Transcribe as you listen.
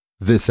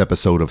This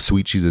episode of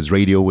Sweet Jesus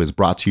Radio is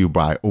brought to you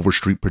by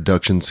Overstreet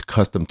Productions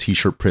Custom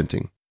T-Shirt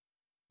Printing.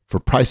 For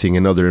pricing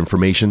and other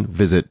information,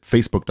 visit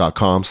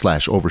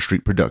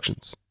facebook.com/Overstreet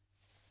Productions.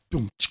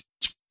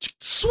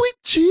 Sweet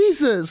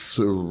Jesus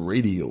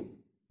Radio.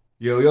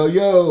 Yo, yo,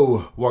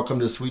 yo. Welcome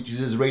to Sweet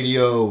Jesus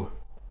Radio.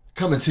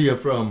 Coming to you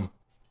from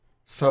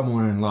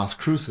somewhere in Las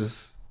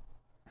Cruces.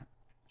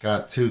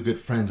 Got two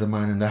good friends of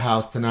mine in the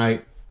house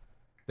tonight.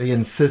 They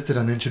insisted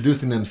on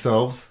introducing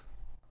themselves.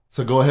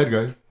 So go ahead,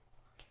 guys.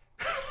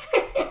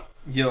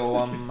 Yo,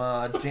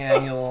 I'm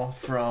Daniel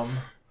from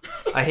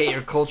I Hate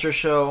Your Culture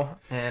Show,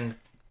 and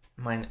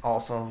my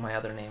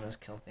other name is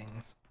Kill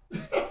Things.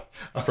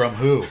 From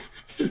who?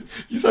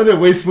 You sounded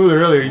way smoother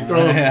earlier. You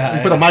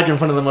put a mic in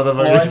front of the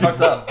motherfucker. Oh, I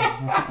fucked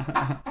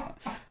up.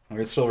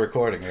 We're still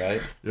recording,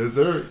 right? Yes,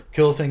 sir.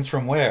 Kill Things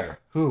from where?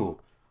 Who?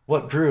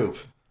 What group?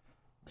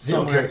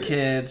 Somewhere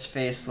Kids,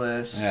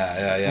 Faceless.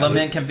 Yeah.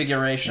 Lament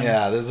Configuration.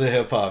 Yeah, this is a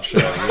hip-hop show.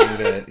 You need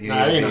it.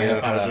 Nah, ain't a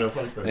hip-hop show.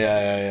 Fuck that.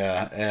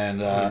 Yeah.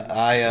 And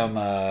I am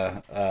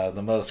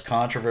the most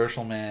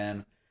controversial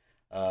man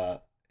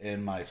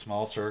in my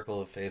small circle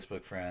of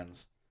Facebook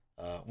friends.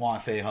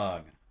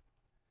 Feihung.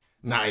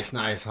 Nice.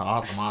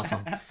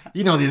 Awesome.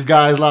 You know these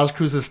guys, Las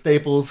Cruces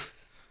staples.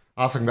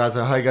 Awesome, guys.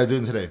 So how you guys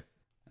doing today?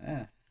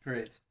 Yeah.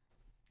 Great.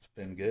 It's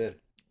been good.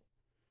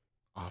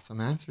 Awesome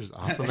answers.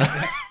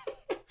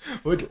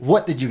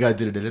 What did you guys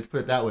do today? Let's put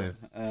it that way.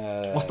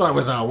 We'll start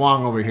with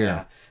Wong over here.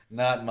 Yeah,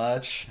 not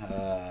much.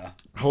 A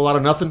whole lot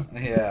of nothing?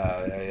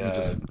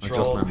 Yeah.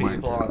 Troll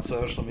people on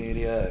social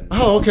media. And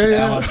okay,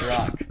 now I'm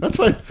drunk. That's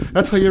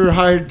why you were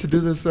hired to do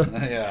this.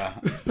 Yeah.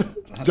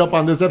 Jump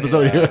on this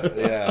episode here.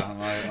 Yeah,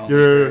 my only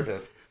You're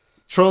purpose.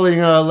 Trolling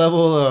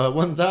level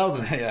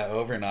 1,000. Yeah,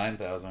 over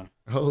 9,000.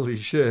 Holy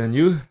shit. And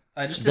you?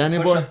 I just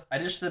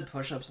did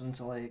push-ups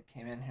until I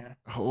came in here.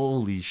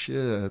 Holy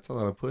shit. That's a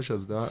lot of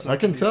push-ups, dog. So I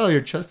can tell your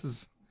chest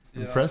is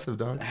impressive,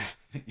 dog.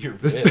 You're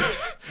ripped.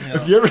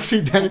 If you ever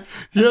see Danny,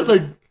 he has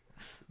like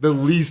the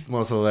least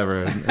muscle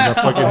ever in the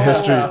fucking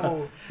history.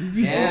 Wow.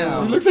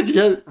 Damn. He looks like he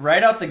had...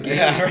 Right out the gate.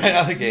 Yeah, right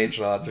out the gate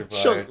shots are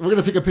fired. We're going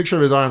to take a picture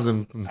of his arms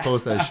and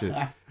post that shit.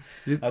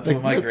 That's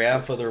what my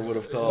grandfather would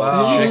have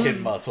called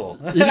chicken muscle.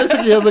 He looks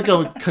like he has like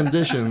a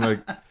condition,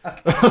 like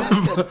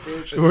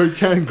where he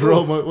can't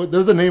grow.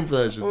 There's a name for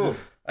that shit too.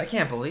 I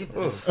can't believe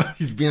this.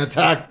 He's being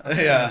attacked.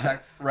 Yeah.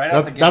 Right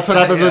out the gate. That's what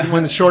happens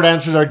when short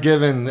answers are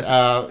given.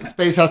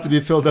 Space has to be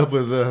filled up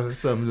with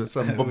some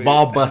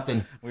ball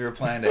busting. We were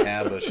planning to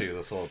ambush you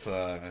this whole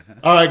time.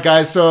 All right,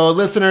 guys. So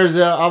listeners,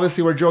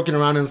 obviously we're joking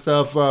around and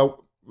stuff.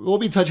 We'll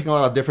be touching a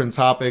lot of different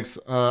topics.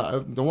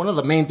 One of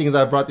the main things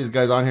I brought these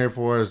guys on here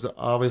for is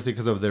obviously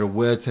because of their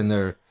wits and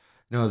they're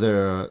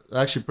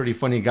actually pretty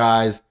funny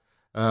guys.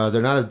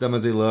 They're not as dumb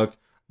as they look,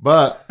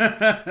 but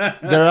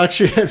they're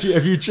actually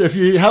if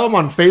you have them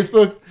on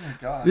Facebook,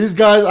 these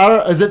guys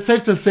is it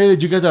safe to say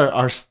that you guys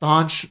are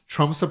staunch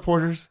Trump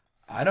supporters?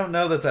 I don't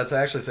know that that's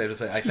actually safe to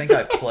say. I think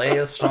I play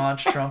a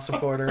staunch Trump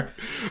supporter.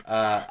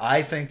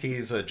 I think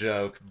he's a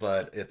joke,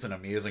 but it's an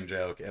amusing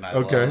joke, and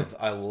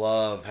I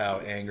love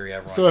how angry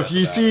everyone. So if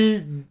you see,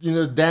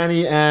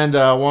 Danny and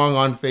Wong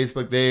on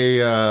Facebook,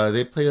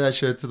 they play that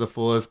shit to the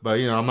fullest. But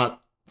I'm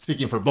not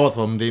speaking for both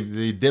of them;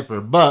 they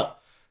differ. But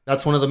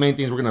that's one of the main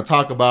things we're going to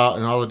talk about,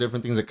 and all the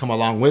different things that come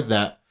along with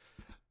that.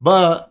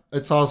 But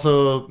it's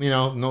also,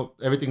 no,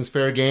 everything's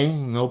fair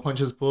game, no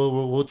punches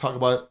pulled. We'll talk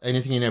about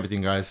anything and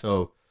everything, guys.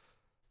 So.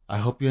 I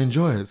hope you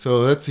enjoy it. So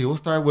let's see. We'll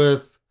start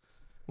with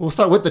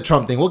the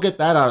Trump thing. We'll get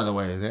that out of the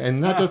way,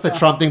 and not just the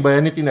Trump thing, but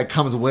anything that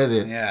comes with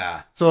it.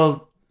 Yeah.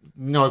 So,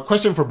 a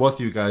question for both of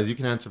you guys. You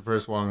can answer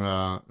first, Wong.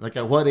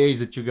 At what age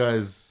did you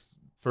guys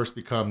first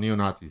become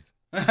neo-Nazis?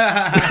 Well,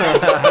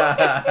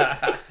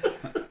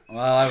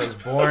 I was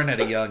born at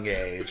a young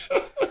age,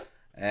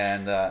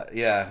 and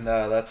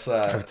that's.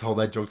 I've told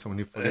that joke so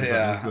many times.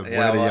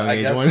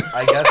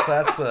 I guess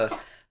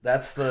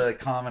that's the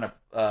common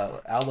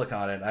outlook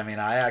on it. I mean,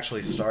 I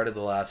actually started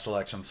the last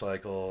election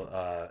cycle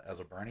as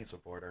a Bernie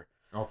supporter.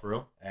 Oh, for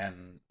real?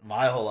 And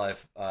my whole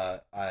life,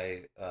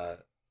 I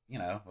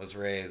was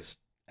raised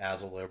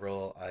as a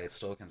liberal. I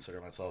still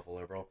consider myself a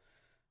liberal.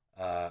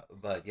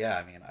 But yeah,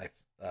 I mean,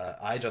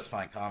 I just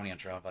find comedy in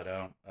Trump. I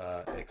don't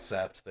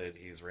accept that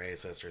he's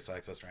racist or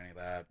sexist or any of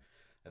that.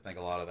 I think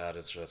a lot of that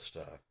is just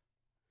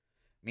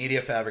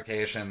media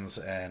fabrications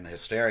and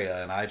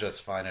hysteria, and I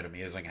just find it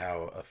amusing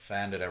how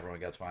offended everyone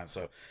gets by him.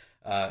 So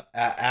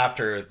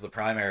after the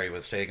primary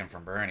was taken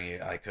from Bernie,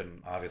 I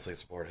couldn't obviously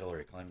support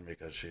Hillary Clinton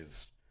because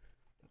she's...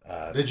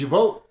 Did you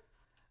vote?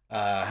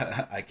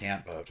 I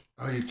can't vote.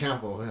 Oh, you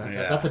can't vote.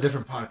 Yeah. That's a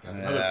different podcast.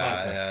 Another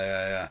podcast.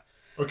 Yeah.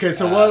 Okay,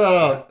 so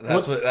what...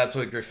 That's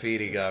what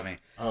graffiti got me.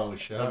 Oh,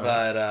 shit.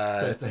 But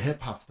it's a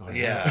hip-hop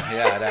story.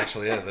 Yeah, it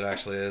actually is. It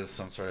actually is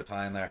some sort of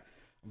tie in there.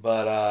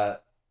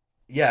 But...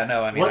 yeah,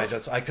 no, I mean,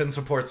 I couldn't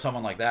support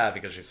someone like that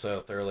because she's so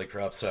thoroughly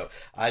corrupt. So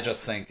I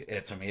just think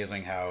it's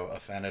amazing how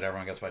offended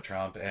everyone gets by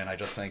Trump. And I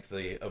just think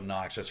the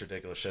obnoxious,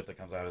 ridiculous shit that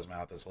comes out of his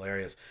mouth is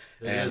hilarious.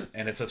 And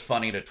it's just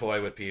funny to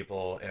toy with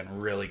people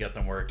and really get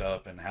them worked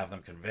up and have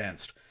them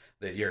convinced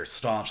that you're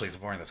staunchly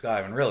supporting this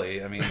guy. When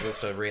really, I mean, he's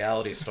just a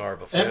reality star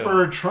before.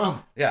 Emperor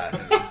Trump. Yeah,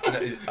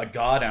 a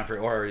god emperor,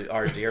 or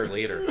our dear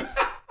leader.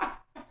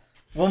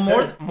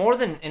 Well, more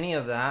than any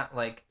of that,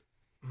 like,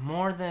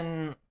 more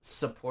than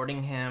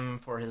supporting him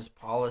for his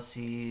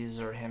policies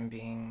or him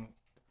being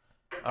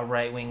a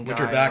right-wing guy,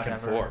 which are back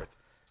whatever, and forth.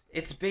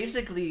 It's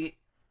basically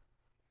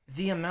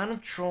the amount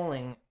of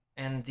trolling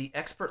and the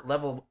expert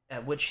level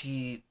at which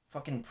he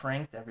fucking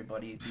pranked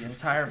everybody the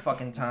entire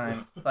fucking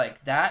time.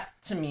 Like, that,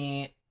 to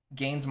me,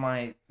 gains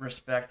my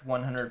respect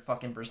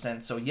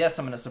 100%. So, yes,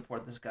 I'm going to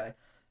support this guy.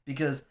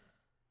 Because,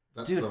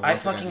 dude, I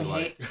fucking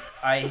hate...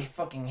 I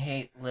fucking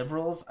hate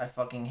liberals. I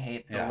fucking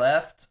hate the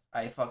left.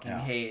 I fucking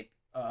hate...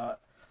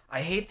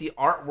 I hate the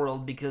art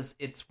world because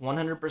it's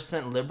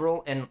 100%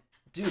 liberal. And,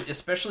 dude,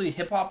 especially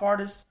hip-hop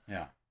artists...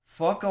 Yeah.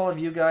 Fuck all of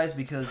you guys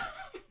because,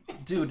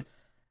 dude,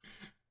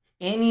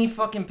 any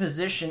fucking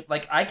position,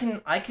 like, I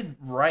could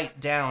write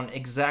down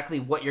exactly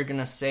what you're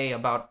gonna say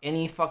about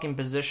any fucking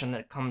position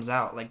that comes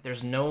out. Like,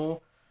 there's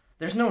no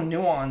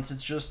nuance.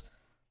 It's just,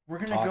 we're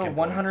gonna go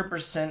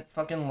 100%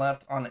 fucking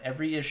left on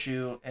every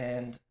issue,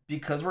 and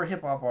because we're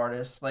hip-hop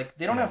artists, like,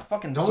 they don't have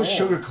fucking Don't souls.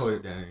 sugarcoat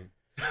it, Danny.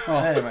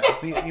 Well,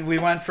 anyway, we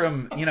went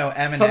from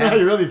Eminem. Tell me how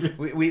you really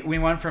feel. We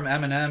went from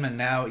Eminem, and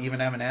now even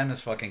Eminem is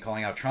fucking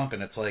calling out Trump,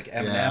 and it's like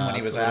Eminem when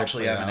he was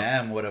actually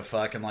Eminem would have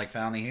fucking like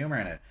found the humor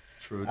in it.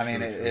 True. I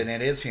mean, and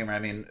it is humor. I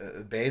mean,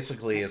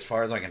 basically, as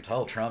far as I can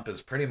tell, Trump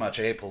is pretty much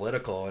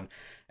apolitical, and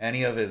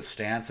any of his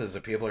stances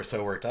that people are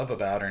so worked up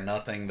about are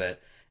nothing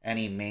that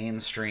any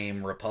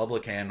mainstream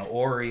Republican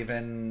or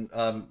even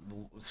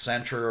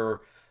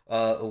center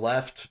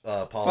left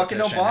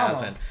politician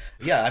hasn't.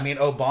 Yeah, I mean,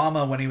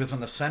 Obama, when he was in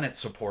the Senate,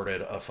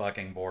 supported a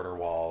fucking border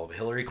wall.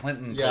 Hillary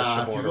Clinton pushed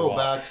a border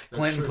wall.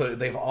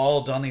 They've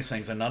all done these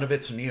things, and none of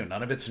it's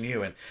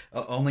new. And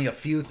only a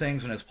few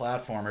things in his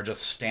platform are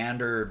just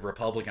standard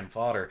Republican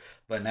fodder.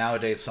 But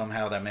nowadays,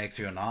 somehow that makes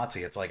you a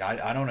Nazi. It's like,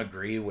 I don't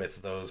agree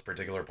with those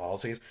particular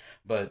policies,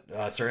 but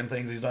certain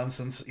things he's done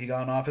since he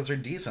got in office are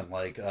decent,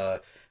 like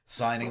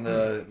signing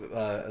the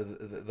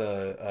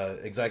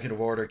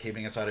executive order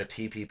keeping us out of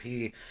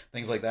TPP,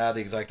 things like that.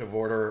 The executive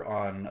order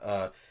on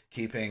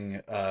keeping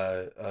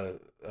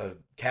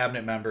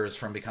cabinet members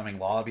from becoming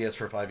lobbyists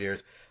for 5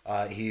 years.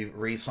 He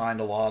re-signed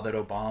a law that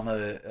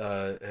Obama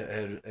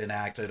had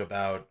enacted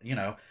about,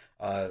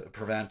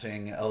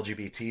 preventing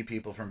LGBT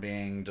people from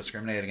being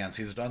discriminated against.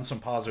 He's done some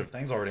positive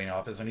things already in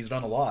office, and he's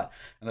done a lot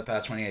in the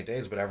past 28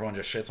 days, but everyone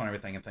just shits on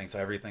everything and thinks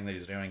everything that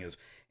he's doing is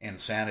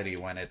insanity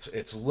when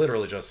it's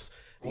literally just...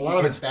 A lot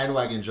of it's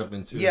bandwagon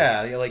jumping too.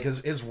 Yeah, like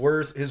his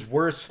worst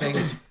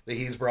things that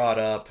he's brought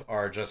up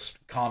are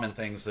just common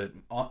things that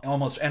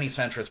almost any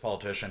centrist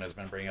politician has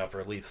been bringing up for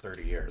at least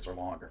 30 years or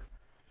longer.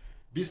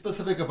 Be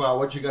specific about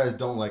what you guys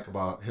don't like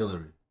about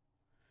Hillary.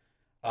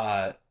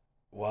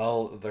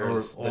 Well,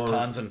 there's the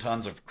tons and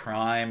tons of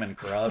crime and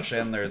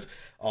corruption. There's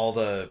all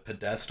the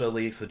Podesta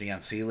leaks, the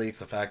DNC leaks,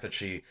 the fact that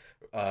she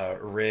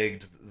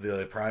rigged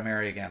the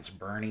primary against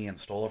Bernie and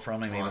stole it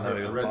from him, even though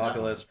he was a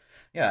populist.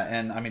 Yeah,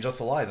 and I mean, just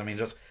the lies. I mean,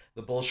 just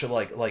the bullshit.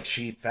 Like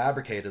she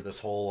fabricated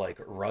this whole like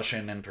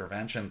Russian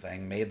intervention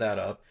thing, made that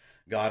up,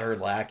 got her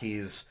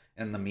lackeys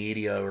in the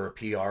media or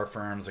PR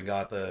firms, and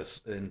got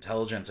the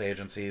intelligence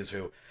agencies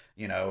who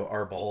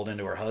are beholden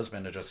to her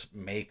husband to just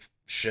make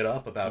shit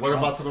up about. What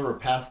Trump. about some of her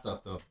past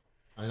stuff though?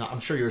 I'm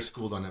sure you're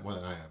schooled on it more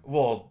than I am.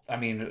 Well, I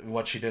mean,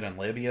 what she did in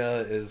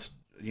Libya is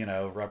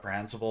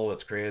reprehensible.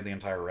 It's created the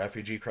entire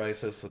refugee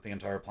crisis that the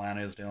entire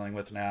planet is dealing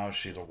with now.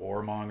 She's a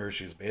warmonger.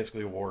 She's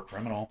basically a war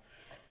criminal.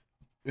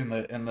 In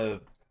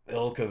the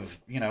ilk of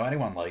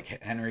anyone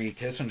like Henry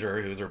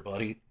Kissinger, who's her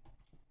buddy,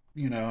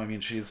 I mean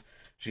she's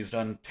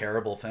done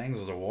terrible things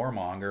as a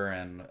warmonger,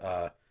 and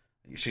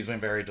she's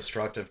been very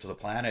destructive to the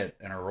planet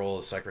in her role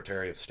as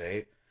Secretary of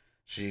State.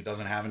 She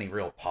doesn't have any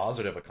real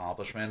positive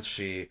accomplishments.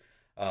 She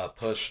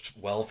pushed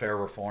welfare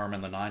reform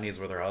in the 90s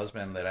with her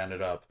husband that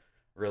ended up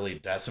really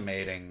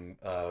decimating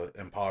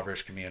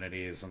impoverished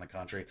communities in the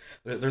country.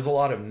 There's a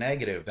lot of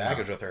negative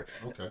baggage with her.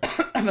 Okay.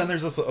 And then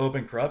there's this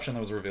open corruption that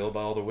was revealed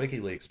by all the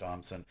WikiLeaks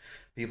dumps, and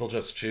people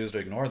just choose to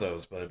ignore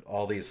those. But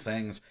all these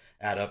things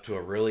add up to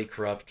a really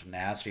corrupt,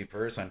 nasty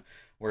person,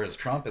 whereas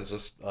Trump is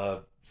just a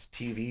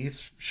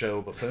TV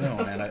show buffoon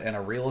and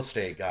a real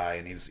estate guy,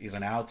 and he's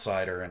an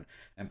outsider,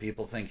 and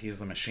people think he's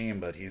the machine,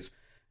 but he's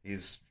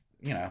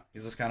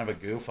just kind of a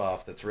goof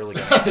off that's really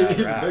going to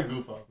He's a big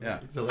goof off. Yeah.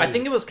 I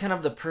think it was kind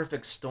of the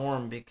perfect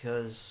storm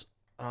because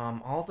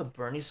all the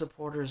Bernie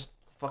supporters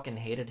fucking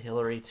hated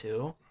Hillary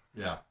too.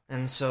 Yeah.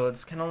 And so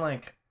it's kind of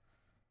like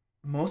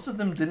most of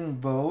them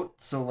didn't vote.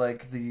 So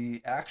like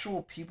the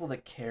actual people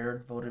that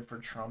cared voted for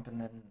Trump,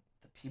 and then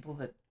the people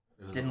that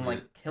didn't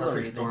like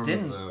Hillary, they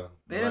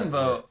didn't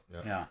vote.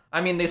 Yeah.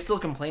 I mean, they still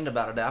complained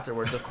about it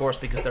afterwards, of course,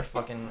 because they're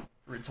fucking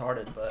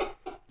retarded. But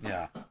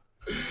yeah.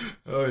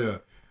 Oh yeah.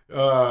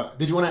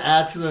 Did you want to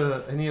add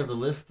to any of the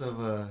list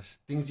of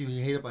things you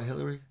hate about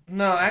Hillary?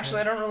 No,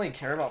 actually, I don't really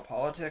care about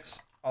politics.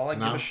 All I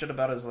give a shit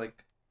about is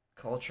like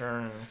culture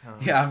and kind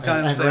of... Yeah, I'm kind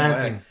of the And same way.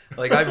 ranting.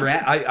 Like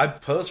I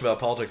post about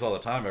politics all the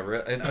time,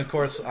 and of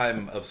course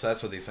I'm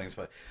obsessed with these things.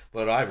 But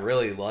what I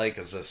really like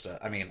is just,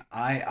 I mean,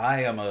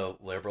 I am a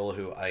liberal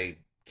who I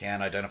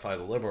can't identify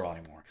as a liberal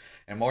anymore,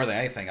 and more than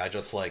anything, I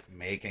just like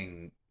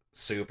making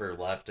super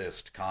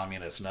leftist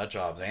communist nut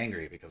jobs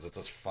angry because it's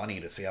just funny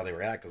to see how they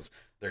react because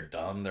they're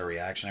dumb, they're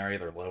reactionary,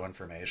 they're low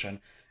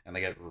information, and they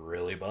get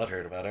really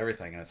butthurt about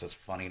everything, and it's just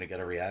funny to get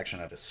a reaction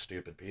out of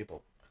stupid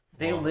people.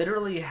 They Wow.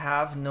 literally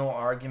have no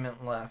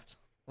argument left.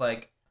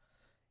 Like,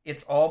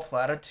 it's all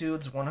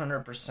platitudes,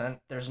 100%.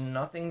 There's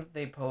nothing that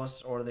they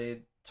post or they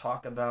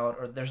talk about,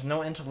 or there's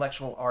no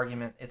intellectual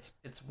argument. It's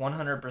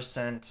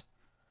 100%.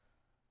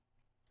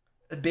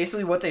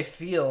 Basically, what they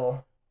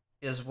feel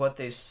is what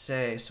they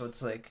say. So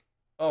it's like,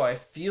 oh, I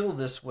feel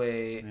this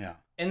way, Yeah.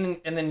 and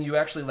then you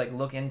actually like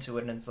look into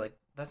it, and it's like,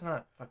 that's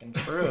not fucking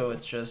true.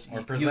 It's just Or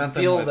you present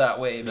them feel with- that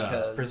way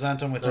because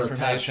Present them with They're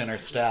information or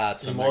attached,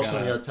 stats, and they're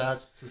emotionally gonna,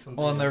 attached to something.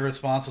 well, and their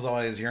response is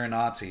always "you're a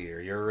Nazi" or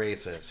 "you're a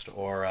racist,"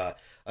 or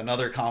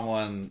another common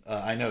one.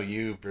 I know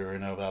you, Brewer,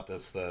 know about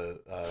this.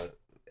 The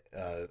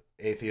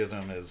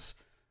atheism is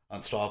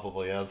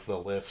unstoppable. He has the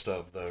list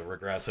of the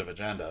regressive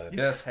agenda. And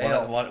yes,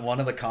 hail. one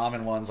of the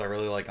common ones I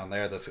really like on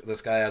there.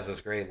 This guy has this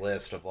great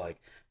list of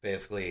like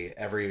basically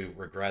every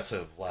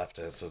regressive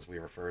leftist, as we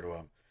refer to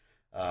him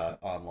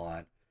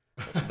online.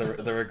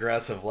 The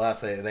regressive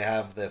left, they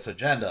have this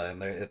agenda,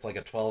 and it's like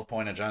a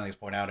 12-point agenda he's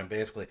pointing out, and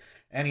basically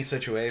any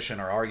situation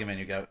or argument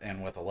you get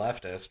in with a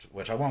leftist,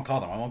 which I won't call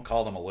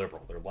them a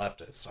liberal, they're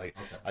leftists.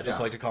 I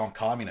just like to call them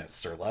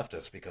communists or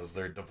leftists because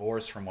they're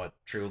divorced from what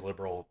true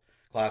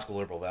classical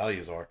liberal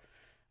values are.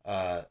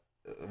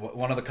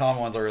 One of the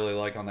common ones I really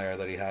like on there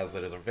that he has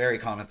that is a very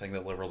common thing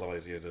that liberals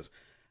always use is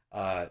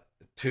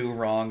two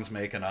wrongs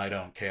make an I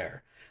don't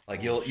care.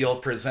 Like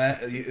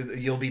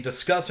you'll be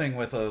discussing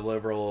with a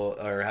liberal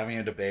or having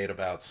a debate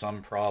about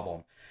some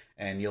problem,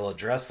 and you'll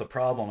address the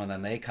problem, and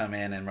then they come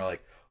in and we're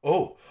like,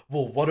 oh,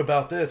 well, what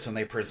about this? And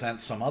they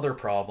present some other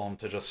problem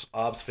to just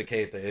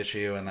obfuscate the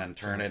issue and then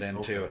turn it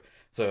into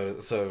muddy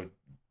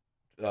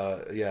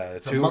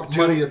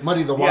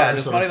the waters. Yeah,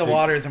 just so to muddy the speak.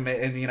 waters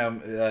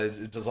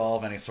and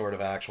dissolve any sort of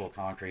actual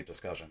concrete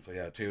discussion. So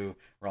yeah, two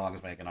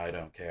wrongs make an I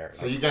don't care.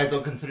 So you guys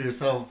don't consider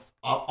yourselves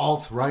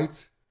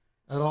alt-right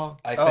at all?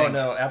 I Oh think,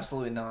 no,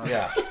 absolutely not.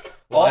 yeah.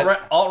 Well,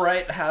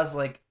 Alt-right has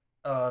like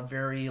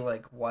very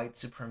like white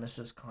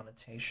supremacist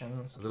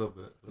connotations. A little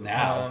bit.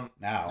 now.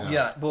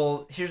 Yeah,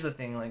 well, here's the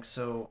thing, like,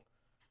 so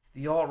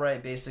the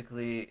alt-right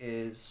basically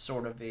is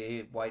sort of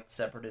a white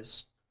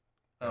separatist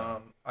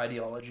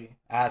ideology.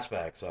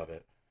 Aspects of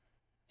it.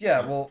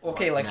 Yeah, well,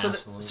 okay, like,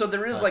 Nationalist so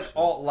there is type like shit.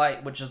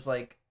 alt-right, which is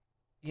like,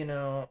 you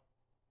know,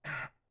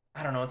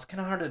 I don't know, it's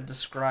kind of hard to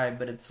describe,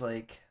 but it's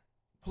like,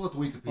 Pull up the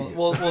Wikipedia.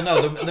 Well,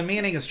 no, the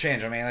meaning has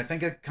changed. I mean, I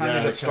think it kind of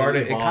Yeah, just it kind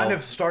of started. It kind of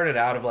evolved. started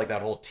out of like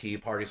that whole Tea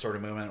Party sort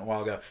of movement a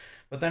while ago,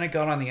 but then it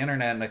got on the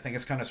internet, and I think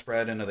it's kind of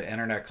spread into the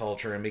internet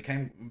culture and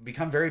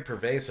become very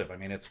pervasive. I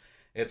mean,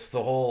 it's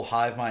the whole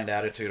hive mind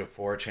attitude of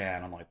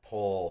 4chan and like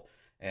Poll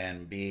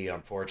and B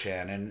on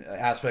 4chan and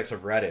aspects of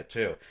Reddit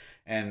too.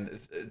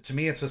 And to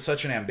me, it's just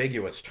such an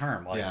ambiguous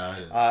term. Like, Yeah,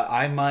 it is.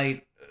 I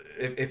might.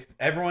 If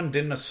everyone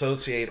didn't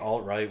associate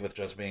alt-right with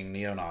just being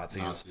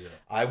neo-Nazis, Yeah.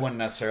 I wouldn't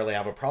necessarily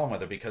have a problem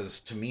with it because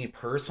to me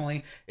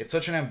personally, it's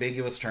such an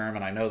ambiguous term,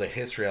 and I know the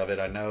history of it.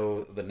 I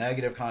know the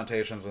negative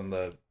connotations and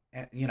the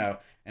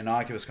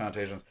innocuous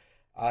connotations.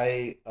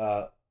 I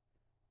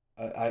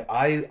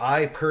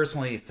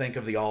personally think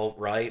of the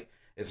alt-right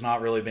as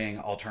not really being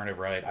alternative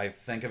right. I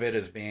think of it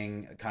as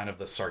being kind of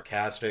the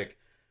sarcastic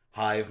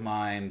hive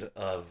mind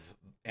of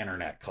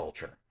internet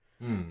culture.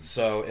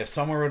 So if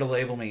someone were to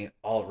label me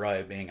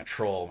alt-right, being a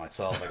troll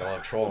myself, like I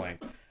love trolling,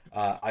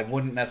 I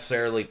wouldn't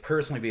necessarily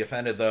personally be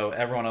offended, though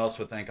everyone else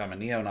would think I'm a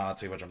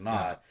neo-Nazi, which I'm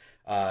not.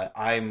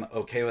 I'm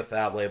okay with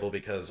that label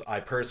because I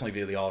personally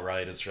view the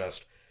alt-right as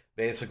just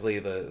basically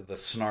the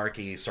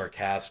snarky,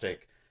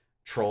 sarcastic,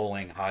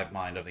 trolling hive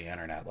mind of the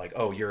internet. Like,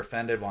 oh, you're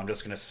offended? Well, I'm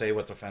just going to say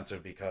what's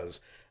offensive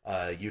because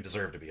you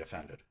deserve to be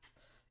offended.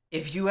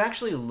 if you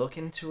actually look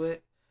into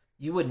it,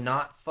 you would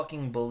not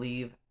fucking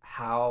believe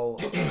how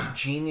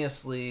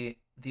geniusly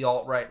the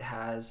alt-right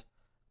has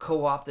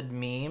co-opted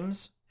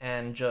memes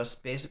and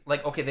just basic,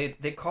 like, okay,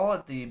 they call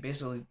it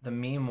basically the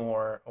meme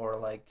war, or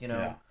like, you know,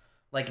 Yeah.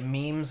 like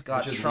memes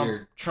got Which is Trump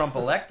weird. Trump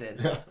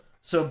elected. Yeah.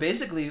 So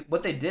basically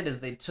what they did is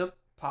they took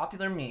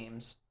popular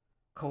memes,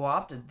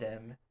 co-opted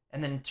them,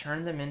 and then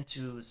turned them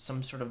into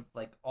some sort of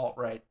like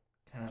alt-right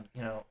kind of,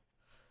 you know,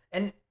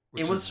 and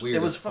Which it is was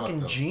weird as fuck,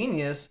 fucking though.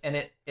 genius, and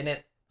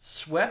it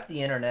swept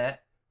the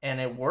internet, and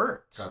it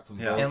worked. Got some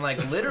Yeah. votes. And like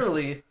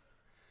literally,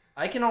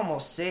 I can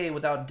almost say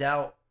without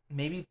doubt,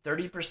 maybe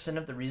 30%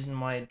 of the reason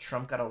why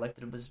Trump got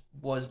elected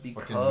was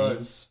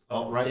because of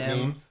alt-right them,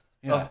 memes.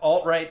 Yeah. of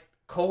alt-right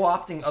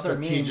co-opting other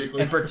memes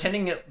Strategically. and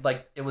pretending it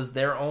like it was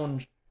their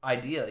own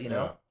idea, you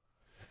know? Yeah.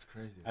 That's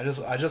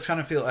crazy. I just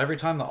kind of feel every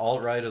time the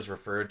alt-right is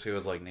referred to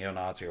as like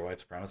neo-Nazi or white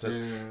supremacist,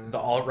 Yeah. the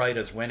alt-right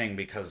is winning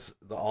because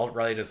the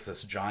alt-right is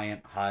this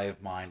giant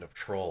hive mind of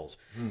trolls,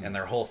 and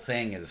their whole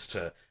thing is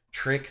to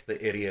trick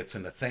the idiots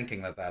into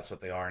thinking that that's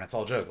what they are, and it's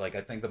all joke. Like,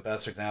 I think the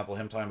best example of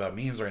him talking about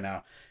memes right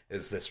now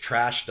is this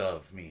trash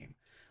dove meme.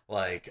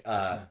 Like,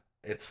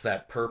 it's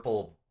that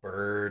purple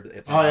bird.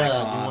 It's an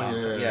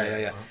icon.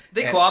 Yeah.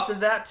 They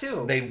co-opted that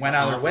too. They went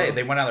out of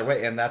their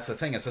way. And that's the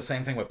thing. It's the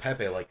same thing with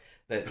Pepe. Like,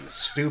 that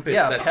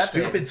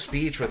stupid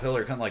speech with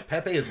Hillary Clinton. Like,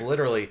 Pepe is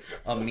literally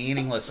a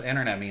meaningless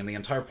internet meme. The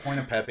entire point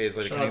of Pepe is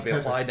that it can be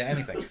applied to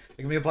anything. It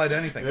can be applied to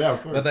anything. Yeah,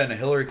 of course. But then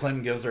Hillary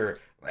Clinton gives her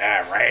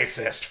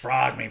racist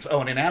frog memes. Oh,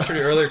 and in answer to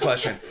your earlier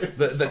question,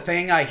 the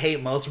thing I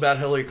hate most about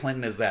Hillary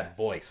Clinton is that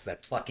voice,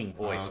 that fucking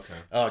voice.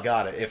 Oh,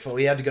 God, if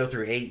we had to go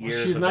through 8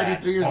 years she's of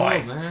 93 years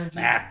voice, old, man.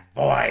 that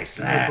voice,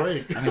 I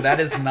break. mean, that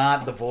is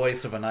not the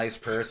voice of a nice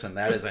person.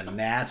 That is a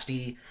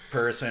nasty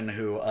person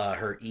who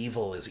her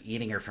evil is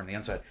eating her from the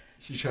inside.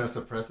 She's trying to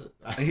suppress it.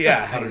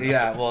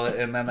 Yeah. Well,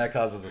 and then that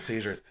causes the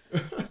seizures.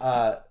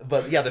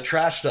 But yeah, the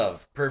trash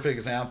dove, perfect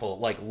example.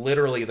 Like,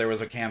 literally, there was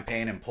a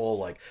campaign and poll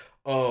like,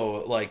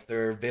 oh, like,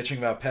 they're bitching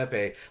about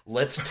Pepe.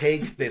 Let's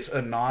take this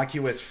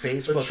innocuous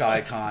Facebook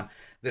icon,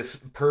 this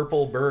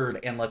purple bird,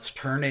 and let's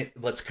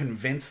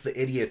convince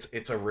the idiots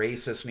it's a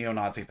racist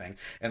neo-Nazi thing.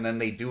 And then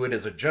they do it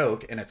as a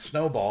joke, and it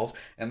snowballs.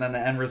 And then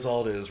the end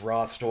result is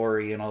Raw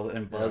Story and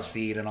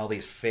BuzzFeed and all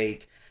these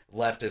fake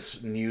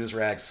leftist news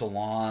rag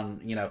salon,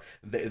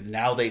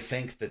 now they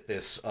think that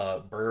this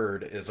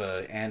bird is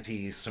a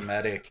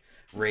anti-Semitic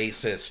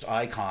racist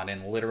icon,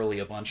 and literally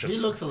a bunch of... He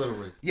looks a little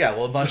racist. Yeah,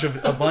 well, a bunch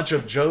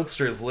of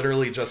jokesters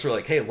literally just were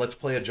like, hey, let's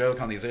play a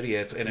joke on these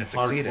idiots, and it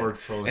succeeded.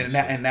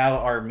 And now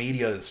our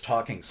media is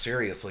talking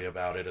seriously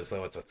about it as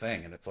though it's a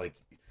thing, and it's like...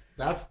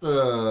 That's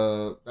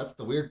the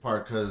weird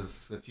part,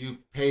 because if you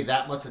pay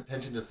that much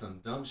attention to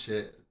some dumb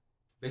shit,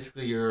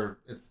 basically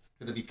it's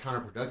going to be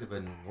counterproductive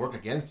and work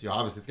against you.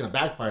 Obviously, it's going to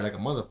backfire like a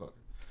motherfucker.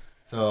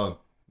 So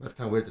that's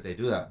kind of weird that they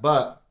do that.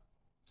 But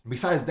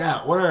besides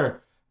that,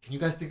 can you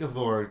guys think of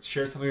or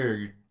share some of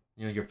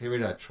your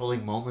favorite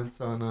trolling moments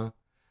on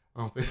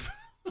Facebook?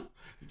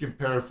 You can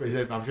paraphrase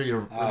it. I'm sure you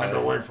don't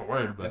remember word for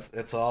word, but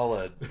it's all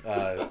a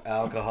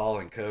alcohol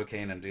and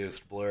cocaine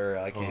induced blur.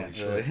 I can't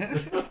really.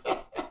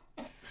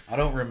 I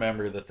don't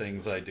remember the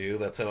things I do.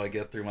 That's how I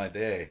get through my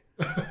day.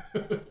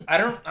 I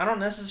don't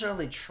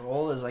necessarily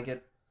troll as I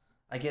get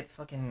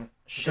fucking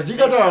shit. Because you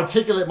guys are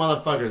articulate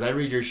motherfuckers. I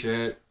read your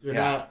shit. You're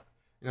not,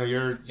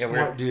 you're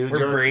smart dudes.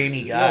 We're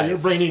brainy guys. Yeah, you're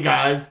brainy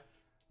guys.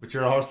 But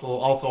you're also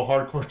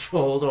hardcore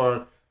trolls,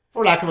 or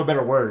for lack of a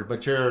better word,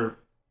 but you're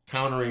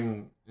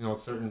countering,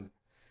 certain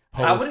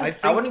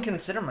posts. I wouldn't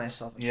consider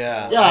myself a troll.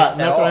 Yeah,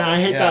 I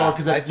hate that word,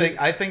 because I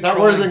think that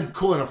word isn't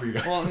cool enough for you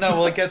guys.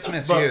 Well, it gets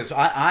misused.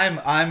 I'm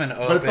an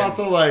open... But it's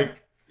also like...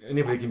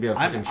 Anybody can be a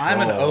fucking troll.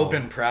 I'm an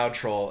open, proud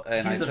troll,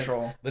 and He's I a think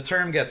troll. The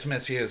term gets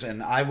misused,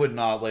 and I would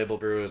not label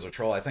Brewer as a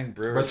troll. I think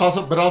Brewer,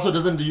 but also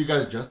doesn't do you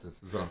guys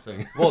justice. Is what I'm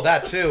saying. Well,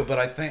 that too, but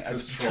I think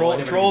trolls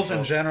in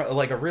troll. general,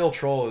 like a real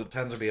troll,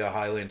 tends to be a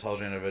highly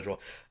intelligent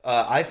individual.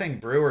 I think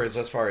Brewer is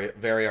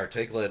very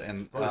articulate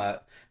and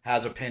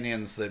has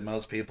opinions that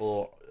most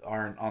people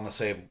aren't on the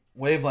same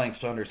wavelength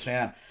to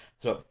understand.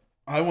 So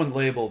I wouldn't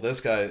label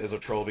this guy as a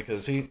troll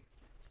because he.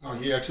 Oh,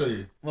 he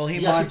actually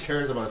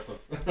cares about his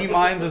posts. He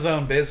minds his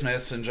own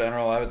business in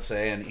general, I would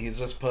say, and he's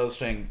just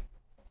posting.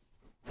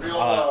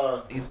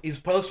 He's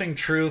posting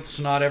truths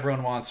not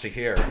everyone wants to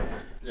hear.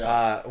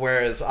 Yeah.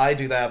 Whereas I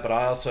do that, but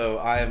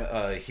I'm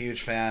a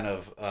huge fan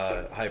of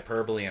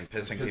hyperbole and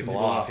pissing people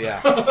off.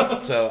 Yeah.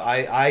 So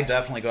I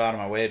definitely go out of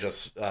my way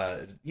just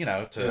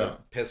to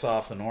piss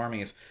off the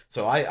normies.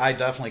 So I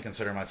definitely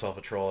consider myself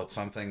a troll. It's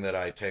something that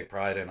I take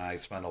pride in. I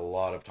spend a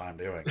lot of time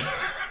doing.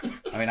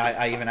 I mean,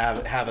 I even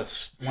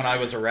when I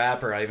was a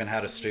rapper, I even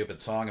had a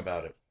stupid song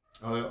about it.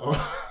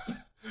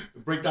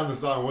 Break down the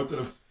song. What's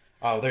it?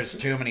 Oh, there's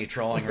too many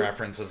trolling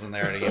references in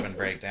there to even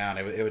break down.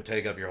 It would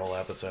take up your whole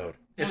episode.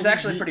 It's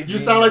actually pretty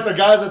genius. You sound like the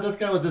guys that this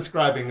guy was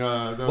describing.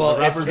 The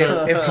rappers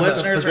if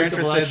listeners are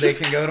interested, they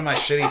can go to my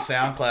shitty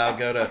SoundCloud.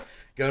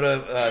 Go to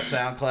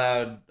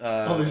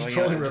SoundCloud. These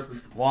trolling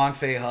references. Wong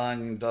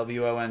Feihung,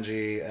 Wong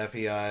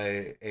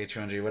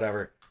Feihung,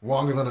 whatever.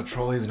 Wong is not a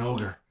troll. He's an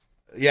ogre.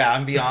 Yeah,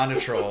 I'm beyond a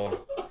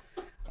troll.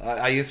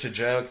 I used to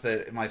joke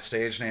that my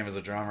stage name as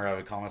a drummer, I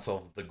would call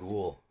myself the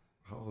Ghoul.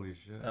 Holy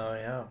shit! Oh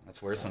yeah,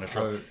 that's worse than a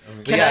troll.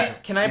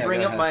 Can I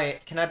bring up my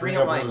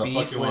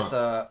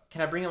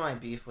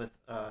beef with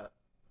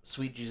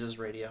Sweet Jesus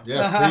Radio?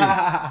 Yes,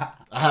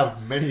 please. I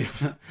have many.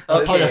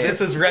 Okay,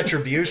 this is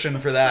retribution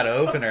for that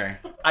opener.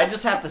 I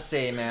just have to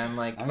say, man,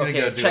 like, I'm gonna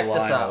go do check a line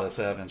this out. while this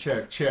happens.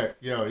 Check.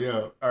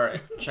 Yo. All right,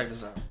 check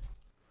this out.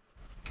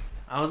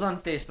 I was on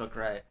Facebook,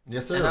 right?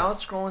 Yes, sir. And I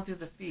was scrolling through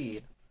the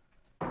feed,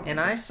 and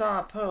I saw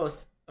a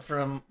post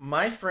from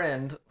my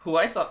friend who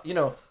I thought,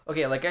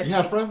 okay, like I see. You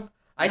have friends?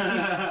 I see.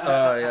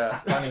 Oh yeah,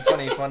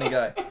 funny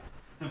guy.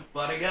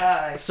 Funny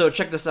guy. So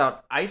check this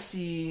out. I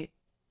see,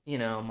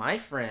 my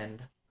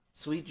friend,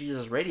 Sweet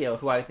Jesus Radio,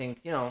 who I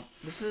think,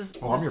 this is.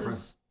 I'm your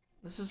friend.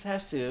 This is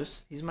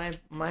Jesus. He's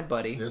my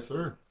buddy. Yes,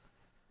 sir.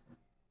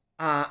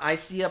 I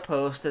see a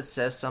post that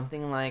says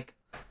something like,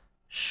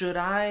 "Should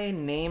I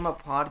name a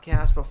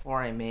podcast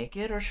before I make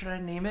it, or should I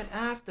name it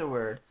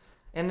afterward?"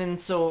 And then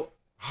so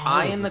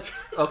How old is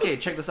okay,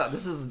 check this out.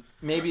 This is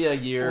maybe a 4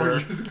 year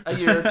years ago. a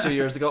year or 2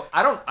 years ago.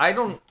 I don't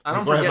Go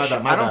ahead, forget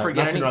shit. my I don't bad.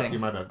 forget Not to interrupt anything. you,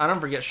 my bad. I don't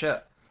forget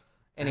shit.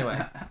 Anyway.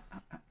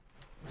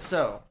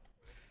 So,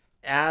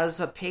 as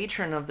a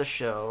patron of the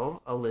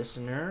show, a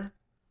listener,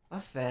 a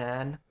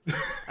fan,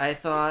 I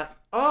thought,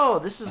 "Oh,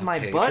 this is A my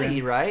patron?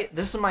 buddy, right?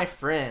 This is my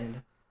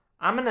friend.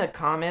 I'm going to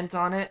comment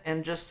on it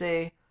and just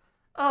say,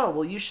 "Oh,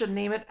 well, you should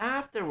name it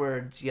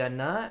afterwards, ya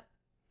nut,"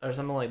 or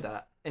something like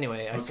that.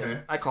 Anyway,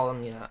 I call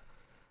him ya nut.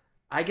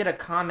 I get a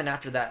comment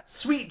after that.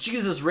 Sweet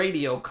Jesus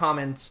Radio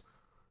comments,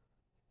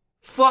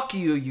 "Fuck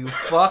you, you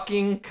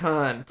fucking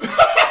cunt."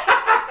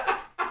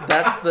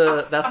 That's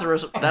the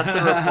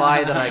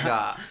reply that I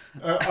got.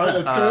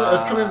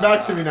 It's coming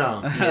back to me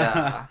now.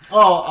 Yeah.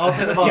 Oh, I was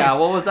thinking about. Yeah.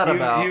 What was that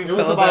about? You've It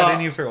was held about- that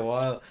in you for a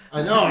while.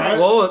 I know, right?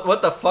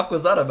 What the fuck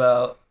was that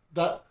about?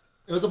 That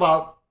it was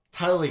about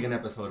titling an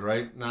episode,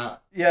 right?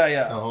 Not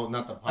Yeah. the whole,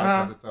 not the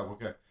podcast itself.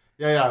 Okay.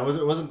 Yeah.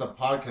 It wasn't the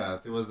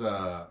podcast. It was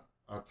a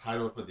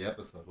title for the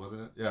episode,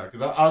 wasn't it? Yeah,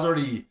 because I was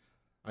already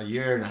a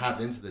year and a half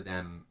into the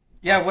damn.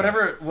 Yeah.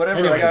 Whatever.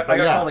 Anyways, I got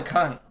yeah. called a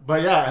cunt.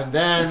 But yeah, and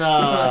then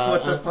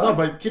What the fuck? No,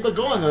 but keep it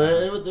going.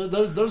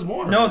 There's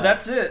more. No,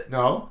 that's it.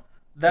 No.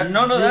 No, you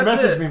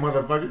that's messaged it. me,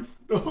 motherfucker.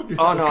 Oh,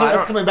 no, I it's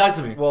don't- coming back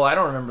to me. Well, I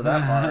don't remember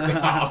that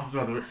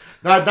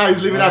part. now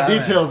he's leaving out Wow.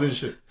 details and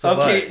shit. So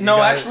Okay, what? no,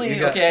 You got- actually, you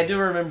got- okay, I do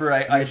remember. I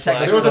you flexed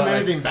texted. It wasn't on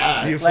anything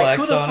bad. You Like,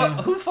 flexed on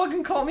him. who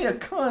fucking called me a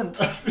cunt?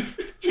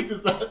 Check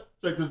this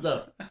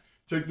out.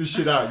 Check this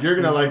shit out. You're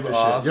gonna This like is this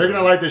awesome. shit. You're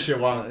gonna like this shit,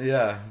 Juan.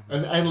 Yeah.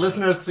 And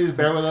listeners, please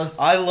bear with us.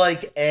 I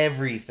like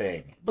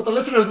everything. But the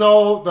listeners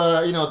know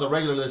the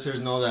regular listeners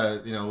know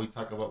that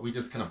we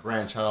just kind of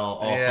branch out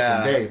all Yeah.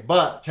 fucking day.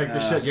 But check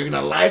this Yeah. shit. You're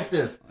gonna like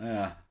this.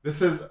 Yeah.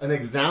 This is an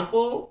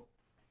example.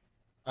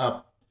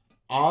 We're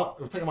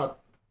talking about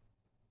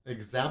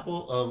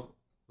example of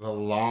the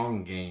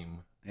long game,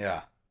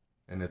 Yeah.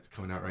 and it's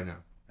coming out right now.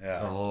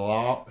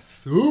 Yeah.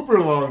 Super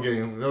long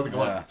game. That was like Yeah.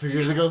 what, 2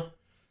 years ago.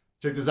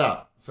 Check this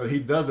out. So he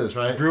does this,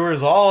 right?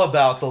 Brewer's all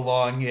about the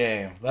long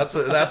game. That's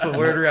what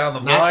word around the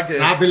block is.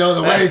 Not below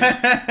the waist.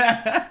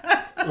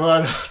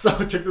 But, so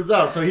check this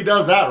out. So he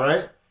does that,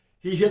 right?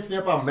 He hits me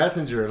up on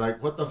Messenger,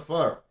 like, what the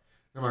fuck?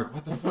 I'm like,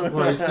 what the fuck?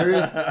 Are you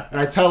serious? And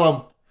I tell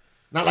him,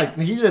 not like,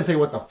 he didn't say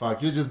what the fuck.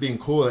 He was just being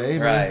cool. Hey,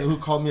 man, Right. who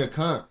called me a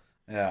cunt?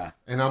 Yeah.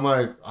 And I'm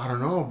like, I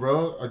don't know,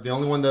 bro. The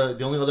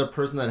only other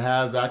person that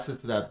has access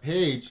to that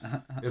page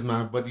is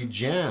my buddy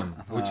Jam,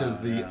 which is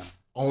the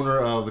owner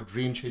of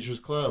Dream Chasers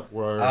Club,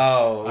 where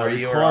Where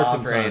you were record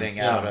operating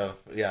sometimes, out of.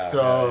 Yeah.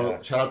 So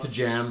yeah. shout out to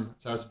Jam,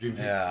 shout out to Dream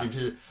Yeah.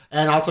 Chasers,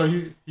 and also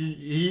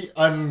he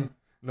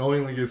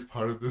unknowingly is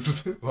part of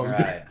this long game.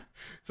 Right.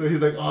 So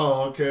he's like,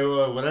 oh, okay,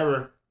 well,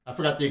 whatever. I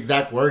forgot the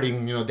exact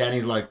wording.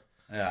 Danny's like,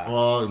 Yeah.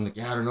 oh, and like,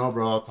 yeah, I don't know,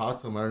 bro. I'll talk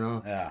to him. I don't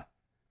know. Yeah.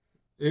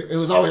 It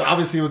was always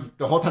obviously it was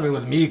the whole time it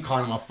was me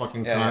calling him a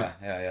fucking cunt.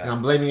 Yeah. And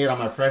I'm blaming it on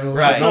my friend who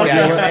Right. has no Yeah.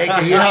 idea You're what,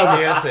 making he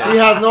excuses.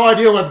 has no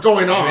idea what's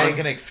going You're on.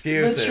 making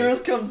excuses. The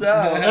truth comes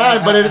out.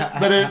 Yeah,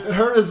 but it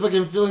hurt his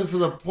fucking feelings to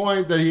the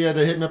point that he had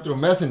to hit me up through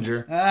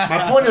Messenger.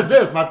 My point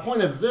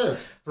is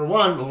this. For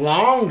one,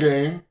 long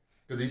game,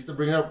 because he used to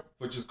bring it up,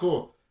 which is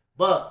cool.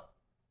 But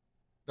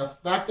the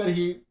fact that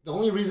the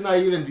only reason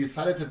I even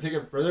decided to take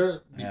it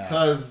further,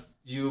 because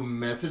you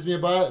messaged me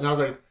about it, and I was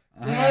like,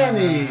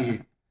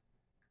 Danny,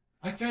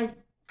 I can't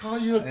call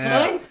you a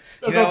cunt?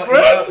 As a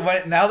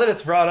friend? Now that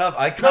it's brought up,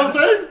 I You know what I'm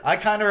saying?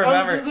 kind of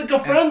remember. It's like a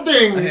friend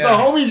thing. It's a Yeah.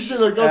 homie shit.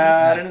 Like,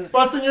 I didn't-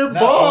 busting your No,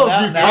 balls,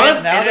 now- you now- cunt. now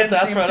It that didn't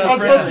that's seem brought too I up,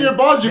 was busting your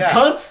balls, you Yeah.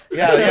 cunt.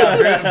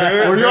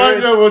 Yeah. Were you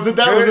on, was it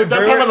that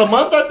time of the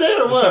month that day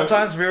or what?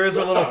 Sometimes viewers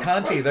are a little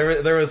cunty.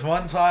 There was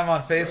one time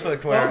on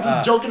Facebook I where was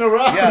just joking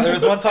around. yeah, there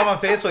was one time on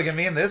Facebook and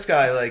me and this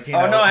guy like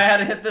Oh no, I had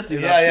to hit this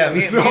dude. up, too.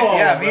 me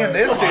and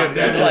this Come on, dude,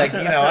 man. like,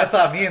 I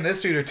thought me and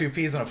this dude are two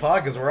peas in a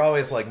pod because we're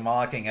always like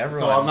mocking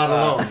everyone. I'm not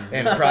alone.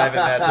 In private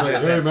messages.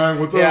 Hey, man,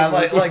 what's Yeah,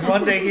 up? like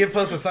one day he had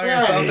posted something or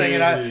Yeah. something,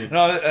 and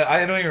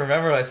I don't even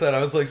remember what I said.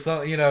 I was like,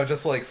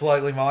 just like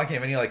slightly mocking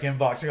him, and he like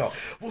inboxed me, go,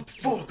 what the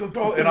fuck,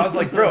 bro? And I was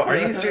like, bro, are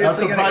you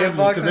seriously gonna surprises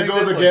me, inbox 'cause me it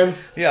goes this?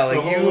 against yeah,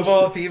 like the you whole of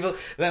all shit. people.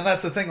 Then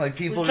that's the thing, like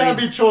people You can't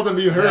read. be chosen,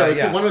 be heard.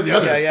 It's one or the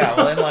other. Yeah.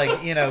 Well, and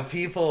like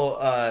people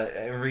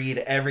read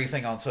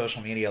everything on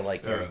social media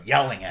like you're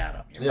yelling at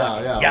them. You're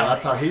fucking Yeah. yelling.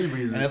 That's how he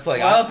reads And it. it's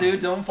like, Well,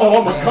 dude, don't. Oh,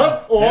 I'm fucking a cunt.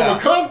 Oh, I'm a Yeah.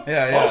 cunt.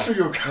 Yeah. I'll show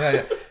you a cunt.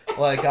 yeah.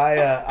 Like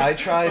I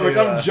try to. Like,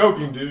 I'm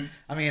joking, dude.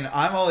 I mean,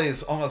 I'm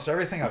always almost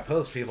everything I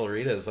post. People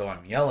read it as though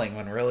I'm yelling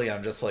when really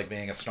I'm just like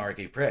being a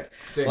snarky prick.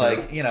 Same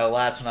Like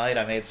last night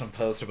I made some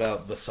post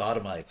about the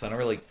sodomites. I don't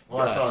really.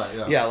 I saw that.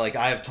 Yeah. Yeah, like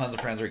I have tons of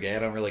friends who are gay. I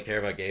don't really care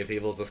about gay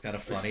people. It's just kind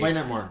of funny. Explain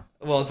it more.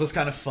 Well, it's just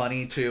kind of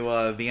funny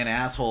to be an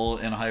asshole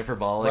and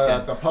hyperbolic.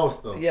 And, The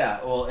post though. yeah,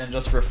 well, and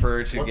just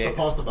refer to What's gay. the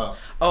post about?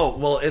 Oh,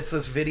 well, it's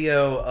this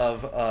video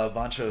of a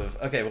bunch of.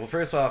 Okay, well,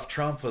 first off,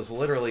 Trump was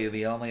literally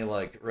the only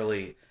like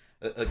really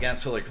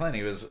against Hillary Clinton.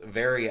 He was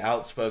very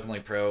outspokenly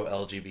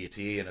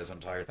pro-LGBT in his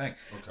entire thing.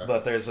 Okay.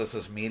 But there's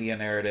this media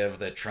narrative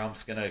that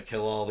Trump's gonna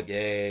kill all the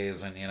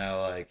gays and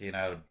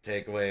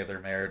take away their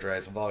marriage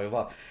rights and blah blah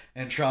blah.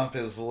 And Trump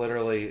is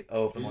literally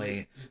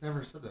openly. He's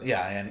never said that.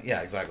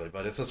 Yeah, exactly.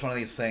 But it's just one of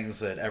these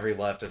things that every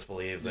leftist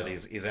believes that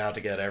he's out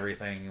to get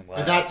everything.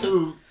 And that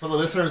too, for the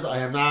listeners, I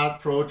am not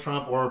pro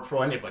Trump or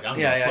pro anybody. But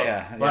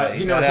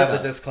you gotta have the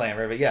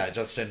disclaimer. But yeah,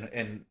 just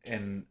in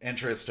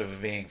interest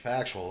of being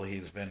factual,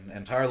 he's been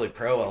entirely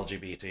pro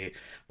LGBT.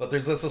 But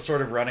there's this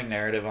sort of running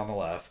narrative on the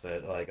left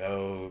that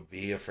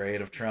be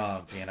afraid of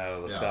Trump.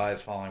 The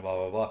sky's falling. Blah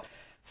blah blah.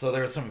 So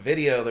there was some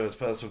video that was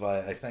posted by,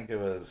 I think it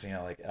was,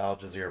 Al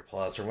Jazeera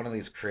Plus or one of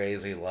these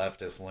crazy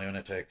leftist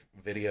lunatic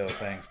video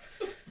things.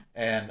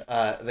 And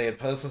they had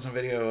posted some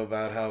video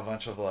about how a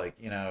bunch of,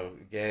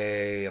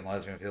 gay and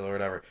lesbian people or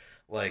whatever,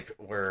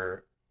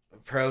 were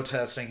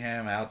protesting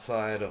him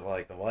outside of,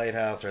 the White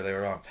House, or they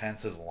were on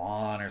Pence's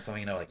lawn or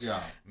something,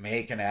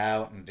 making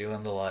out and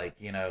doing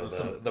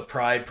the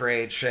Pride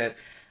Parade shit.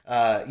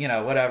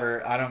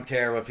 Whatever. I don't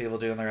care what people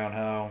do in their own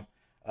home.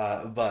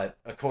 But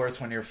of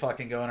course, when you're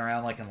fucking going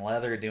around in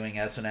leather doing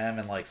S&M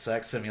and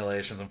sex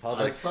simulations in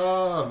public, I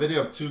saw a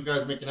video of two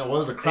guys making out. What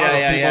was a crowd of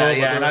people?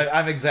 Yeah. And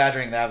I'm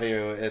exaggerating that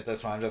video at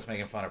this one. I'm just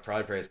making fun of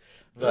Pride Parades.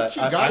 But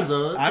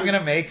I'm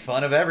gonna make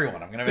fun of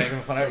everyone. I'm gonna make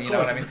fun of you know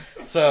what I mean.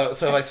 So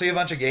if I see a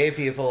bunch of gay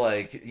people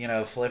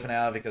flipping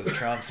out because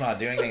Trump's not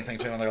doing anything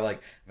to them, they're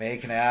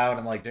making out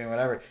and doing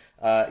whatever.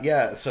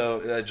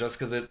 Just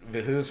because it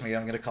behooves me,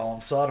 I'm going to call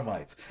them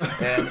sodomites.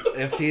 And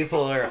if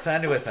people are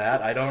offended with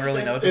that, I don't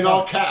really know what to in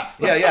all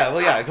caps. Well,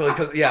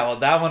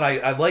 that one,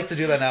 I like to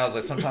do that now.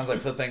 Sometimes I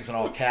put things in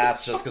all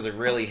caps just because it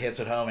really hits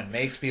at home and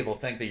makes people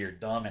think that you're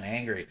dumb and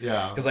angry.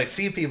 Yeah. Because I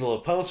see people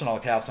who post in all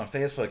caps on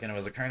Facebook, and it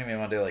was occurring to me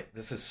one day,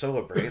 this is so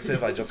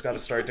abrasive. I just got to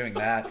start doing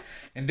that.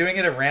 And doing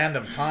it at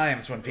random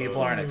times when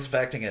people aren't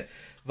expecting it.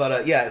 But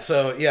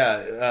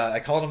I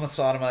called them the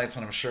sodomites,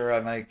 and I'm sure I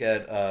might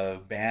get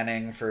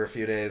banning for a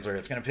few days, or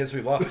it's gonna piss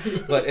people off.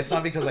 But it's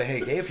not because I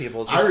hate gay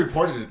people. It's just, I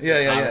reported it.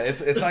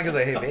 It's not because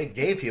I hate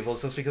gay people.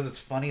 It's just because it's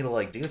funny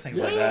to do things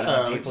like that,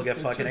 and then people get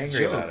fucking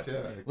angry about it.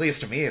 At least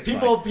to me, it's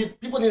people need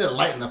to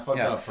lighten the fuck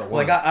up for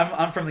one.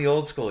 I'm from the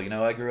old school.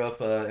 I grew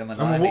up in the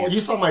 90s.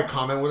 You saw my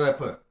comment. What did I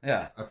put?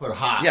 Yeah, I put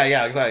hot.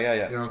 Yeah, exactly.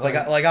 Yeah.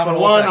 I'm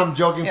for one, I'm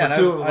joking. For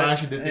two, I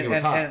actually did think it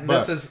was hot. And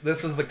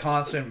this is the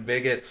constant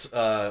bigots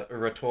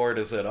retort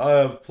is that I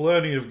have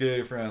plenty of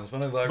gay friends.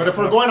 But if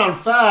we're going on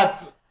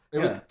fact, it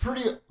was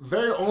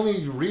very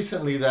only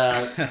recently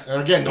that,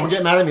 and again, don't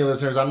get mad at me,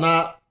 listeners. I'm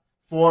not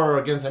for or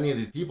against any of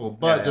these people,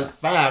 but just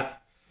facts.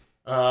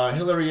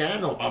 Hillary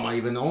and Obama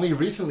even only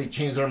recently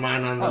changed their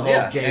mind on the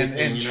whole gay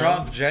thing. And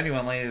Trump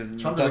genuinely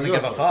doesn't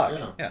give a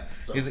fuck. Yeah.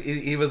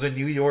 He was a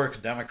New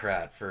York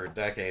Democrat for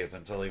decades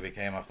until he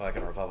became a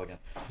fucking Republican.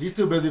 He's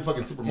too busy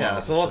fucking supermodel. Yeah,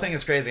 so the whole thing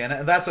is crazy.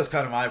 And that's just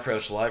kind of my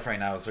approach to life right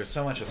now is there's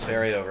so much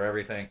hysteria over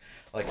everything.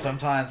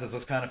 Sometimes it's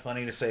just kind of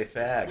funny to say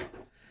fag.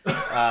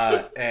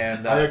 I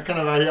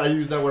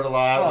use that word a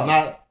lot. I'm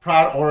not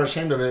proud or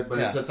ashamed of it, but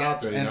it's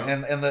out there.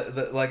 And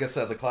the like I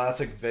said, the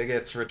classic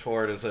bigots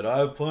retort is that I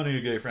have plenty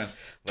of gay friends,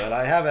 but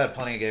I have had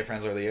plenty of gay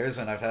friends over the years,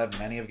 and I've had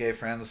many of gay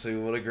friends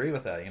who would agree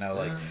with that.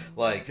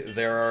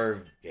 There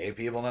are gay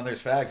people, and then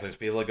there's fags. There's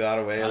people that got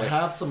away. I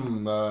have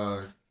some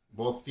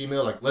both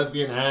female,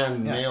 lesbian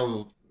and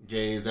male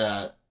gays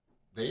that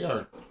they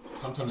are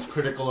sometimes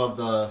critical of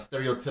the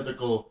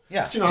stereotypical.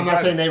 Yeah, I'm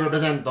not saying they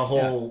represent the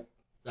whole.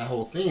 That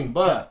whole scene,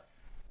 but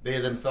they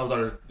themselves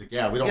are we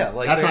don't.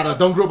 That's not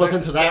don't group us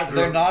into that group.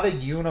 They're not a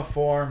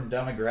uniform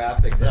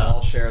demographic that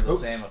all share the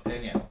same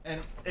opinion,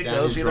 and it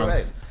goes either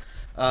ways.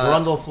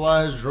 Grundle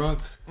flies drunk.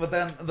 But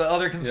then the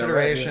other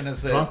consideration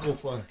is that Drunkle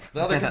fly.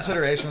 The other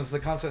consideration is the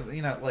concept.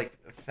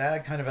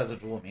 Fag kind of has a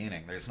dual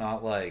meaning. There's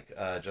not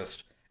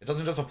just it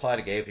doesn't just apply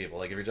to gay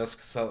people. If you're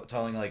just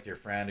telling your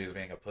friend who's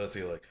being a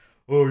pussy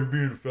oh, you're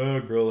being a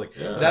fag, bro. It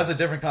has a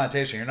different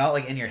connotation. You're not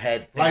in your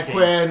head thinking.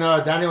 When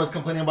Daniel was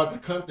complaining about the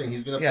cunt thing,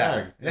 he's being a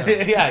fag.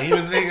 Yeah, he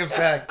was being a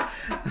fag.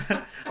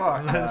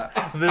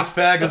 This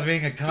fag was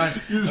being a cunt.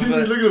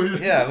 Look at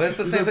him. Yeah, but it's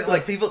the same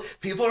thing.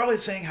 People are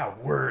always saying how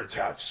words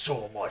have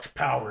so much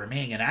power and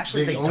meaning, and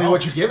actually they only don't.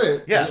 What you give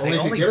it. Yeah, they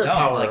only give it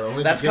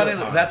power.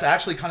 That's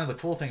actually kind of the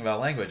cool thing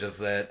about language is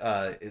that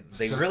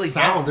they really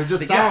sound. They're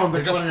just sounds.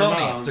 They're just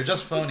phonemes. They're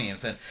just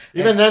phonemes, and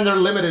even then they're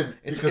limited.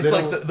 It's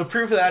the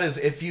proof of that is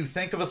if you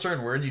think of a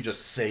certain word and you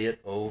just say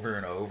it over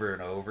and over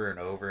and over and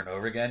over and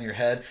over again in your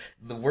head,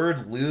 the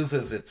word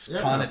loses its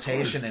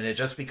connotation and it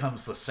just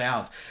becomes the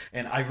sounds.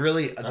 And I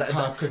really that's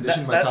how I've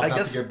conditioned myself not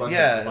to get bugged.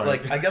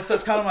 I guess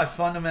that's kind of my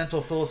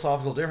fundamental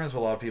philosophical difference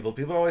with a lot of people.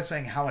 People are always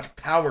saying how much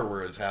power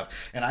words have,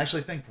 and I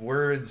actually think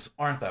words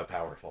aren't that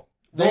powerful.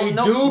 They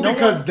do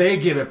because they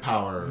give it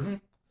power. Mm-hmm.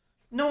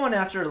 No one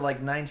after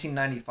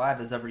 1995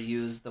 has ever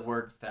used the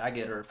word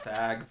faggot or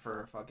fag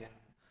for fucking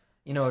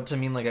to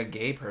mean a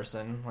gay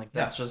person.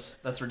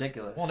 That's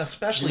ridiculous. Well, and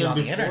especially on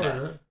the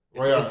internet.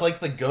 It's like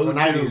the go-to.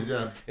 90s,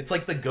 yeah. It's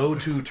like the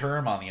go-to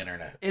term on the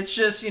internet. It's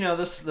just,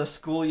 the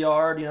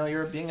schoolyard,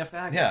 you're being a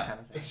faggot kind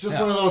of thing. It's just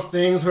one of those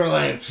things where,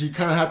 like, you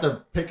kind of have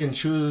to pick and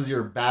choose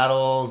your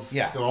battles.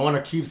 Yeah. Do I want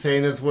to keep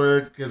saying this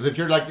word? Because if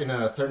you're, like, in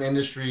a certain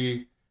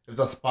industry, if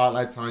the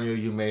spotlight's on you,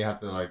 you may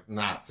have to, like,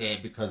 not say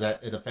it because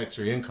it affects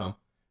your income.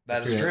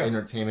 That is true.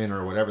 Entertainment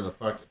or whatever the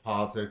fuck,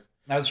 politics.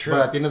 That's true.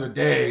 But at the end of the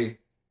day,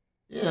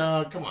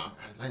 come on,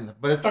 guys.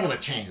 But it's not going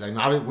to change. Like,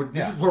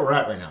 this is where we're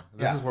at right now.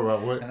 This is where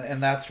we're at.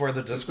 And that's where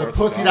the discourse is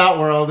going. It's a pussied out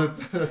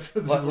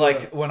world.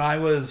 Like, when I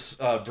was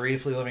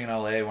briefly living in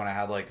LA, when I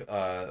had, like,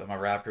 my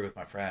rap group with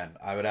my friend,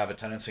 I would have a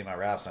tendency in my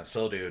raps, and I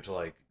still do, to,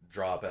 like,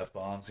 drop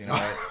F-bombs,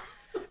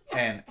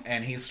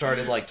 And he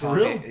started, like,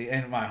 telling me,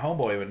 and my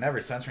homeboy would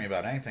never censor me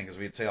about anything because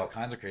we'd say all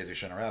kinds of crazy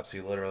shit in raps.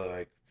 He literally,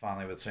 like,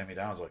 finally would sit me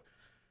down. I was like,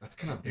 that's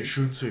kind of you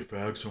shouldn't say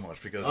fag so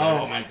much because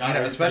my god,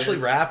 especially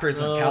rappers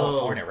in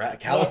California,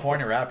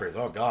 California rappers.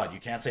 Oh god, you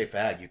can't say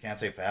fag. You can't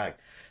say fag.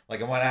 Like,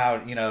 I went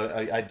out,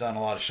 I'd done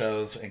a lot of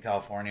shows in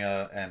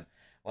California, and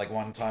like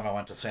one time I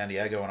went to San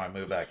Diego when I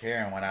moved back here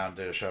and went out and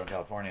did a show in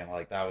California, and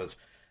like that was.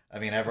 I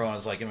mean, everyone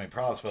was like giving me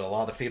props, but a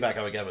lot of the feedback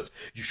I would get was,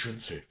 "You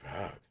shouldn't say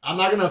fag." I'm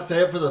not gonna say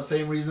it for the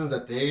same reasons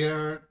that they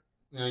are,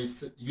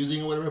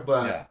 using or whatever,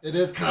 but it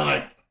is kind of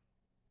like.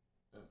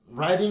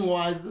 Writing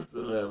wise, I'm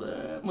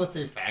gonna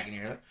say fag in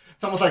here.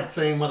 It's almost like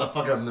saying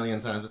motherfucker a million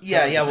times.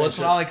 Well, it's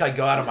not like I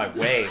go out of my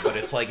way, but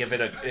it's like if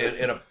it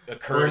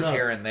occurs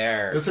here and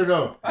there. Yes or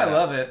no? I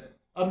love it.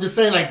 I'm just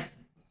saying, like,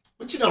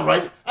 but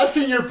right? I've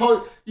seen your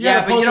post. You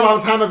had a post a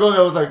long time ago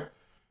that was like,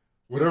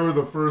 whatever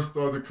the first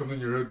thought that comes in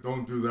your head,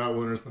 don't do that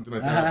one or something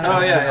like that. Oh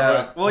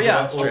yeah. Well,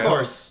 yeah, of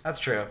course. That's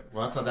true.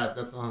 Well, that's not that.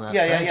 That's not that.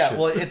 Yeah. Shit.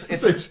 Well,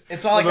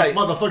 it's not like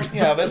motherfucker.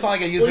 Yeah, but it's not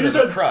like I use it as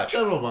a crutch.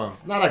 Several bombs,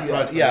 not a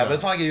crutch. Yeah, but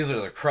it's not like I use it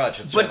as a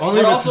crutch. It's but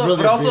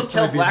also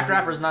tell black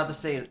rappers not to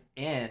say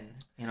in.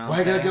 Why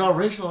you gotta get all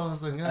racial on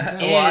this thing?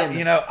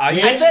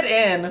 I said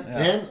in.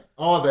 In?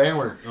 Oh, the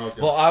N-word. Okay.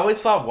 Well, I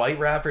always thought white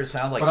rappers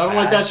sound like. But I don't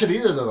like that shit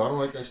either, though.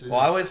 Well,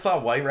 I always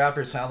thought white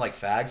rappers sound like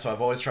fags, so I've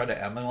always tried to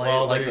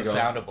emulate the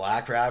sound of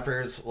black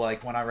rappers,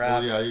 like when I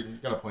rap. Well, yeah, you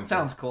got a point.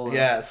 Sounds cool. Though.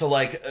 Yeah, so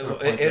like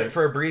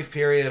for a brief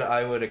period,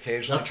 I would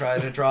occasionally try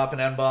to drop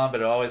an N-bomb,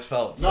 but it always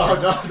felt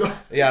forced. No.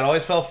 Yeah, it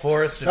always felt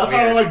forced. That's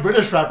why I don't like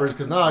British rappers,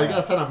 because you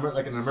gotta sound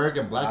like an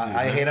American black dude.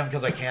 I hate them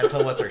because I can't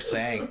tell what they're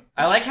saying.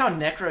 I like how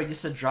Necro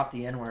used to drop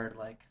the N-word,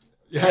 like.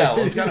 Yeah,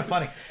 well, it's kind of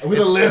funny. With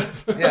a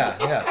lisp.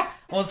 Yeah.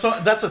 Well,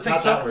 that's the thing.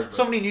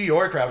 So many New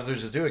York rappers are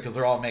just do it because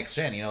they're all mixed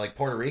in. Like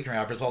Puerto Rican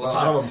rappers all the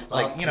time.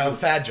 Like,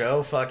 Fat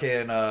Joe,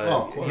 fucking,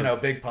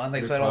 Big Pun,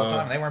 they said all the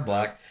time. They weren't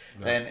black.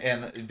 No.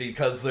 And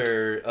because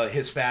they're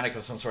Hispanic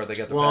of some sort, they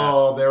get the pass.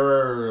 Well, they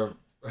were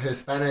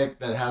Hispanic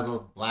that has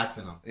blacks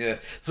in them. Yeah.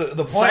 So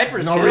the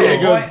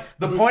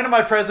point of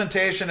my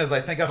presentation is I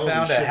think I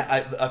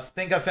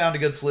found a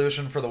good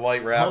solution for the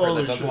white rapper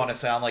that doesn't want to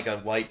sound like a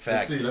white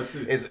fag. Let's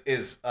see.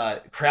 Is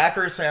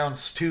cracker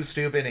sounds too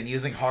stupid and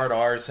using hard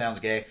R's sounds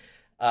gay.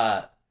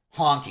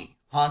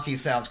 Honky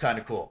sounds kind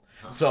of cool.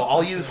 So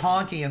I'll use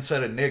honky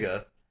instead of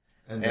nigga.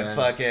 And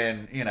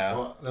fucking,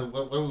 What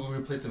would we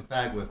replace some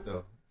fag with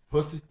though?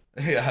 Pussy.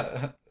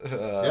 Yeah.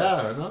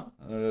 No.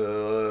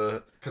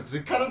 Because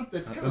it's kind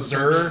of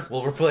Zer.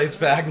 We'll replace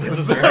fag with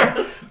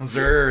Zer.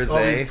 Zer is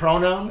these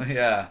pronouns.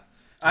 Yeah.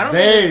 I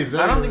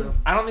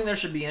don't think there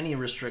should be any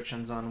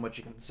restrictions on what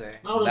you can say.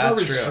 No, there's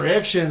no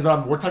restrictions,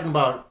 but we're talking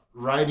about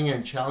writing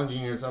and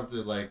challenging yourself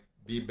to like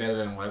be better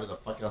than whatever the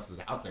fuck else is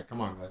out there.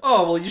 Come on, guys.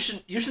 Oh well,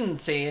 you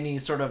shouldn't say any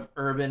sort of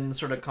urban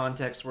sort of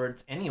context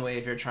words anyway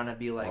if you're trying to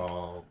be like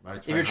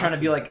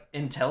be like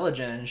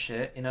intelligent and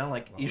shit.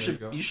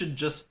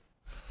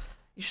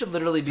 You should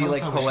literally be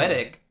like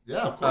poetic.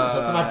 Yeah, of course.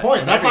 That's my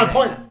point. That's my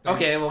point.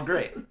 Okay, well,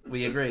 great.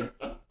 We agree.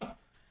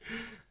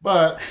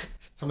 But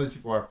some of these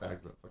people are fags,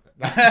 though. Fuck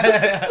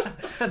that.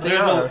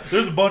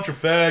 There's a bunch of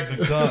fags and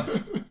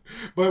cunts.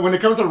 But when it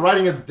comes to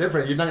writing, it's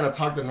different. You're not gonna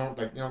talk to them, like,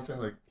 you know what I'm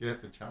saying? Like, you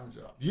have to challenge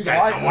yourself. You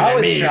guys, I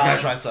always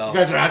challenge myself. You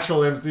guys are actual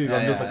MCs.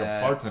 I'm just like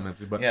a part-time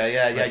MC. But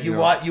like,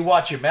 you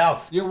watch your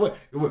mouth.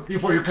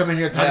 Before you come in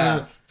here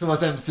talking to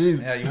us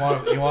MCs. Yeah, you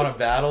want to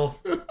battle?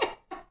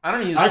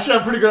 Actually,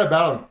 I'm pretty good at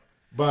battling.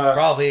 But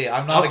probably,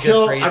 I'm not a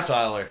good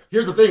freestyler.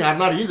 Here's the thing, I'm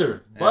not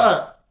either. Yeah.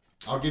 But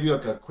I'll give you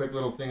like a quick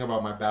little thing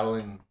about my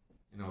battling,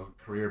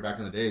 career back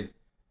in the days.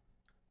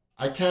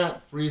 I can't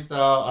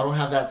freestyle. I don't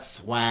have that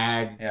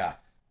swag. Yeah.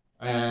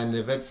 And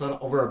if it's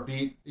over a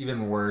beat,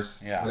 even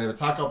worse. Yeah. But if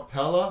it's a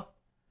cappella,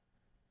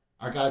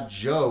 I got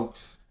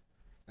jokes,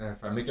 and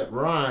if I make it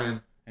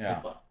rhyme,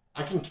 if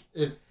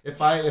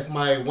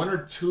my one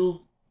or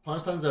two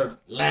punchlines that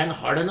land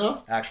hard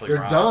enough, actually,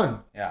 they're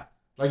done. Yeah.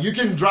 Like you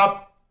can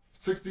drop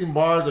 16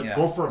 bars and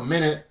go for a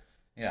minute.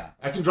 Yeah.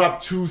 I can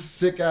drop 2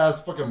 sick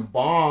ass fucking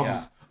bombs.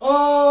 Yeah.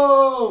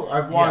 Oh,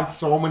 I've won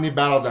so many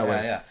battles that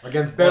way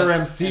against better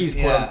MCs,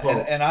 quote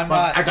unquote. And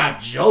I got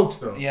jokes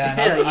though.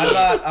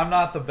 Yeah, I'm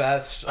not the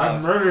best.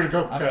 I've murdered.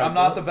 I'm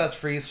not the best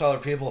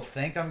freestyler people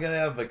think I'm gonna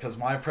have because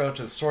my approach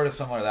is sort of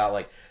similar to that.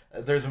 Like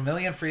there's a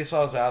million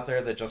freestyles out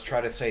there that just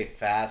try to say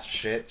fast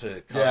shit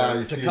to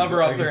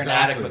cover up their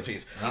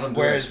inadequacies.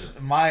 Whereas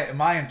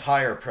my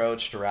entire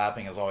approach to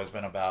rapping has always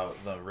been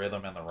about the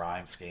rhythm and the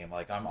rhyme scheme.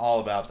 Like, I'm all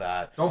about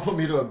that. Don't put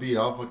me to a beat.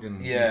 I'll fucking...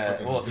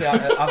 Yeah, well, see,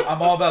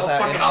 I'm all about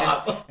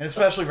that. And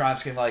especially rhyme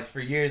scheme. Like, for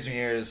years and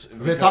years...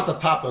 If it's off the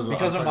top, though.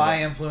 Because of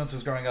my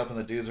influences growing up and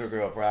the dudes we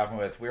grew up rapping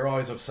with, we were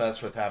always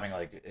obsessed with having,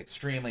 like,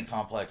 extremely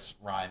complex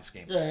rhyme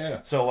scheme.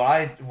 Yeah. So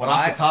when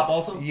off the top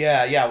also?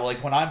 Yeah. Well,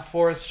 like, when I'm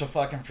forced to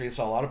fucking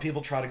freestyle, a lot of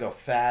people try to go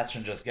fast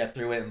and just get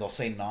through it, and they'll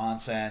say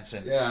nonsense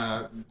and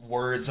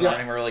words that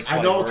aren't even really quite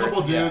I know words. a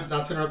couple dudes,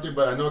 not to interrupt you,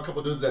 but I know a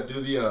couple dudes that do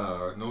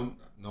the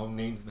no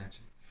names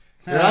mentioned.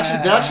 They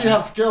actually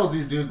have skills,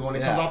 these dudes, but when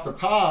it comes off the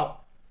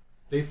top,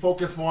 they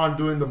focus more on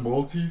doing the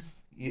multis.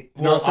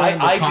 Well,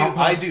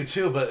 I do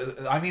too, but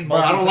I mean,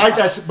 but I don't like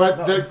that shit.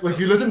 But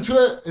if you listen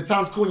to it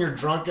sounds cool when you're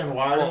drunk and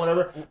wired and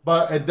whatever.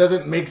 But it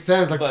doesn't make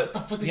sense. Like, what the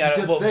fuck did you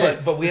just say?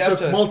 But we it's have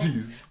just to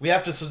multis. We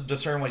have to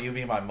discern what you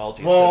mean by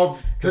multis. Well,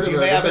 because you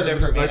may have a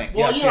different meaning.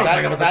 Well,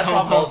 that's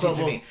not multi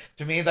to me.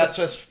 To me, that's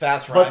just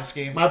fast rhyme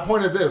scheme. My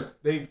point is this: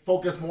 they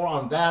focus more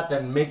on that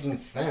than making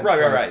sense.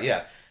 Right.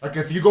 Yeah. Like,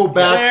 if you go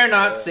back... They're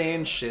not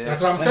saying shit.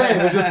 That's what I'm saying.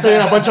 They're just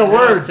saying a bunch of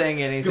words. Not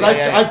saying anything.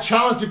 Because I've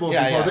challenged people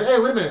before. I was like, hey,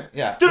 wait a minute.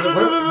 Yeah. The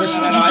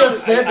shit you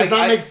just said does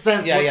not make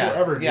sense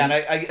whatsoever. Yeah,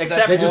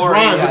 except they just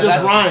rhyme. It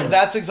just rhymes.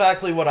 That's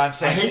exactly what I'm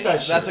saying. I hate that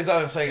shit. That's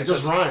exactly what I'm saying. It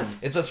just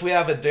rhymes. It's just we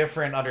have a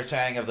different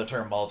understanding of the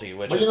term multi,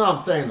 which is... But you know what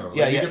I'm saying, though.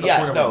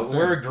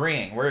 We're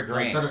agreeing.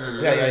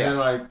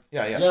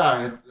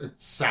 Yeah, it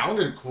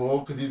sounded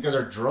cool because these guys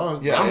are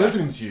drunk. But I'm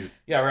listening to you.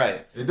 Yeah,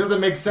 right. It doesn't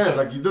make sense.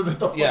 What the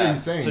fuck are you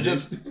saying? So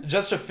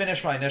just to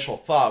finish my initial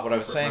thought, what I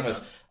was saying was,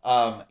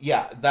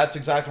 that's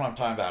exactly what I'm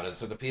talking about.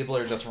 Is that the people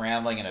are just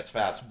rambling and it's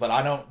fast, but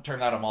I don't turn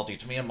that a multi.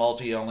 To me, a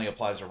multi only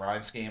applies to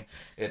rhyme scheme.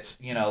 It's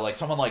like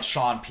someone like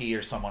Sean P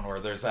or someone where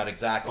there's that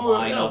exact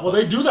line. Yeah. Well,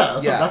 they do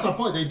that. That's my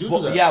point. They do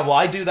that. Yeah, well,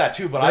 I do that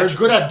too, but they're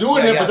good at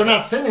doing it, but they're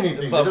not saying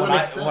anything. But when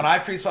I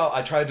freestyle,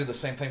 I try to do the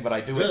same thing, but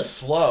I do it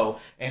slow,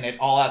 and it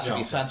all has to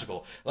be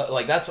sensible.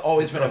 Like that's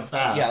always been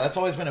that's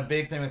always been a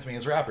big thing with me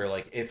as a rapper.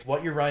 Like, if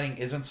what you're writing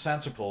isn't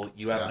sensible,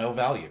 you have no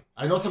value.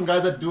 I know some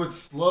guys that do it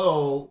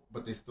slow,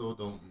 but they still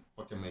don't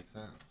fucking make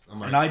sense.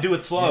 And I do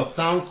it slow. It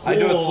sounds cool. I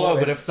do it slow,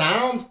 but it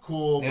sounds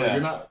cool, but you're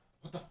not.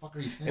 What the fuck are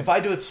you saying? If I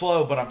do it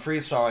slow, but I'm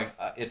freestyling,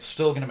 it's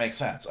still going to make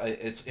sense.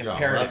 It's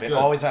imperative. It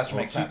always has to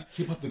make sense.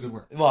 Keep up the good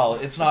work. Well,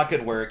 it's not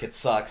good work. It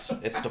sucks.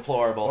 It's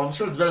deplorable. Well, I'm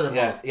sure it's better than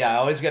most. Yeah, I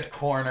always get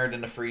cornered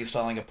into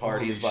freestyling at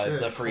parties by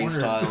the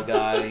freestyle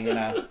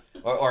guy,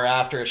 Or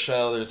after a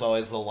show, there's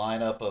always the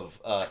lineup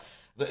of...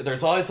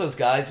 there's always those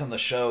guys on the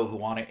show who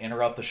want to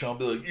interrupt the show and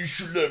be like, you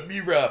should let me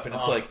rap. And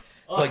it's like...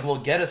 It's like, well,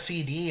 get a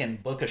CD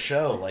and book a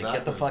show. Exactly. Like,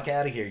 get the fuck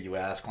out of here, you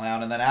ass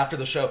clown. And then after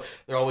the show,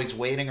 they're always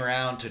waiting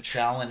around to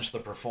challenge the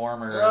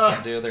performers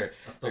and do their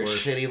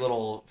shitty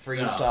little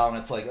freestyle. And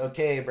it's like,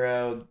 okay,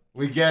 bro.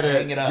 We get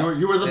it.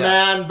 You were the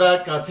man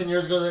back 10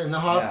 years ago in the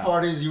house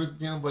parties. You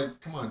were,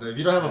 but come on, dude. If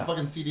you don't have a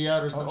fucking CD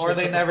out or something. Or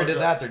they never did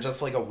that. They're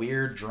just like a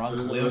weird drunk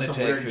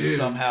lunatic who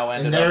somehow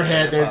ended in their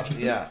head.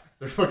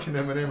 They're fucking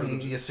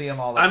Eminem. You see them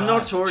all the time. I'm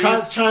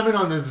notorious. Chime in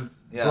on this.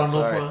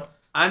 Sorry.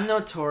 I'm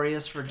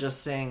notorious for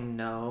just saying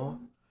no.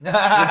 When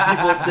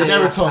people say,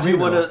 never told me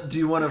do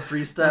you want to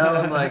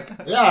freestyle? I'm like,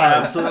 yeah,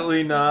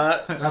 absolutely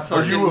not. That's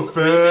are you a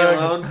fan? Leave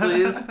me alone,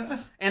 please.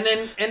 And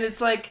it's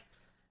like,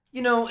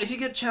 if you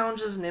get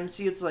challenges as an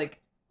MC, it's like,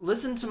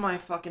 listen to my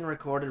fucking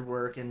recorded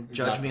work and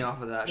judge me off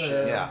of that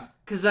shit. Yeah.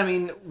 Because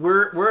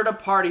we're at a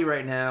party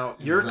right now.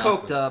 You're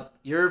coked up.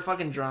 You're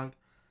fucking drunk.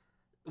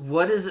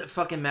 What does it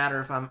fucking matter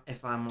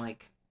if I'm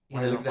like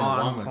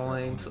on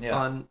point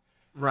on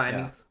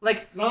rhyming?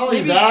 Like, not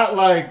only that,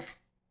 like,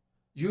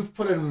 you've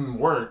put in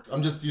work.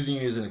 I'm just using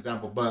you as an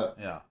example, but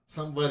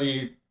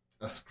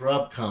a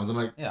scrub comes. I'm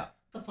like, what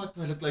the fuck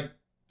do I look like?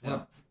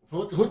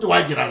 Who do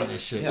I get out of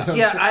this shit?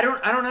 Yeah, I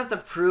don't have to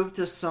prove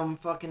to some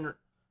fucking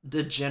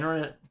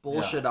degenerate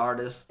bullshit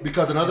artist,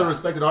 because another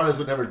respected artist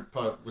would never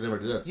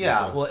do that.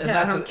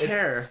 I don't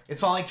care.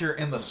 It's not like you're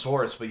in the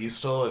source, but you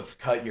still have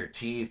cut your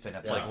teeth, and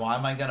it's like, why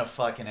am I gonna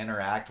fucking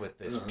interact with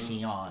this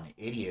peon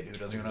idiot who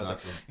doesn't even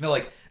know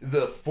like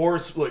the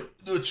force, like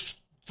it's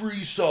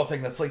freestyle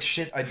thing. That's like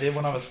shit I did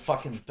when I was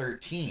fucking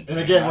 13. And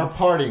again, we're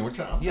partying. I'm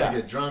trying to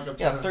get drunk.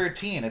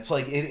 13. It's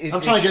like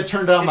I'm trying to get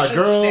turned down by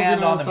girls.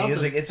 Stand on the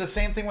music. It's the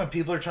same thing when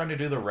people are trying to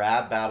do the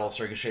rap battle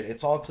circuit shit.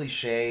 It's all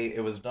cliche.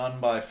 It was done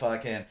by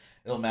fucking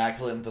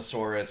Immaculate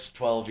Thesaurus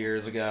 12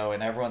 years ago,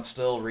 and everyone's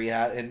still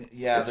and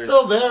it's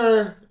still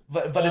there,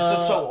 but it's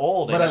just so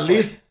old. But at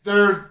least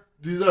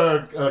these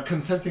are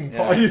consenting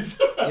parties.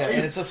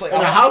 And it's just like in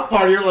a house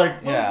party, you're like,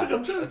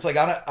 it's like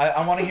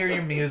I want to hear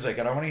your music,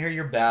 and I want to hear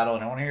your battle,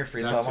 and I want to hear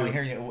your freestyle. I want to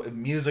hear you.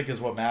 Music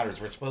is what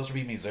matters. We're supposed to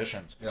be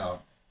musicians. Yeah.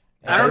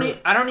 I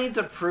don't need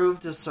to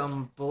prove to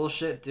some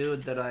bullshit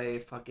dude that I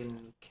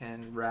fucking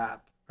can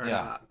rap or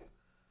not.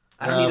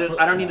 I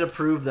don't need to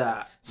prove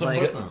that.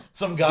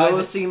 Some guy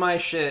go see my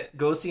shit.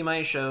 Go see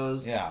my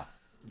shows. Yeah.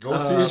 Go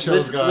see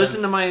shows, guys.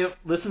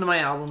 Listen to my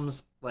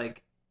albums.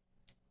 Like,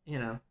 you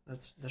know, that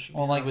should be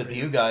Well, like enough with for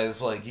you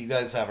guys, like you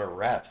guys have a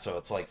rep, so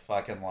it's like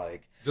fucking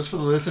like. Just for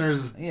the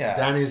listeners, Yeah.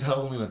 Danny's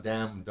holding a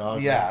damn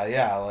dog. Yeah,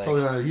 yeah.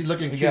 Like, he's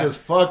looking we cute got- as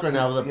fuck right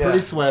now with a Yeah.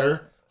 pretty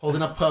sweater,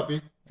 holding a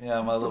puppy. yeah,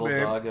 my It's a little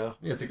bear. doggo.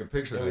 You gotta take a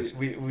picture of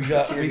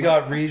Yeah, that. we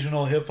got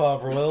regional hip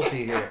hop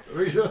royalty here.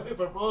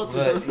 But,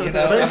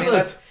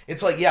 But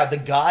it's like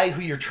the guy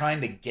who you're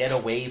trying to get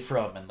away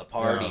from in the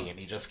party, Yeah. and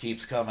he just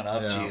keeps coming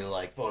up to Yeah. you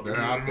like, fuck, They're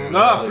out there.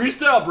 Nah, like,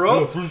 freestyle,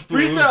 bro.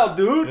 Freestyle,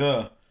 dude.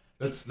 yeah.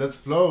 Let's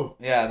flow.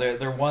 Yeah,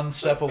 they're one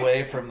step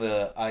away from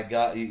the I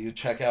got you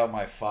check out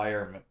my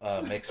fire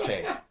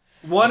mixtape.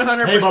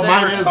 100% Hey, but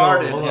mine is, though.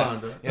 retarded. Hold Yeah. on,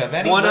 bro. Yeah, if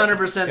any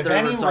 100% if they're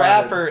any retarded.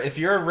 rapper, if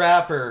you're a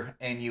rapper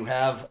and you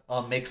have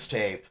a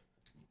mixtape,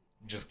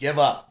 just give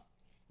up.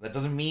 That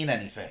doesn't mean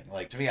anything.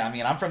 Like to me, I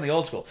mean, I'm from the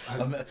old school.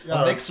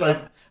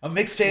 A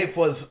mixtape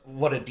was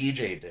what a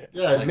DJ did.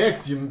 Yeah, Like, it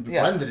mixed. You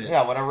blended it.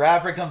 Yeah, when a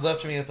rapper comes up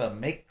to me with a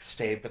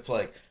mixtape, it's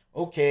like,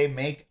 okay,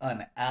 make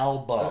an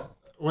album.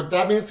 What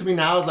that means to me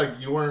now is like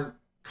you weren't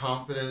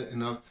confident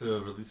enough to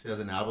release it as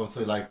an album.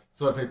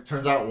 So if it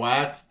turns out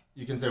whack,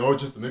 you can say, oh,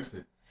 it's just a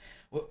mixtape.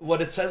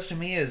 What it says to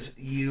me is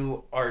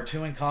you are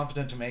too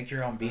incompetent to make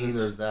your own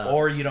beats, there's that.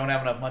 or you don't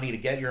have enough money to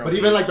get your own But beats.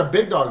 even like the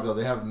big dogs though,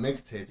 they have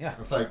mixtapes. Yeah.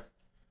 It's like,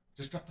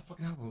 just drop the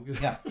fucking album.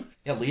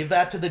 yeah, leave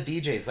that to the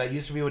DJs. That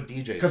used to be what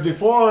DJs. Because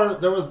before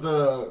there was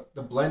the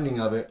blending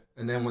of it,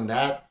 and then when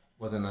that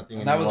wasn't a thing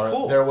And that was anymore,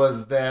 cool. there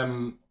was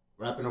them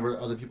rapping over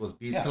other people's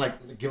beats, Yeah. kind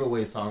of like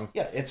giveaway songs.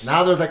 Yeah, it's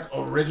Now there's like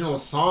original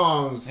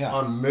songs Yeah.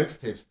 on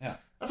mixtapes. Yeah.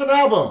 That's an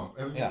album.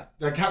 Yeah.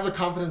 Like have the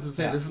confidence to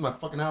say Yeah. this is my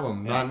fucking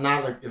album. Yeah.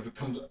 Not like if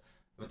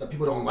the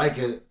people don't like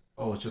it,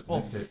 oh it's just a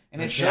Well, mixtape.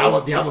 and it Like,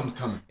 shows- the album's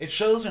coming. it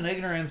shows an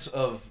ignorance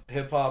of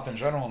hip hop in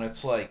general, and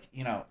it's like,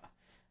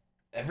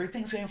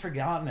 everything's getting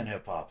forgotten in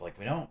hip hop. Like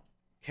we don't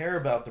care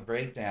about the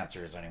break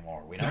dancers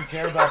anymore. We don't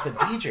care about the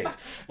DJs.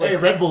 Like, Hey,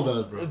 Red Bull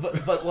does, bro.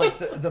 but like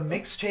the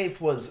mixtape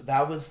was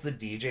the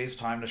DJ's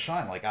time to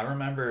shine. Like I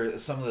remember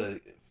some of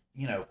the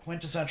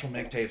quintessential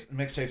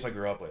mixtapes I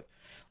grew up with.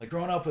 Like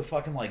growing up with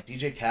fucking like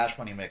DJ Cash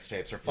Money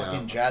mixtapes or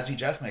fucking Jazzy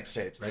Jeff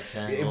mixtapes.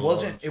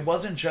 It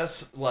wasn't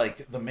just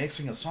like the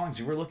mixing of songs.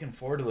 You were looking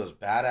forward to those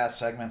badass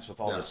segments with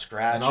all the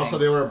scratching. And also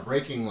they were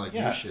breaking like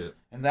new shit.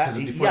 And that 'Cause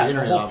before the the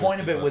internet, whole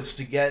point of it obviously, was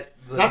to get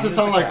the not to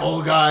sound music like out.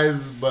 old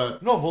guys,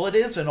 but No, well, it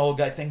is an old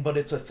guy thing, but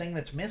it's a thing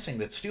that's missing.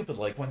 That's stupid.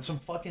 Like when some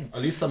fucking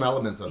at least some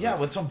elements of it.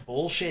 when some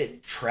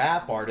bullshit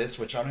trap artist,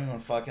 which I don't even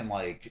fucking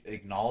like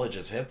acknowledge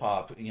as hip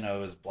hop,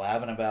 is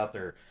blabbing about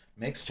their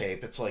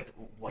mixtape. It's like,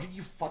 what are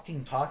you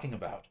fucking talking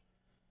about?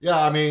 Yeah,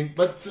 I mean,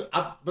 but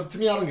to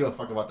me, I don't give a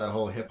fuck about that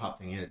whole hip hop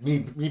thing yet.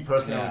 Me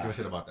personally, I don't give a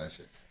shit about that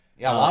shit.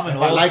 Yeah, well, I'm an if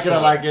old I like school. it,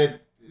 I like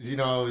it.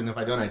 And if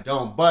I don't, I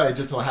don't. But it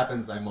just so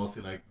happens I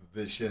mostly like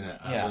this shit. And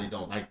I really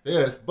don't like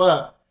this.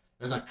 But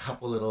there's a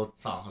couple little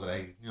songs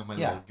that my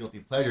little guilty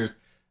pleasures.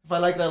 If I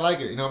like it, I like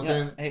it. You know what I'm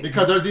saying? Hey,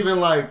 because there's even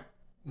like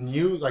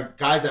new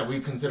guys that we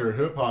consider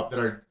hip hop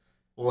that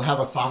will have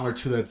a song or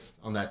two that's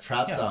on that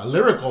trap style,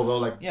 lyrical though,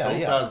 like dope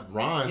ass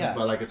rhymes,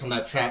 but like it's on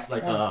that trap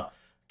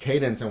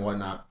cadence and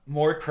whatnot.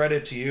 More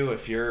credit to you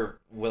if you're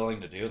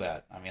willing to do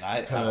that. I mean,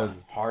 I have a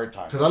hard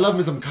time. Because I love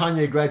me some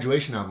Kanye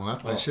Graduation album.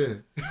 That's my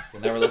shit.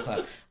 You'll never listen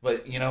to that.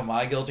 But,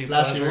 my guilty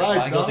Flashing pleasure,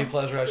 lights, guilty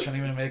pleasure I shouldn't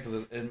even make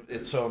because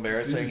it's so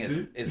embarrassing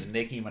See? is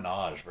Nicki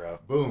Minaj, bro.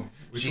 Boom.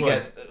 Which She one?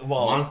 gets,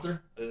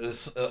 Monster?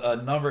 a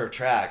number of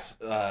tracks.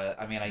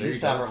 I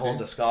used to have her whole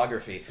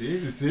discography. See?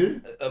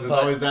 There's but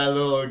always that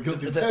little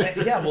guilty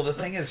pleasure. The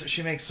thing is,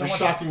 she makes so much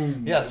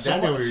shocking.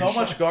 so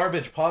much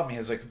garbage pop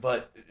music,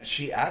 but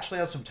she actually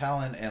has some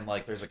talent, and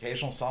like there's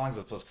occasional songs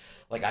that says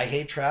like I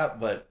hate trap,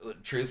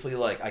 but truthfully,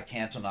 like I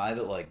can't deny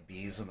that like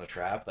Bees in the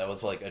Trap, that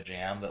was like a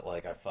jam that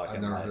like I fucking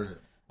I've never liked. heard it.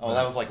 Oh,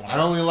 that was like I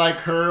only like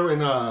her in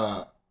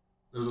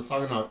there was a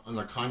song on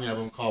a Kanye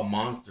album called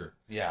Monster.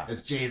 Yeah.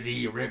 It's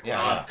Jay-Z, Rick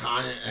Ross,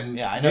 Kanye, and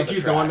I know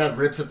Nicki's the one that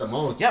rips it the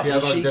most. Yeah, she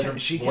has all she different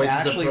can voices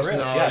actually and rip.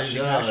 Yeah, personalities. she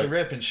can actually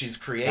rip, and she's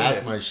creative.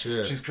 That's my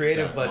shit. She's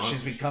creative, Yeah, but Monster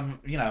she's become,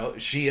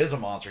 she is a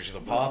monster. She's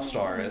a pop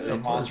star.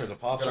 And Monster's a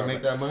pop star. Gotta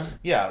make that money.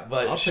 Yeah,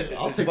 but I'll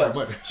take but that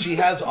money. she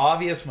has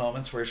obvious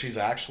moments where she's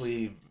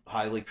actually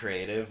highly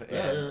creative,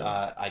 and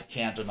I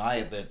can't deny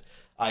it that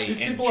I These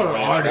enjoy people are a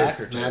track or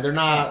artists, two. man. They're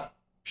not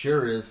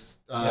purists.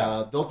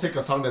 They'll take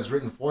a song that's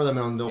written for them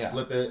and they'll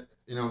flip it.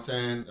 You know what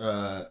I'm saying?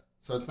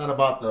 So it's not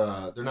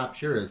about they're not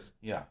purists.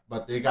 Yeah.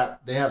 But they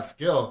have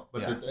skill,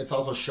 but it's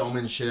also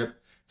showmanship.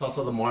 It's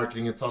also the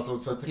marketing. It's also,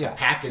 so it's like a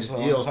package the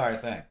deal. entire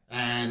thing.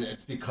 And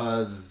it's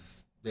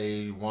because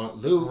they want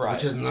loot,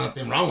 which is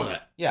nothing wrong with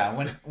it. Yeah,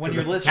 when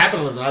you're listening,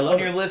 capitalism, I love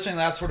when you're listening to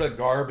that sort of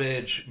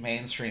garbage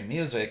mainstream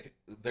music,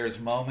 there's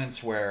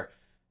moments where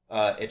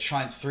it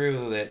shines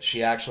through that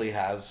she actually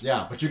has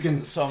but you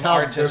can some tell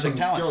artistic some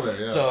talent. skill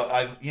there, So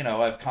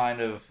I've kind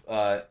of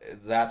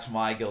that's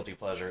my guilty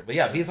pleasure. But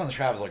yeah, Beats on the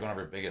Trap is like one of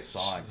her biggest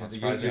songs. I'm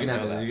surprised you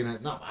didn't know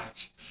that.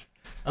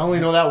 I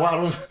only know that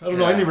one. I don't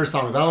know any of her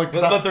songs. I only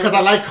because But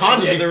I like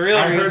Kanye. Yeah, the real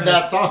I reason heard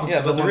that song.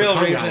 Yeah, but the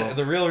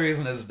real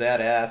reason is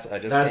that ass. I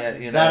just can't.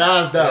 You know, that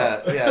ass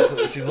though. Yeah.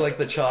 So she's like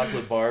the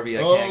chocolate Barbie.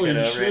 I can't get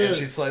over it, and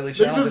she's slightly Look,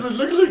 challenged.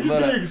 look, he's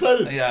getting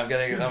excited. Yeah, I'm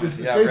getting.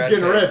 His yeah, face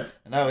getting red.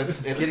 No,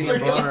 it's getting a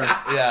boner.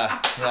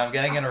 Yeah, I'm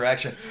getting an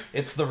erection.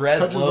 It's the red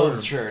Touch his Loeb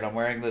arm. shirt. I'm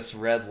wearing this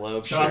red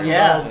Loeb Shout out shirt. to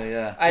Yeah. Lobes.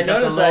 Yeah. I You got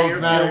noticed the that Lobes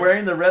you're matter.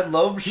 wearing the red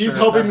Loeb shirt. He's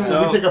hoping That's we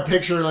dope. take a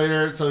picture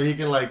later so he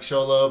can like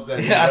show Lobes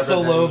and Yeah, so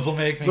represent Lobes him. will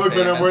make me Look,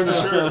 man, I'm famous. wearing the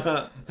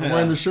shirt. I'm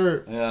wearing the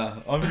shirt. Yeah,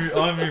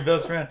 I'm your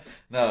best friend.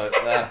 No,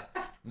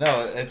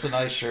 it's a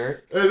nice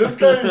shirt. Hey, this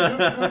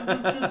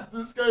guy,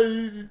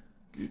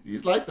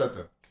 he's like that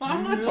though.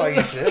 I'm not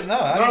talking shit. No,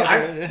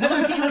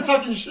 I said you were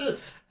talking shit.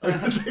 I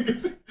was like,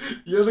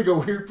 he has like a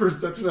weird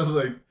perception of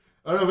like,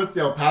 I don't know if it's the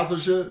El Paso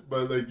shit,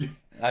 but like,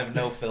 I have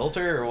no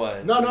filter or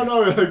what? no.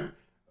 Like,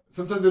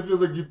 sometimes it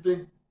feels like you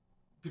think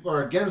people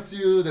are against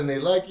you, then they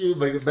like you.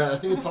 Like, man, I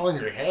think it's all in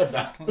your head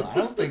now. I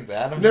don't think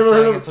that. I'm You've just never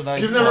saying heard it's a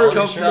nice you've never,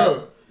 quality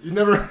shirt. you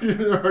never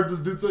heard this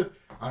dude say,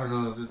 I don't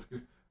know if this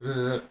good.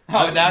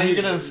 Oh, now you're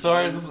gonna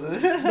start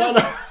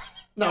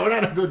No, we're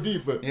not gonna go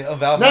deep, but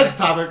about next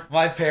topic.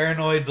 my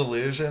paranoid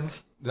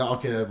delusions. No,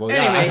 okay, well, yeah,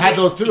 Anyway, I've had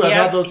those too.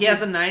 He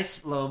has a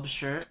nice Loeb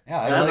shirt.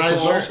 Yeah, I That's like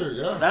nice the shirt.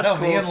 Yeah. That's no,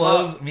 cool.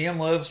 me and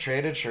Loebs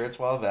traded shirts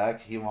a while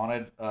back. He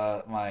wanted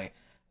my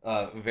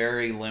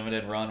very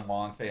limited run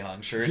Wong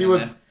Feihung shirt.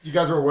 You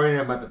guys were wearing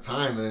them at the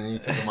time, and then you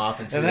took them off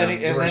and And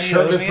then you were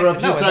shirtless for a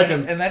few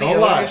seconds. And then Don't he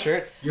owed lie. me a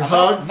shirt. You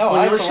hugged. No,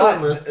 when I you were have to lie.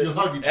 shirtless. You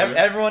hugged each other.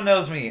 Everyone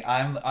knows me.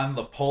 I'm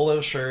the polo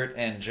shirt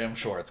and gym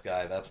shorts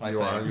guy. That's my You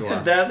thing. are, you are.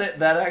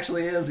 That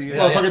actually is. This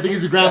motherfucker think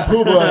he's a Grand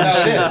Poobah No,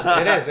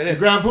 and it shit. is.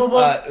 Grand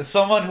Poobah.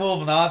 Someone who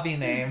will not be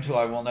named, who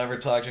I will never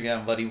talk to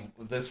again, but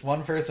this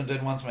one person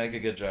did once make a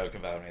good joke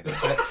about me.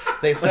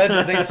 They said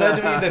to me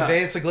that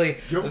basically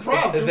Give him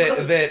props, give him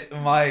credit.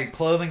 that my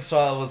clothing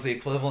style was the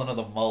equivalent of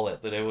the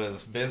mullet, that it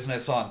was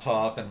business on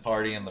top and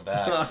party in the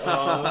back.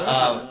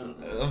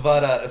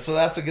 So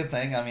that's a good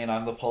thing. I mean,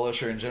 I'm the polo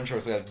shirt and gym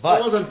shorts guy. But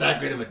It wasn't that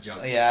great of a joke.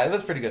 yeah, it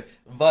was pretty good.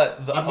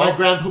 But My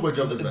Grand Poobah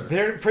joke is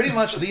better. pretty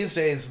much these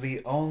days,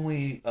 the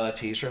only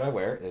T-shirt I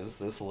wear is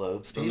this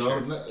Loebs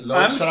T-shirt.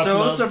 I'm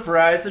so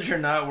surprised that you're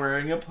not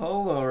wearing a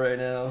polo right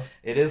now.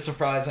 It is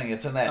surprising.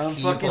 It's in that I'm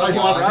heap fucking of He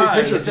wants to take surprised.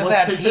 pictures. It's He in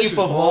wants to that take heap pictures.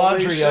 of Holy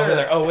laundry shit. over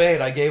there. Oh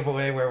wait, I gave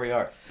away where we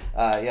are.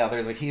 Yeah,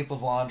 there's a heap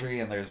of laundry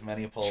and there's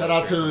many polo Shout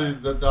out shirts to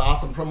in there. the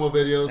awesome promo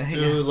videos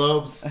too,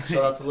 Lobes.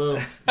 Shout out to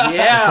Lobes.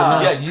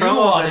 Yeah, Yeah, you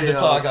promo wanted to videos,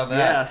 talk on that.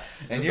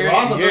 Yes. And They're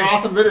awesome. They're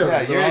awesome videos.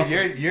 Yeah, They're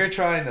awesome. you're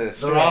trying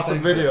to They're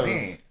awesome things with videos.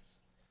 me.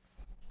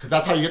 Because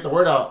that's how you get the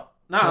word out.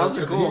 No, So, those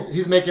are 'cause cool.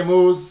 He's making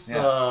moves.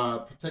 Yeah.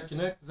 Protect your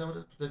neck. Is that what it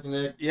is? Protect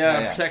your neck.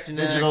 Yeah. Protect your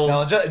neck. Digital.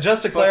 No,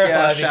 just to Fuck yeah,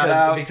 clarify, shout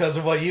outs. because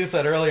of what you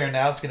said earlier,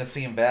 now it's going to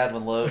seem bad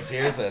when Loebs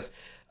hears this.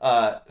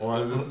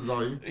 Or this is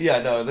all you.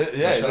 Yeah, no, Shout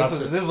this out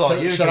to- is all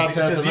you shout out to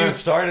because you SMS.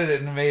 started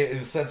it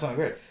and said something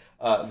great.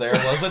 There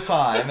was a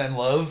time, and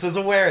Loebs is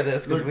aware of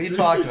this because Look, we see?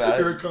 talked about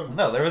Here it. it comes.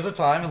 No, there was a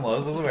time, and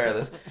Loebs is aware of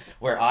this,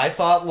 where I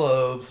thought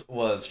Loebs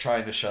was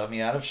trying to shove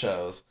me out of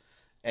shows,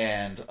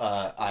 and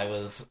I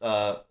was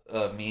a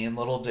mean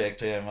little dick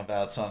to him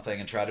about something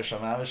and tried to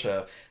shove him out of a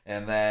show,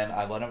 and then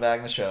I let him back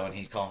in the show, and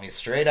he called me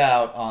straight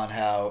out on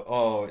how,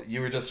 oh, you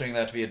were just doing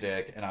that to be a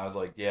dick, and I was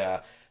like, yeah.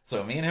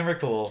 So me and him are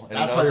cool. And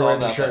That's he why knows you're all wearing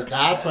the about shirt. that.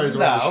 That's why he's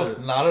wearing the shirt.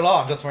 No, not at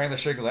all. I'm just wearing the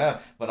shirt because I am.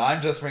 But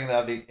I'm just bringing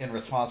that in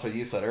response to what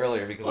you said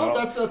earlier because I Well,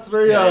 don't, that's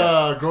very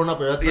grown up.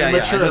 That's very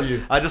mature of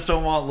you. I just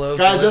don't want Loebs.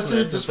 Guys, to just listen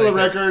to this just and for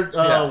the think record,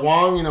 yeah.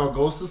 Wong,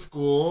 goes to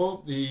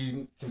school.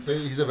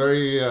 He's a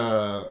very,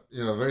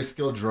 very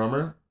skilled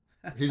drummer.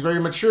 He's very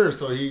mature,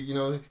 so he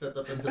stepped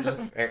up into this.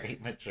 Very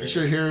mature. You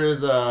should hear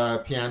his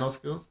piano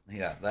skills.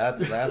 Yeah,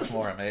 that's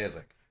more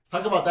amazing.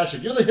 Talk about that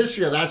shit. Give the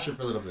history of that shit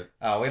for a little bit.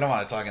 Oh, we don't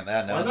want to talk in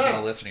that. No Why one's not?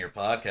 going to listen to your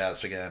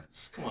podcast again.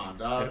 Just come on,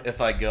 dog. If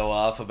I go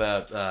off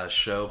about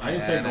Chopin. I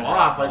didn't say go and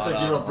off. I said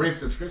give a Rachmaninoff, brief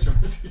description.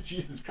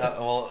 Jesus Christ.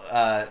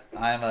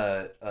 I'm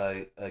a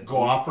Go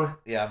offer.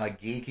 Yeah, I'm a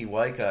geeky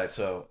white guy,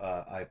 so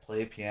I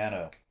play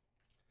piano.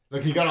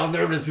 Look, he got all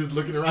nervous. He was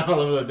looking around all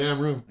over the damn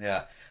room.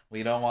 Yeah,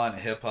 we don't want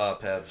hip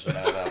hop heads to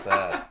know about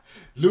that.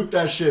 Loop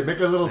that shit. Make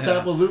a little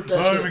sample. Loop that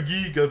I'm a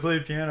shit. geek. I play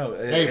piano.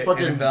 Hey, It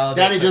fucking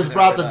invalidates Danny just everything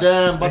brought I've the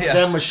done.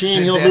 damn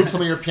machine. He'll loop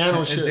some of your piano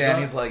And shit.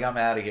 Danny's dog. like, I'm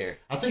out of here.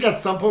 I think at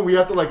some point we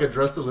have to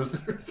address the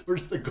listeners. We're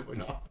just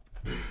going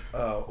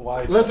off.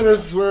 Why?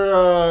 Listeners,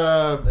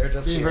 we're They're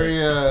just being here.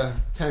 very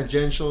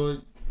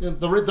tangential.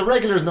 The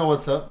regulars know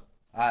what's up.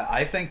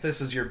 I think this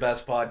is your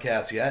best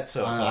podcast yet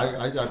so far.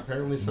 I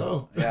apparently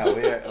so. Yeah,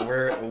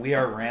 we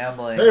are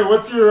rambling. Hey,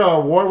 what's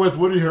your war with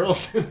Woody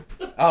Harrelson?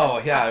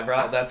 Oh yeah,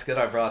 that's good.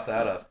 I brought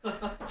that up.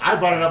 I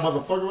brought it up,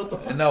 motherfucker. What the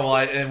fuck? No,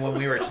 and when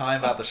we were talking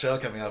about the show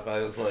coming up, I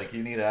was like,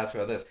 you need to ask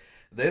about this.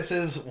 This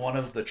is one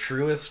of the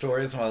truest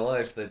stories of my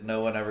life that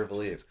no one ever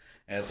believes,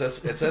 and it's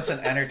just an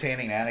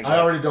entertaining anecdote. I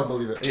already don't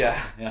believe it. Yeah.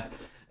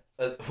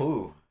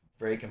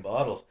 Breaking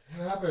bottles.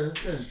 What happened?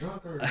 This guy's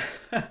drunk or...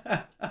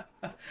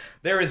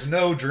 There is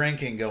no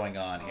drinking going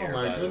on here,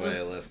 my by the way,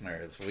 goodness.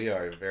 listeners. We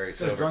are very This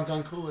guy's sober. drunk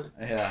on Kool-Aid.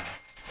 Yeah.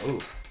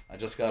 Ooh. I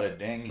just got a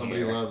ding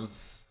Somebody here.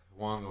 loves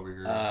Wong over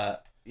here.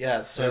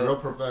 Yeah, so real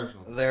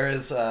professional. there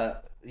is,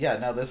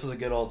 this is a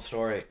good old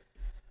story.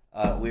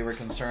 We were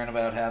concerned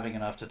about having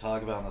enough to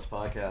talk about on this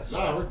podcast. So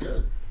No, we're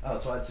good. Oh,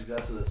 so I'd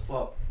suggested this.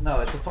 Well, no,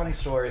 it's a funny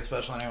story,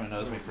 especially anyone who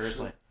knows me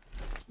personally.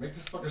 Make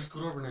this fucker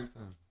scoot over next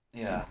time.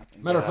 Yeah.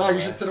 Matter of fact,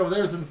 you should sit over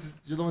there since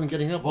you're the one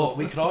getting up. Well,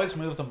 we could always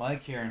move the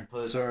mic here and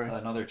put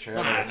another chair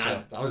there.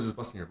 So I was just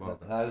busting your balls.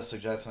 I was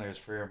suggesting there's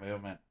freer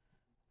movement.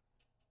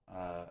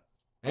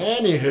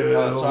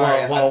 Anywho,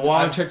 sorry, while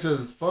Juan checks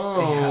his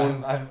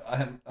phone,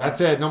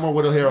 that's it. No more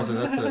Woody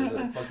Harrelson. That's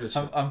it. Fuck this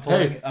shit. I'm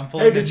pulling.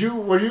 Hey,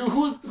 were you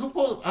who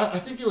pulled? I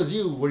think it was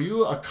you. Were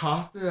you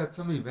accosted at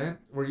some event?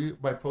 Were you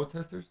by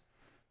protesters?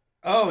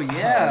 Oh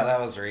yeah, that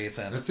was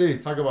recent. Let's see.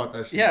 Talk about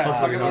that shit. Yeah,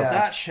 talk about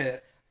that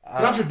shit.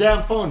 Get off your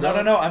damn phone.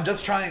 No. I'm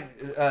just trying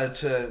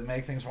to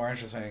make things more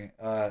interesting.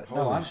 I'm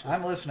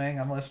listening.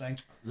 I'm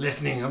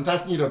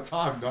asking you to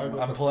talk, dog.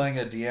 I'm pulling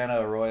a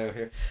Deanna Arroyo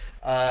here.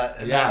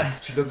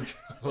 She doesn't.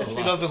 She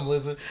doesn't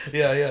listen.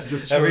 Yeah.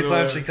 Every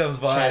time she comes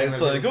by,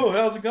 it's like, "Oh,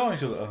 how's it going?"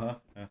 She's like,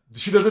 Yeah.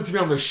 She does it to me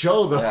on the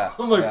show, though. Yeah.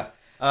 I'm like,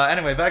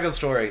 anyway, back to the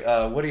story.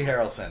 Woody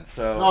Harrelson.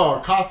 So. No,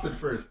 accosted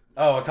first.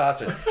 Oh,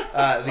 accosted.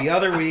 The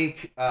other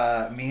week,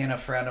 me and a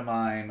friend of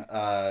mine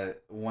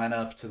went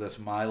up to this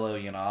Milo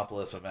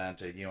Yiannopoulos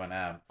event at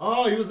UNM.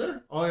 Oh, he was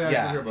there? Oh,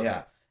 yeah. I hear about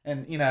that.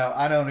 And,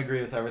 I don't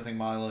agree with everything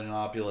Milo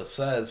Yiannopoulos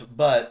says,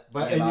 but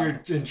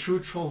in true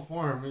troll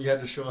form, you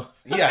had to show up.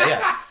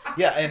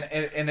 Yeah,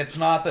 and it's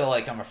not that,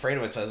 like, I'm afraid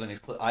of what it says, and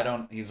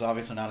he's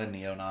obviously not a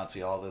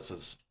neo-Nazi. All this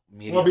is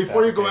media. Well,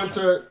 before you go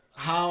into it,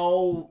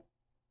 how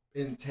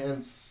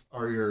intense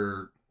are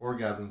your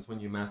orgasms when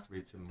you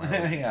masturbate to Milo?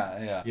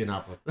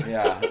 Yiannopoulos?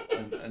 Yeah,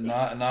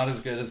 not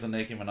as good as the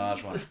Nicki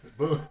Minaj ones.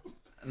 Boom.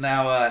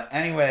 Now,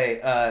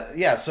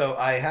 so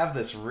I have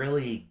this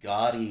really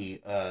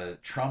gaudy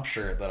Trump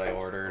shirt that I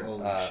ordered.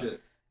 Holy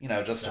shit.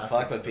 Just to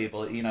fuck with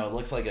people. It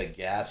looks like a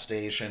gas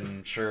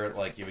station shirt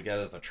like you would get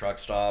at the truck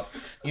stop.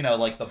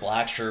 Like the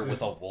black shirt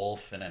with a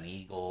wolf and an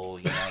eagle,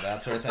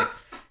 that sort of thing.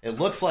 It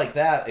looks like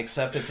that,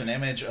 except it's an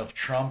image of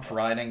Trump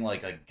riding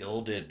like a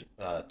gilded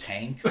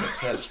tank that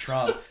says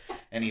Trump,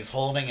 and he's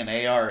holding an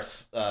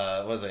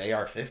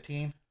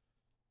AR-15?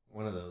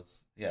 One of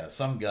those. Yeah,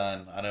 some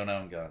gun. I don't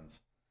own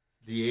guns.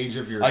 The age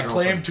of your I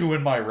claim to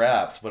in my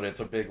raps, but it's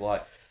a big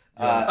lie.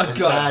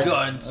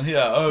 Guns.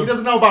 Yeah, he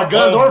doesn't know about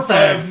guns or fags.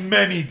 I have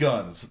many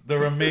guns.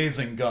 They're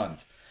amazing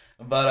guns.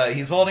 But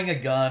he's holding a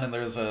gun, and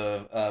there's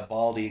a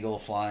bald eagle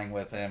flying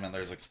with him, and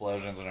there's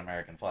explosions and an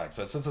American flag.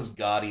 So it's just this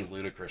gaudy,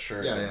 ludicrous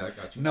shirt. Yeah, I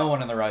got you. No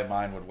one in the right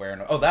mind would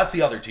wear. Oh, that's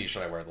the other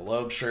T-shirt I wear: the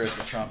Loeb shirt,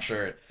 the Trump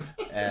shirt,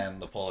 and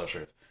the polo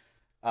shirts.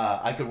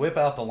 I could whip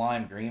out the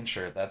lime green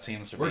shirt. That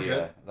seems to be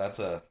that's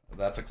a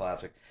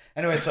classic.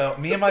 Anyway, so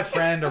me and my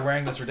friend are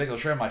wearing this ridiculous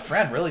shirt. My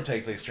friend really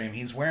takes the extreme.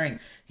 He's wearing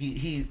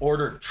he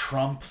ordered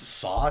Trump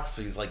socks.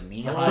 So he's like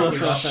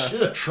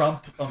knee-high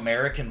Trump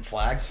American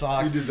flag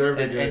socks. You deserve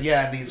it.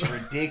 And these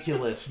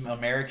ridiculous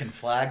American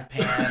flag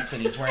pants.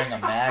 And he's wearing a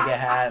MAGA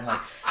hat. And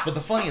but the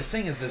funniest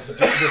thing is this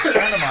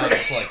friend of mine.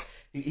 It's like.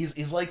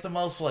 He's like the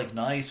most like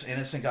nice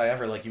innocent guy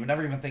ever. Like you would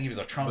never even think he was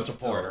a Trump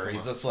supporter.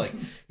 He's just like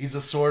he's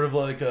just sort of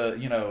like a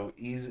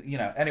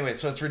anyway.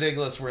 So it's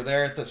ridiculous. We're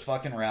there at this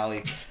fucking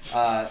rally.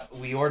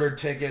 We ordered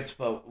tickets,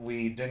 but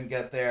we didn't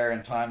get there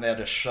in time. They had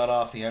to shut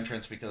off the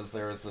entrance because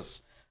there was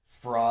this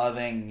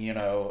frothing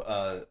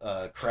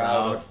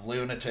crowd of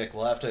lunatic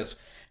leftists.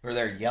 We're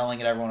there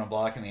yelling at everyone and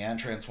blocking the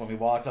entrance. When we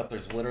walk up,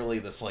 there's literally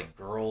this like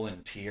girl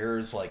in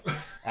tears, like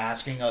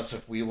asking us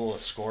if we will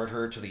escort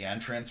her to the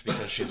entrance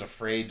because she's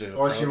afraid to.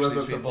 Or she was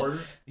these a people.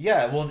 supporter.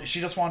 Yeah, well,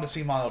 she just wanted to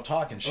see Milo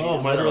talk, and she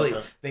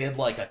they had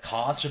like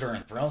accosted her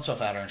and thrown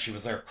stuff at her, and she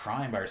was there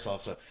crying by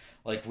herself. So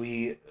like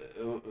me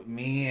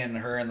and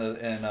her and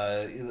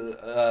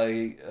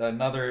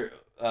another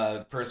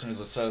person who's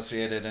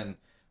associated in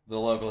the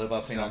local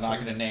hip-hop scene, I'm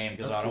not going to name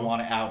because I don't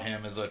want to out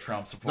him as a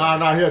Trump supporter.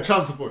 No, he's a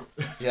Trump supporter.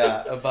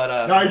 Yeah,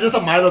 but... no, he's just a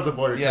Milo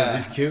supporter because yeah,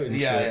 he's cute and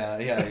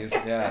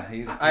shit.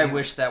 He's I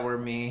wish that were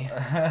me.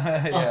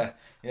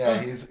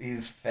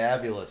 He's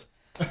fabulous.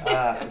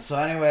 So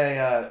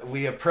anyway,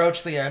 we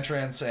approached the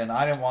entrance, and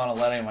I didn't want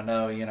to let anyone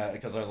know,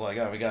 because I was like,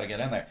 oh, we got to get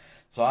in there.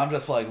 So I'm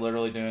just, like,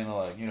 literally doing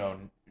the,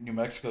 New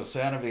Mexico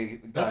Santa Fe.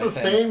 That's the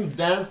same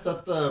dance.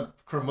 That's the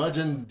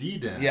curmudgeon D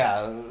dance.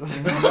 Yeah.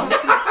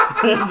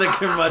 The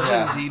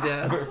curmudgeon D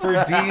dance. For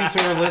D's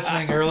who were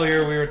listening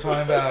earlier, we were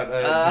talking about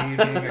D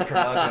being a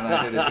curmudgeon.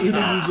 I did it. His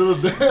little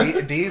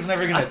dance. D's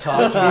never going to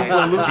talk to me.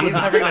 D's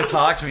never going to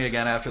talk to me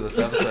again after this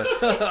episode.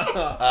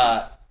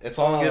 It's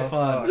all good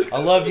fun. I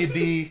love you,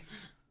 D.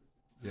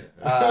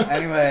 Yeah.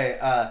 Anyway,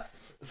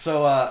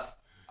 so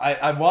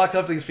I walk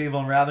up to these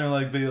people, and rather than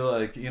like be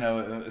like,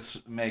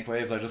 make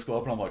waves, I just go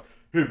up and I'm like,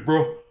 hey,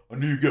 bro, I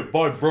need to get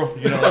by, bro. Like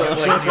New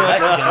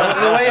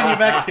Mexican. The way a New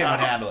Mexican would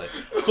handle it.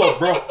 What's up,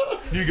 bro?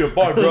 You get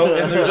by, bro.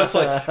 And they're just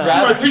like,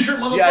 my t-shirt,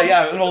 motherfucker.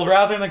 Yeah. Well,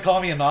 rather than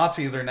call me a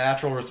Nazi, their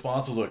natural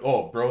response is like,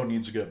 oh, bro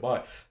needs to get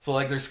by. So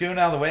like they're scooting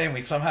out of the way, and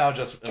we somehow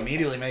just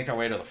immediately make our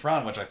way to the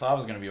front, which I thought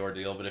was going to be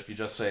ordeal. But if you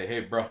just say, hey,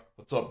 bro,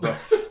 what's up, bro?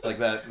 Like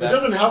that. It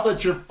doesn't help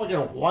that you're fucking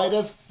white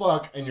as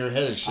fuck and your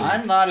head is shaved.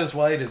 I'm not as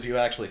white as you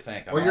actually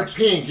think. Well, you're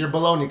pink. You're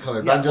baloney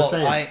colored. But I'm just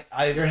saying.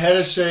 Your head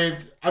is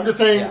shaved. I'm just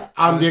saying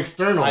the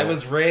external. I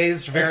was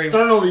raised very...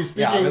 Externally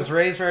speaking. Yeah, I was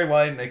raised very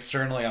white, and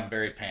externally I'm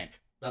very pink.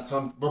 That's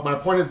what but my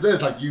point is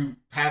this. Like, you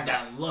have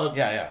that look.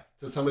 Yeah.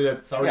 To somebody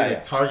that's already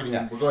targeting you.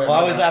 Yeah. Well, go ahead. Well,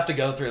 I always have to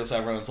go through this.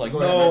 Everyone's like,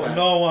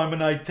 no, I'm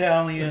an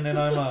Italian, and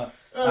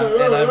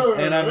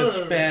I'm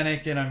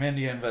Hispanic, and I'm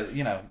Indian, but,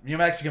 you know, you're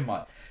Mexican,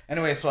 man.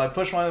 Anyway, so I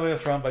push my way to the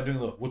front by doing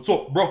the, what's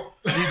up, bro?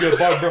 You get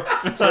by, bro.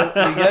 So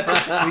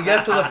we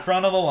get to the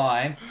front of the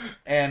line,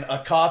 and a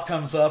cop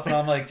comes up, and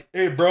I'm like,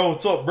 hey, bro,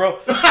 what's up, bro?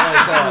 We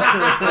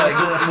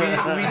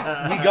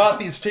got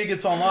these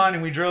tickets online,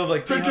 and we drove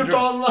like 300...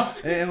 online?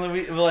 And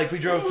we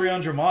drove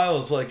 300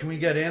 miles. Like, can we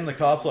get in? The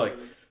cop's like,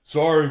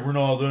 sorry, we're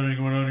not letting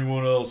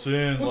anyone else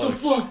in. What the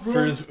fuck,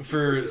 bro?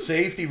 For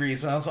safety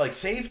reasons. I was like,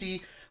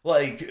 safety?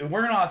 Like,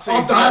 we're not safe.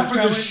 I'll die for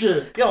this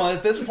shit. Yeah, well,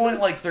 at this point,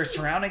 like, they're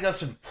surrounding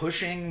us and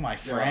pushing my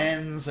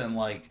friends and,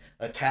 like,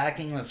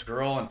 attacking this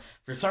girl. And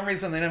for some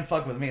reason, they didn't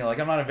fuck with me. Like,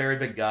 I'm not a very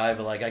big guy,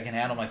 but, like, I can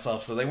handle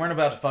myself. So they weren't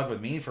about to fuck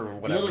with me for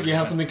whatever. You know, like, you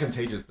have something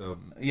contagious, though.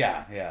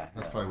 Yeah.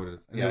 That's probably what it is.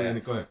 Yeah.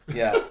 Go ahead.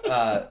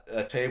 Yeah,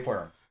 a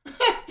tapeworm.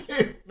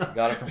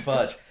 Got it from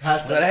Fudge.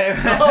 Hashtag.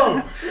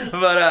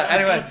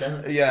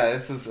 Anyway, yeah,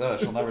 it's just,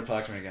 she'll never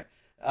talk to me again.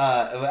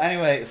 But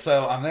anyway,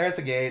 so I'm there at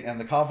the gate, and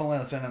the cop will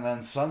let us in, and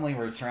then suddenly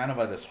we're surrounded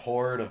by this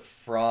horde of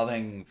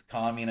frothing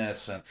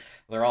communists, and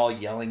they're all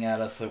yelling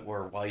at us that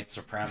we're white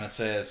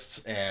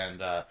supremacists,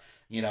 and,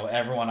 you know,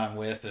 everyone I'm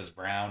with is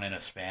brown and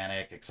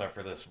Hispanic, except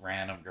for this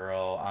random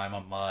girl. I'm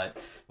a mutt,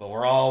 but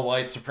we're all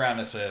white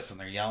supremacists, and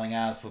they're yelling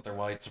at us that they're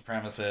white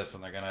supremacists,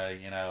 and they're gonna,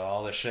 you know,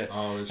 all this shit.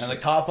 The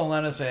cop will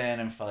let us in,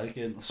 and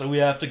fucking, so we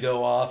have to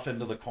go off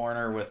into the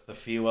corner with a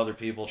few other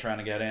people trying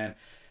to get in.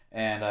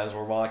 And as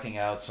we're walking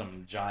out,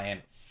 some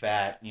giant,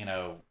 fat, you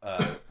know,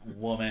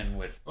 woman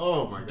with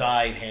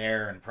dyed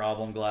hair and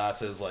problem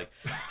glasses, like,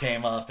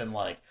 came up and,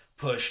 like,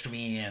 pushed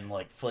me and,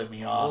 like, flipped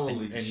me off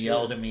and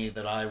yelled at me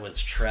that I was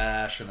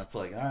trash. And it's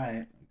like, all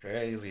right,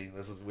 crazy.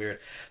 This is weird.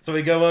 So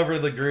we go over to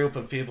the group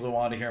of people who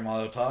wanted to hear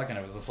Milo talk, and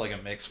it was just, like,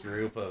 a mixed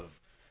group of,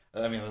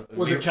 I mean...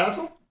 Was it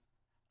canceled?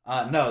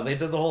 No, they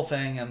did the whole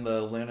thing, and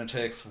the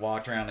lunatics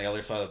walked around the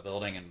other side of the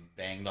building and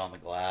banged on the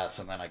glass,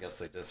 and then I guess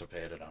they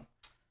dissipated them.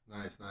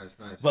 Nice.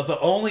 But the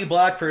only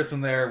black person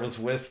there was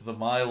with the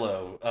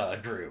Milo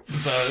group.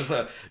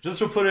 So just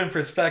to put it in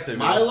perspective,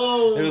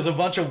 Milo... It was a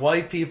bunch of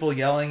white people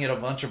yelling at a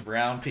bunch of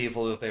brown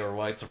people that they were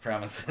white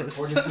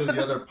supremacists. According to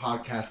the other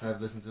podcast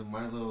I've listened to,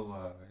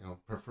 Milo,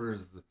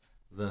 prefers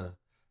the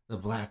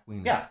black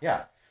wiener.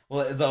 Yeah.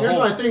 Well, here's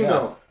my thing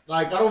though.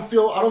 Like, I don't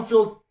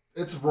feel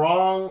it's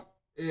wrong.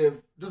 It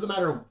doesn't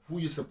matter who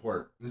you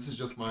support. This is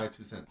just my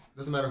 2 cents. It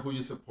doesn't matter who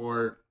you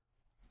support.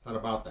 It's not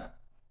about that.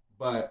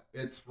 But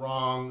it's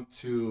wrong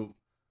to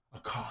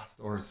accost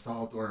or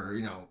assault or,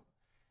 you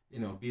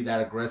know, be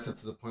that aggressive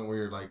to the point where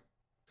you're, like,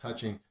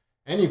 touching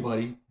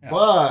anybody. Yeah.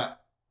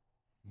 But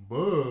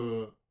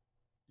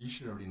you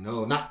should already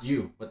know, not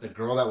you, but the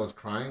girl that was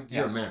crying,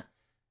 you're a man.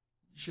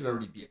 You should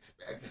already be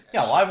expecting that.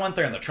 Yeah, well, I went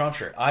there in the Trump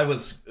shirt. I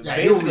was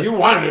basically... You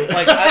wanted it.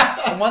 Like,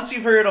 once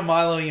you've heard a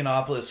Milo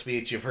Yiannopoulos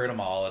speech, you've heard them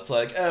all. It's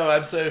like, oh,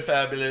 I'm so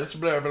fabulous,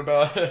 blah, blah,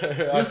 blah.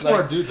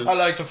 I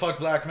like to fuck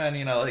black men,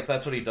 you know, like,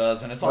 that's what he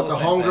does, and it's all the same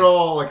thing. But the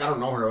homegirl, like, I don't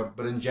know her,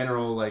 but in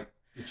general, like,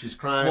 if she's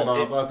crying, blah,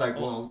 blah, blah, it's like,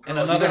 well, girl, and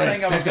another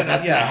thing I was going to...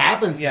 That's going to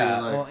happen to you.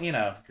 Like, well, you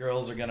know,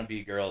 girls are going to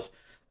be girls.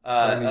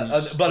 But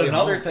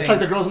another thing... It's like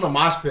the girls in the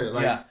mosh pit.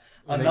 Like, yeah.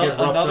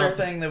 Another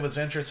thing that was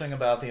interesting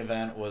about the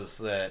event was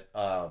that...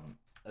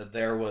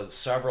 there was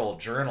several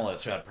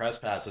journalists who had press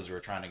passes who were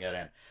trying to get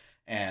in,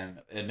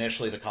 and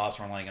initially the cops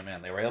weren't letting them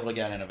in. They were able to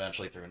get in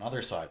eventually through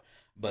another side,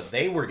 but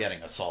they were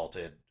getting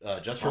assaulted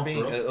just for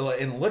being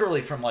and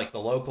literally from, like, the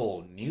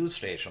local news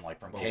station, like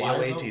from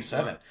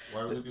KOAT7.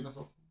 Why were they being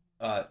assaulted?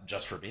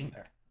 Just for being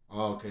there.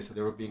 Oh, okay, so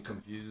they were being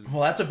confused.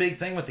 Well, that's a big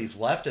thing with these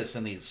leftists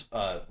and these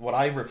what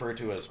I refer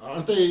to as...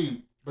 Aren't they...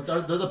 But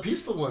they're the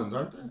peaceful ones,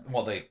 aren't they?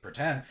 Well, they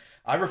pretend.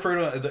 I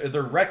refer to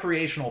they're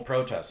recreational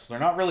protests. They're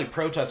not really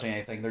protesting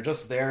anything. They're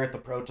just there at the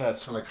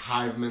protest. Kind of like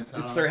hive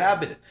mentality. It's their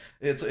habit.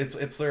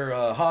 It's their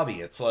hobby.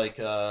 It's like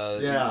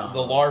the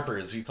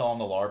LARPers. You call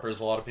them the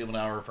LARPers. A lot of people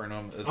now refer to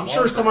them as I'm LARPers.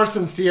 sure some are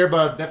sincere,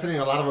 but definitely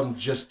a lot of them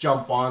just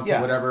jump on to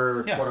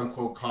whatever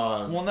quote-unquote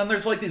cause. Well, and then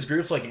there's like these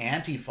groups like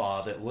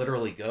Antifa that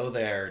literally go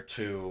there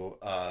to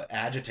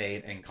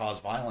agitate and cause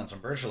violence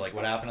and bullshit. Like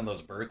what happened in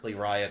those Berkeley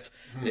riots.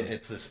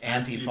 It's this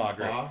Antifa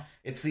group.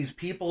 It's these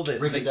people that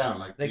break it down.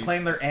 Like they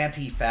claim they're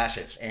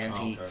anti-fascist,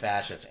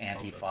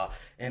 Antifa,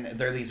 and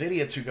they're these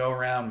idiots who go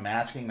around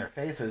masking their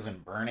faces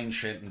and burning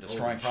shit and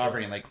destroying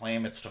property, and they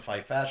claim it's to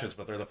fight fascists,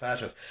 but they're the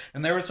fascists.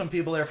 And there were some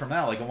people there from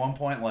that. Like at one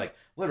point, like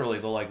literally,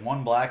 the like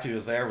one black dude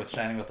was there, was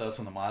standing with us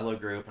in the Milo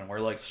group, and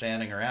we're like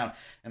standing around,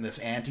 and this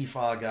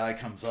Antifa guy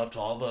comes up to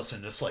all of us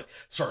and just like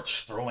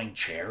starts throwing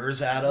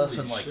chairs at us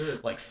and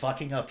like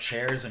fucking up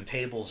chairs and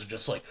tables and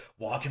just like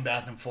walking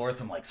back and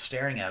forth and like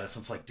staring at us.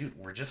 And it's like, dude,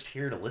 we're just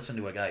here to listen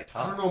to a guy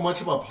talk. I don't know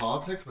much about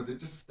politics, but that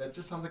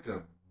just sounds like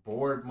a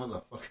bored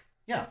motherfucker.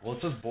 Yeah, well,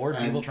 it's just bored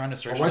people trying to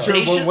search. Once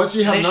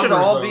you have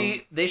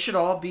numbers, they should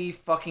all be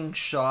fucking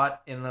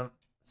shot in the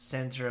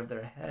center of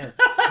their heads.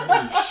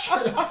 Holy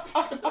shit.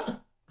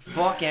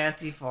 Fuck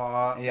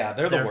Antifa. Yeah,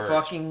 they're the worst. They're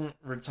fucking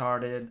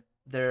retarded.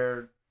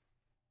 They're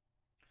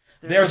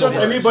just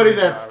anybody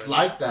that's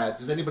like that.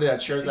 Just anybody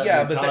that shares that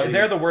mentality. But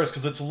they're the worst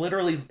because it's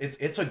literally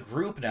it's a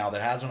group now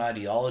that has an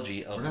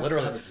ideology of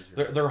literally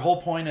their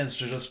whole point is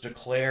to just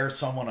declare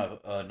someone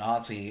a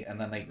Nazi and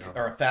then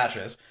or a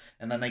fascist,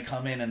 and then they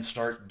come in and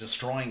start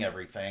destroying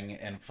everything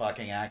and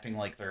fucking acting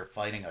like they're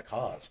fighting a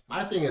cause.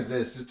 My thing is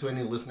this: just to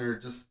any listener,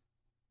 just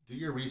do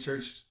your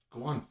research.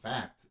 Go on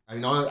fact. I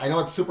know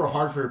it's super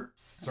hard for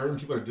certain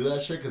people to do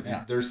that shit because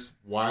they're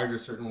wired a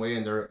certain way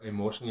and they're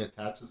emotionally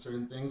attached to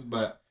certain things,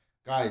 but.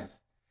 Guys,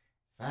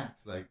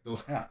 facts. Like,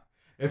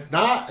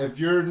 if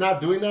you're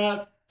not doing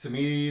that, to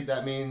me,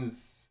 that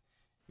means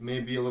you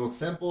may be a little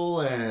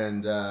simple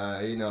and,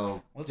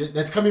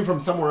 it's coming from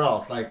somewhere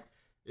else. Like,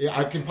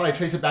 I can probably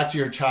trace it back to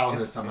your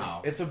childhood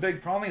somehow. It's a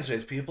big problem these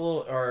days.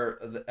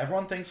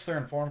 Everyone thinks they're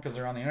informed because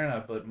they're on the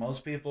internet, but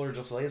most people are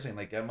just lazy and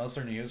they get most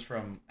of their news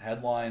from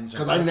headlines.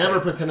 Because I never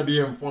pretend to be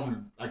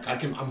informed. Like,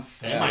 I'm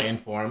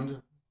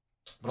semi-informed,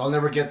 but I'll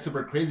never get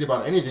super crazy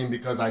about anything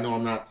because I know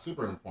I'm not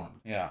super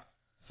informed. Yeah.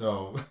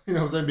 So, you know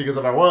what I'm saying? Because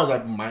if I was, I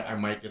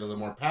might get a little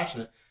more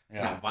passionate.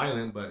 Yeah. Not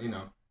violent, but,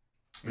 The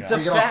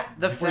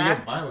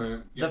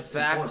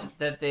fact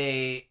that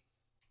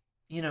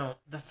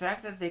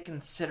they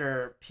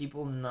consider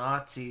people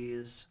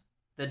Nazis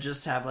that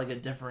just have, like, a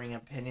differing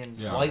opinion.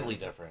 Yeah. Slightly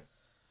different.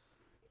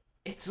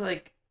 It's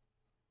like,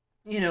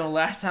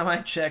 last time I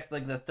checked,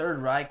 like, the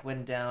Third Reich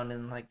went down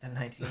in, like, the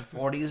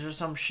 1940s or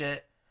some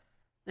shit.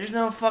 There's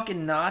no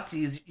fucking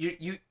Nazis.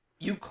 You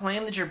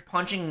claim that you're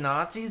punching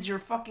Nazis, you're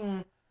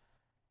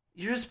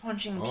just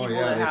punching people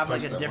that have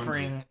like a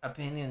differing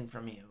opinion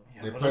from you.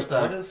 Yeah,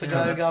 what is the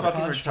guy who got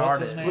punched? What's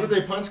his name? What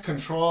did they punch?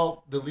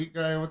 Control, the elite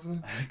guy, what's his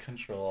name?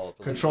 Control.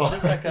 What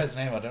is that guy's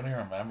name? I don't even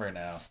remember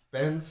now.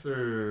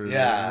 Spencer.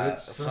 Yeah,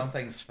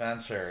 something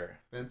Spencer.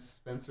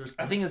 Spencer.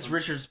 I think it's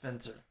Richard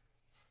Spencer.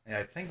 Yeah,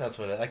 I think that's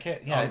what it is. I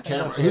can't, yeah.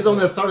 He's the one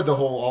that started the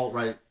whole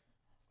alt-right.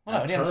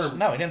 No, he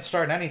didn't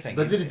start anything.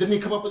 But didn't he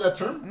come up with that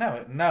term?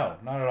 No, not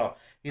at all.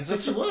 He's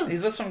just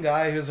some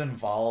guy who's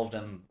involved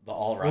in the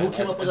alt-right.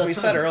 As we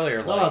said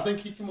earlier. No, I think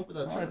he came up with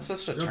that term. It's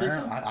just a term.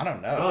 So? I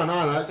don't know.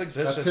 No, that's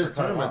his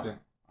term, I think.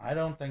 I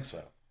don't think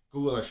so.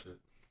 Google that shit.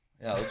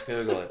 Yeah, let's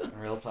Google it in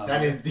real time.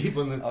 That is deep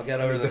on the... I'll get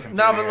over the computer.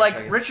 No, but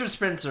like Richard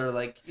Spencer,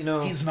 like,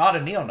 He's not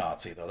a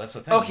neo-Nazi, though. That's the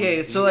thing.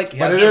 Okay,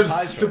 but it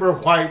is super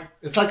white.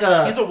 It's like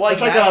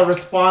a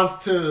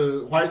response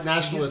to white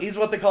nationalists. He's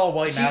what they call a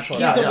white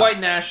nationalist. He's a white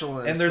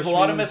nationalist. And there's a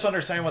lot of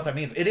misunderstanding what that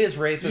means. It is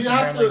racist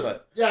inherently,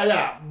 but...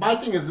 Yeah. My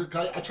thing is,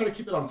 I try to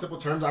keep it on simple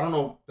terms. I don't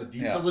know the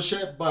details of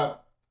shit,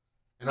 but...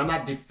 And I'm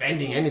not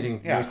defending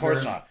anything. Yeah, of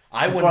course not.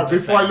 I wouldn't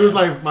before I lose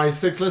my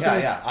 6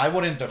 listeners. Yeah, I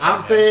wouldn't defend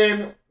I'm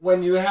saying,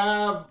 when you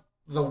have...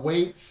 the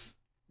weights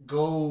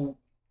go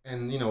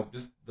and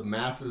just the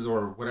masses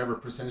or whatever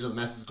percentage of the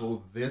masses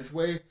go this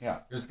way,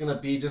 there's gonna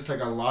be just like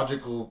a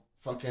logical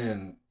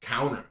fucking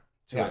counter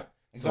to it.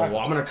 Exactly. So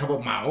I'm gonna come up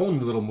with my own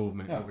little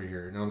movement over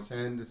here. You know what I'm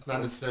saying? It's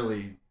not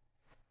necessarily,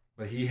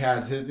 but he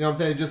has his. You know what I'm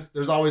saying? Just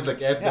there's always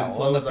like ebb and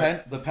flow.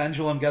 The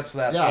pendulum gets to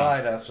that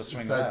side, has to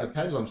swing back. The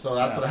pendulum. So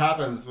that's what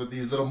happens with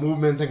these little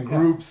movements and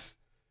groups,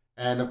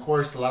 and of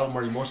course a lot of them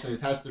are emotionally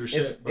attached to their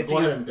shit. But go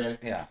ahead, Danny.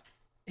 Yeah.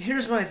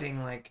 Here's my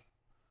thing, like.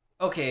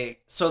 Okay,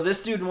 so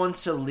this dude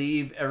wants to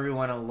leave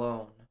everyone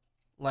alone.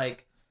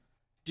 Like,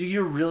 do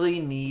you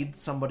really need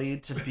somebody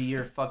to be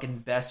your fucking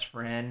best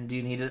friend? Do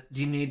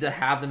you need to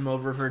have them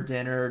over for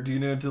dinner? Do you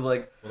need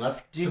to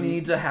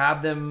need to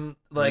have them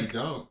like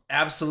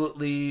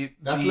absolutely?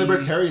 That's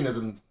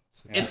libertarianism.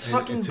 It's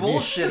fucking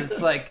bullshit.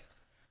 It's like,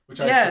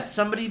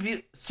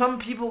 some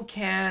people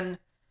can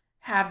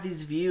have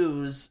these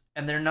views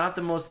and they're not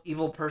the most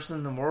evil person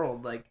in the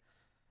world. Like.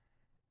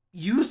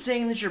 You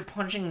saying that you're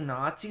punching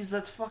Nazis,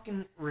 that's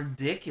fucking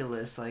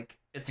ridiculous. Like,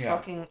 it's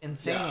fucking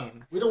insane. Yeah.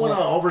 We don't want to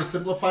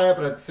oversimplify it,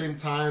 but at the same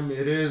time,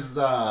 it is,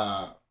 it's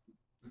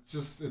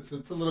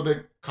a little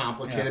bit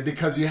complicated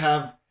because you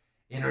have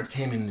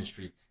entertainment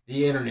industry,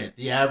 the internet,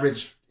 the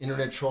average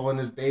internet troll in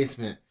his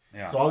basement.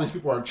 Yeah. So all these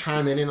people are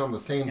chiming in on the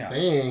same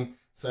thing.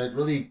 So it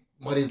really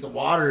muddies the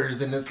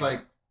waters, and it's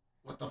like,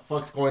 what the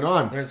fuck's going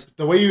on?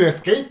 The way you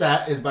escape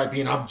that is by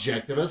being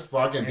objective as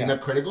fuck and being a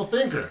critical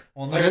thinker.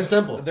 Well,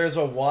 simple. There's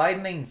a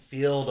widening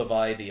field of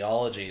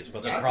ideologies,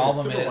 but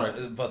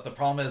the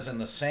problem is in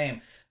the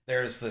same.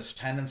 There's this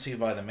tendency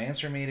by the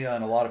mainstream media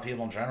and a lot of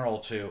people in general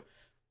to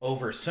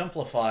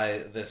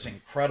oversimplify this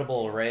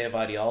incredible array of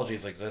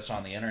ideologies that exist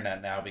on the internet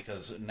now,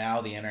 because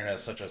now the internet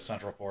is such a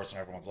central force in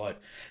everyone's life,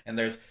 and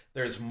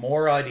there's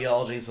more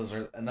ideologies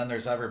than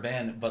there's ever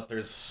been, but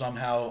there's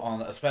somehow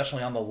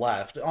especially on the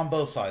left, on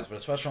both sides, but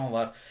especially on the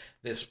left,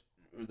 this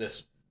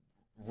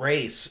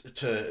race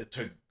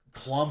to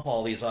clump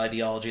all these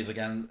ideologies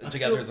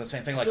together as the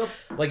same thing.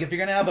 Like if you're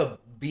gonna have a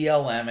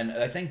BLM, and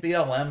I think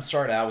BLM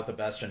started out with the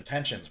best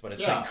intentions, but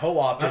it's been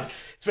co-opted.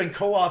 It's been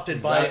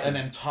co-opted by an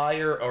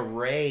entire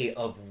array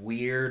of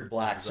weird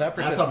black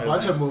separatist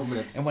movements. That's a bunch of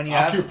movements. And when you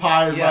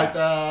Occupy is like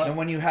that. And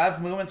when you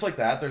have movements like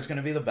that, there's going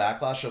to be the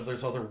backlash of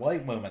there's other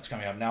white movements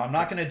coming up. Now, I'm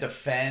not going to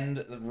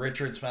defend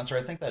Richard Spencer.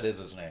 I think that is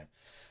his name.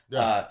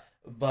 Yeah.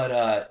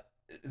 But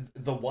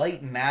the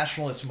white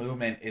nationalist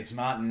movement is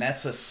not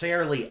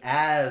necessarily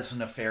as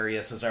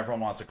nefarious as everyone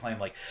wants to claim.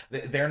 Like,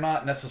 they're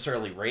not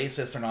necessarily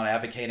racist. They're not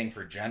advocating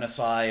for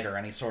genocide or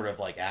any sort of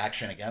like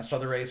action against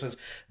other races.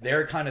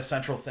 Their kind of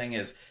central thing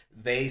is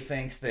they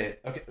think that,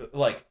 okay,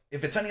 like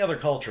if it's any other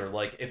culture,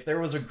 like if there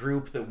was a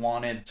group that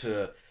wanted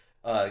to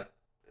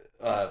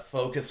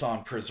focus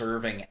on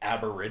preserving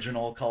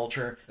Aboriginal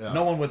culture,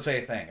 no one would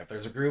say a thing. If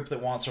there's a group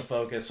that wants to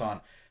focus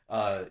on,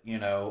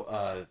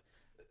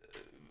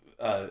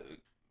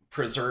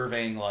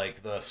 preserving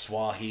like the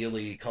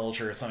Swahili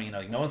culture or something, you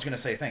know, no one's going to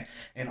say a thing.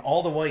 And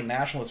all the white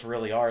nationalists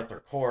really are at their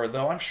core,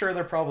 though I'm sure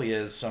there probably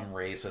is some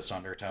racist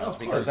undertones,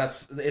 because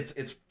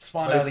it's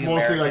spawned out of the American.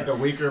 It's mostly like the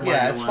weaker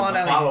it's spawned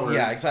out of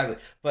the, exactly.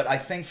 But I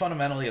think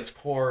fundamentally its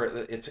core,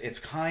 it's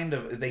kind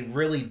of, they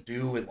really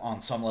do on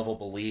some level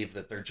believe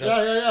that they're just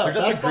they're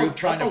just a group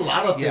trying to, a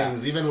lot of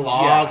things, even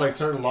laws, like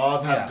certain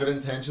laws have good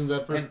intentions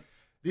at first. And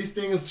these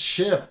things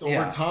shift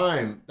over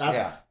time.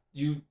 That's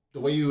the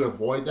way you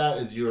avoid that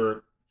is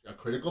you're a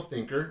critical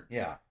thinker.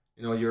 Yeah.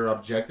 You know, you're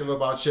objective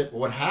about shit. But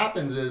what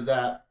happens is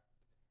that's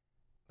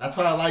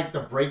why I like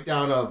the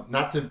breakdown of,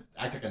 not to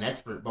act like an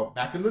expert, but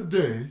back in the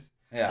days,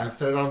 I've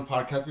said it on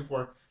podcasts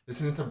before,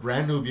 listening to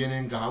Brand Nubian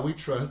and God We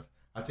Trust.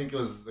 I think it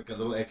was like a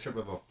little excerpt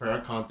of a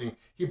Farrakhan thing.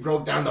 He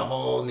broke down the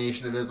whole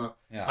Nation of Islam.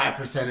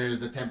 5%ers,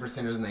 the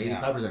 10%ers, and the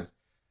 85%ers.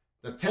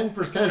 The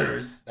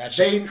 10%ers, that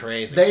shit's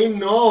crazy. They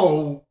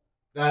know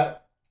that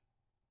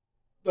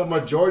the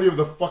majority of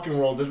the fucking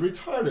world is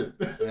retarded.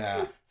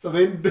 Yeah. So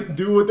they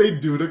do what they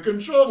do to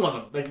control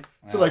them.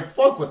 To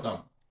fuck with them.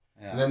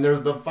 Yeah. And then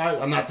there's the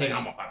 5. I'm not saying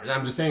I'm a 5%.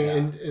 I'm just saying,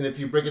 and if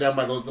you break it down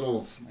by those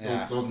little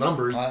those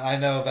numbers, I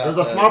know about. There's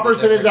a small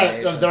percentage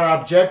that are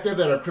objective,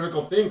 that are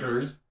critical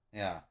thinkers.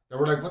 Yeah. That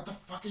were like, what the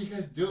fuck are you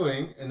guys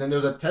doing? And then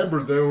there's a 10%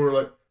 who are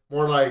like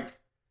more like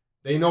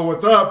they know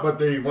what's up, but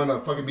they want to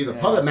fucking be the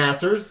puppet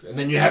masters. And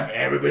then you have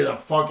everybody the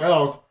fuck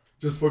else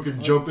just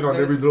fucking jumping on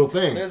every little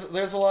thing.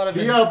 There's a lot of...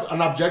 Be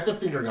an objective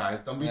thinker,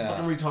 guys. Don't be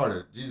fucking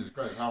retarded. Jesus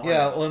Christ. How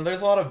hard and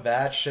there's a lot of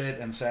bad shit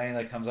and saying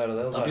that comes out of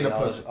those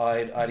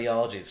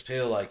ideologies,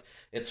 too. Like,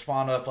 it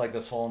spawned up, like,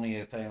 this whole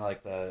new thing,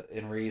 like,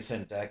 in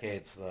recent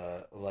decades,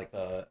 the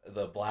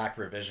black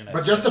revisionist...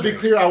 But just to be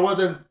clear, I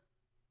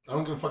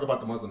don't give a fuck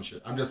about the Muslim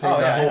shit. I'm just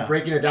saying whole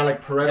breaking it down,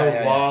 like,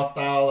 Pareto's law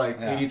style, like,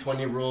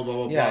 80-20 rule, blah,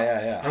 blah,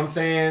 blah. I'm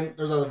saying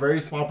there's a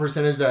very small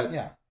percentage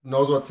that...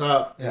 knows what's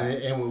up,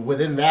 and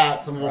within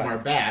that, some of them are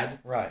bad.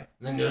 Right.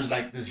 And then there's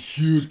like this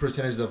huge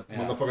percentage of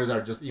motherfuckers that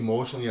are just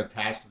emotionally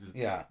attached to this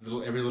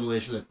every little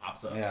issue that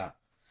pops up. Yeah.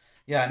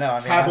 Yeah, no, I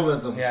mean...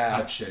 Tribalism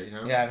type shit, you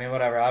know? Yeah, I mean,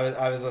 whatever.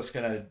 I was just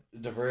gonna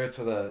divert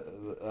to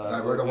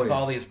with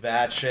all these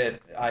bad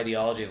shit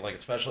ideologies, like,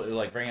 especially,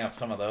 like, bringing up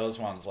some of those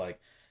ones, like,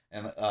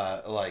 and,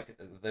 like,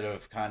 that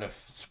have kind of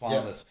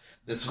spawned this...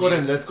 Let's go ahead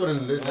and change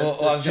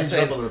it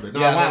up a little bit.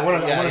 No, I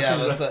want to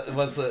change it.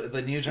 Was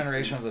the new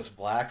generation of this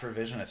black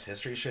revisionist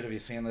history shit? Have you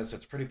seen this?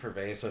 It's pretty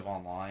pervasive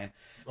online.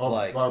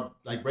 Well,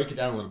 break it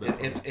down a little bit.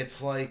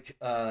 It's like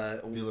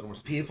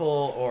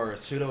people or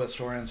pseudo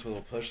historians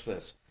will push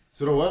this.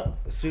 Pseudo what?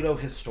 Pseudo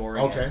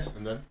historians. Okay,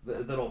 and then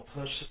that'll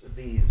push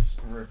these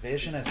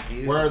revisionist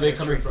views. Where are they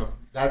coming from?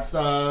 That's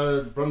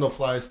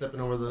Brundlefly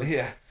stepping over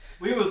the.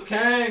 We was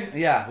Kangs.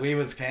 Yeah, we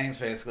was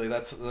Kangs. Basically,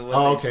 that's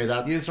what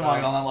That's used to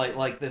mind on that.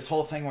 Like this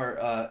whole thing where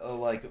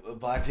like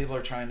black people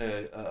are trying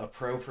to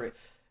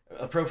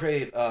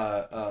appropriate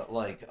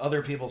like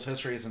other people's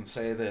histories and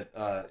say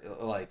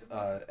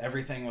that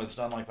everything was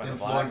done like by the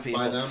black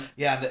people. By them.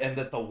 Yeah, and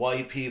that the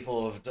white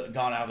people have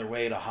gone out of their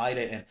way to hide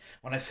it. And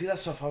when I see that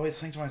stuff, I always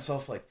think to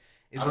myself like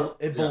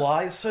it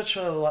belies such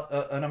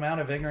an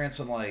amount of ignorance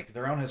in like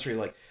their own history.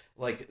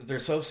 Like they're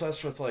so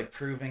obsessed with like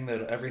proving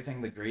that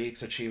everything the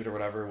Greeks achieved or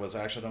whatever was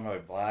actually done by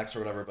blacks or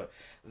whatever, but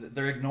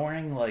they're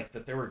ignoring like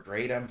that there were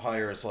great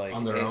empires like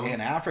in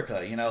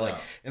Africa, you know, like,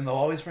 and they'll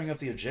always bring up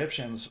the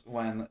Egyptians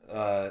when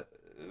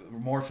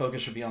more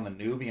focus should be on the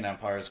Nubian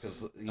empires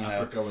because you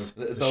Africa know was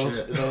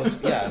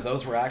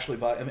those were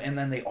actually and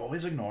then they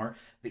always ignore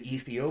the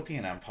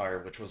Ethiopian Empire,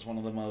 which was one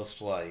of the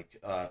most like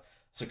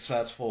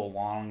successful,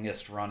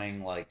 longest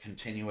running like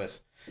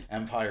continuous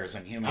empires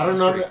in human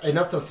history. I don't know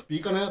enough to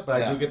speak on it,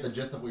 but I do get the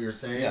gist of what you're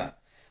saying. Yeah.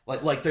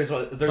 Like there's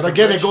but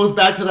again, it goes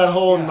back to that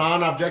whole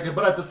non-objective.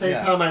 But at the same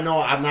time, I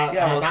know I'm not.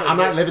 I'm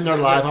not living their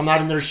life. I'm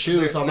not in their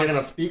shoes, so I'm not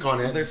gonna speak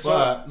on it. They're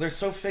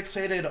so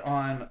fixated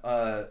on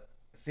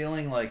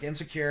feeling like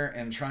insecure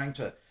and trying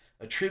to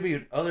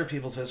attribute other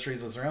people's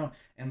histories as their own,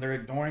 and they're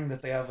ignoring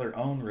that they have their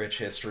own rich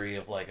history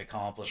of like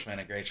accomplishment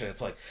and great shit.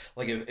 It's like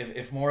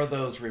if more of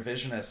those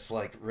revisionists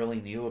like really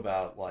knew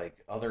about like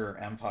other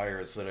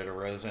empires that had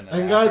arisen.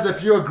 And guys,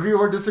 if you agree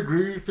or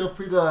disagree, feel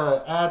free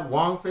to add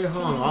Wong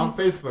Feihung on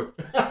Facebook.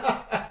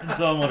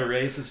 Tell them what a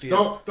racist he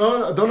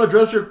is. Don't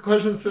address your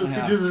questions to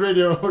Sweet Jesus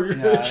Radio or your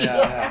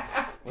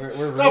yeah. We're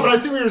really, no, but I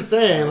see what you're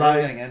saying. we're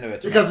Like getting into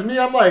it because to me,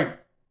 I'm like,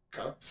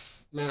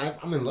 man,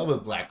 I'm in love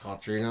with black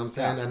culture. You know what I'm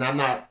saying? Yeah. And I'm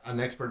not an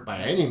expert by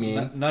any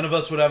means. None of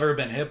us would ever have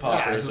been hip hop.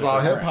 Yeah, this is all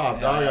hip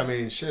hop, dog. I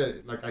mean,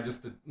 shit. Like I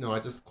just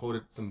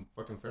quoted some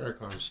fucking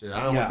Farrakhan shit.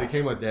 I almost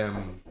became a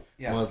damn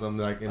Muslim.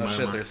 Like in my shit,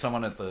 mind. There's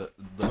someone at the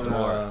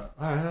door.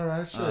 All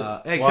right,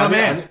 shit. Hey, come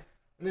in.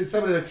 I need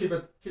somebody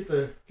to keep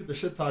the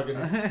shit talking.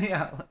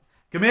 Yeah,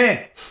 come in,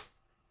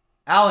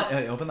 Alan.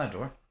 Hey, open that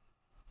door.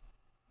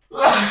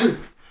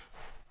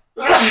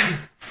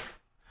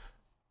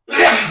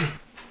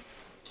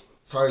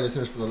 Sorry,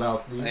 listeners, for the loud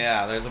sneeze.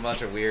 Yeah, there's a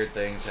bunch of weird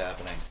things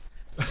happening.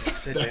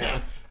 Sit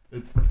down.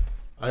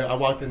 I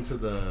walked into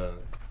the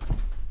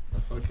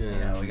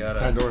fucking we got a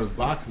Pandora's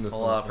box in this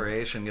whole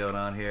operation going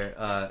on here.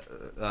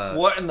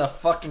 What in the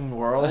fucking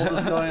world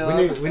is going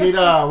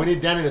on? We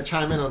need Danny to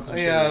chime in on some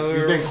Yeah,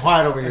 shit. He's been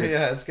quiet over here.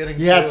 Yeah, it's getting.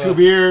 He had 2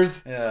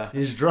 beers. Yeah,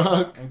 He's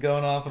drunk. I'm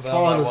going off He's about my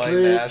falling white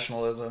asleep.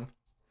 nationalism.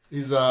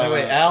 He's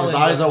Anyway, Alan his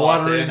eyes just are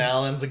walked watering. in.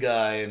 Alan's a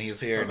guy, and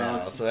he's here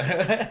now. So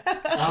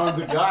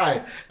Alan's a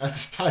guy. That's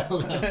his title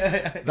now.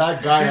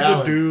 That guy, he's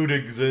Alan. a dude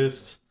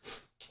exists.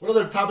 What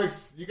other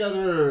topics? You guys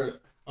are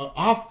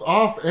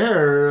off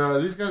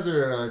air. These guys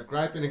are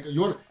griping.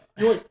 You want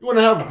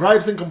to have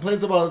gripes and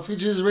complaints about Sweet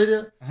Jesus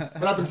Radio? What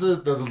happened to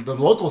the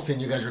local scene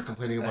you guys are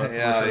complaining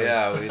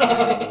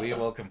about? We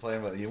will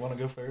complain about it. You want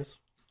to go first?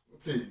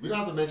 Let's see. We don't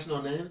have to mention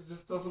no names.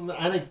 Just tell some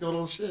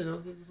anecdotal shit. You know,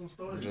 just some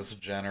stories.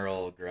 Just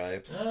general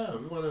gripes. Yeah,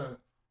 we want to.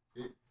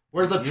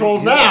 Where's the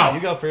trolls now? You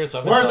go first.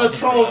 Where's the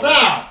trolls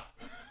now?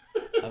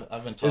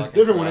 I've been talking. It's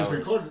different for when it's hours.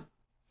 recorded.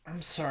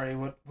 I'm sorry.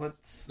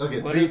 What's Look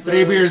at what three is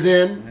three the- beers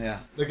in. Yeah.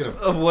 Look at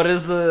him. What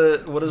is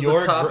the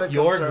topic?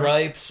 Your I'm sorry.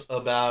 gripes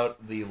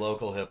about the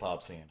local hip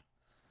hop scene.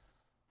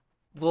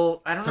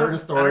 Well, I don't Certain know.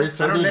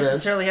 stories, I don't certain events.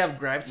 necessarily have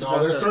gripes No,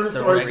 about there's certain the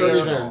stories, certain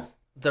regular, events.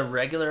 the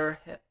regular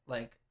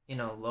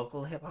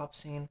local hip hop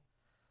scene.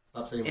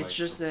 Stop saying It's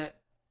just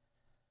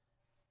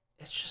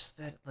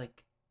that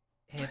like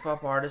hip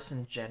hop artists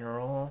in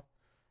general,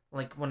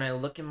 like when I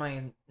look at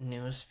my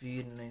news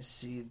feed and I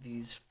see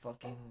these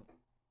fucking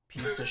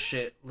piece of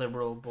shit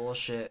liberal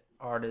bullshit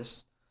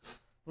artists,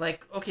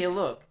 like, okay,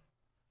 look,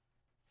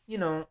 you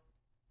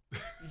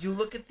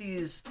look at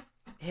these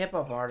hip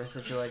hop artists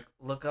that you like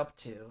look up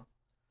to,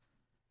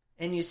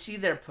 and you see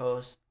their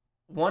posts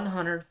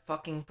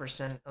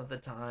 100% of the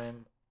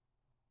time,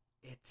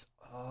 it's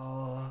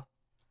all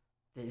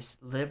this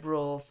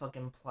liberal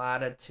fucking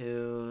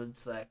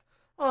platitudes like,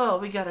 oh,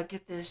 we gotta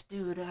get this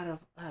dude out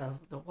of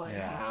the White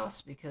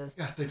House because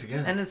gotta stay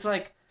together. and it's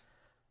like,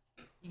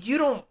 you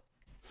don't,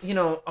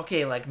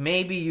 okay, like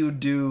maybe you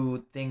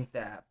do think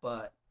that,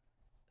 but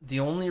the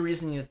only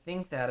reason you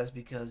think that is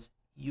because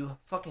you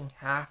fucking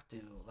have to.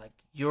 Like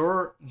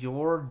your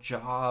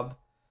job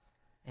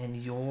and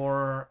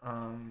your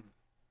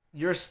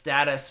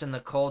status in the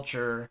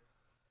culture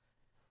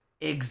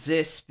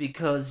exists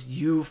because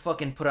you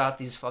fucking put out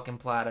these fucking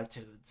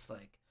platitudes.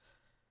 Like,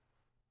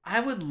 I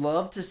would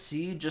love to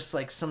see just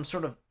like some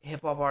sort of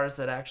hip hop artist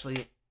that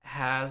actually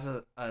has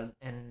a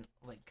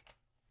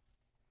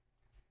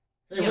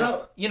Hey,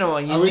 are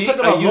we talking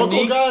about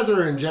local guys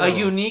or in general? A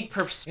unique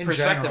perspective.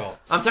 general.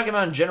 I'm talking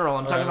about in general.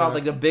 I'm talking about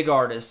like the big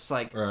artists.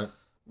 Like, Right.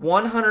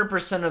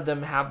 100% of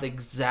them have the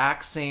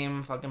exact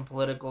same fucking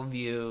political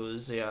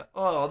views. Yeah.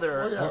 Oh,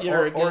 they're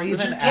Or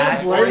even You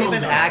can't blame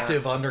them.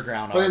 active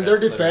underground But in their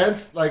artists that are-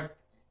 defense, like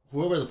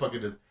whoever the fuck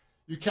it is,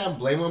 you can't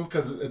blame them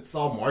because it's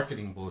all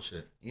marketing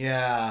bullshit.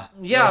 Yeah.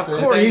 Yeah, of It's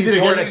course. easy to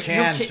sort get- of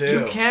can too.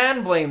 You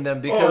can blame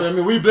them because I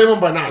mean, we blame them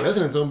by not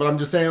listening to them, but I'm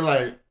just saying,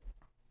 like,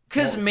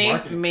 because it's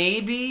marketing.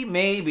 maybe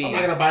I'm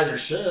not gonna buy their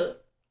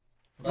shit.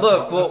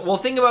 Look, well,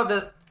 think about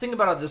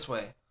it this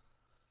way.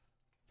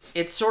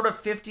 It's sort of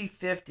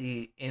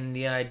 50-50 in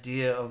the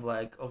idea of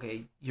like,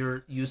 okay,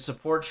 you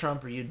support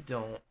Trump or you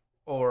don't,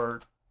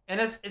 and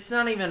it's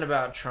not even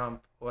about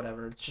Trump,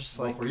 whatever. It's just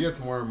like, for you, it's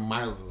more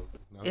Milo.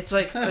 No? it's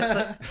like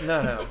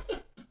no.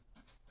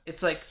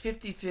 It's like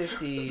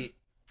 50-50.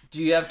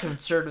 Do you have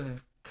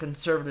conservative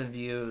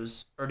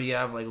views or do you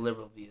have like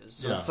liberal views?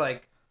 So it's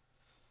like,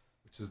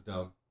 which is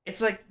dumb.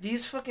 it's like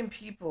these fucking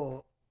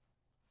people,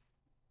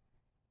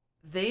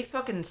 they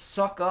fucking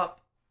suck up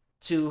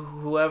to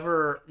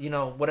whoever,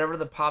 whatever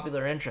the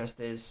popular interest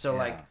is. So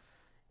like,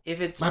 if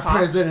it's my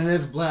president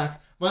is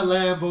black, my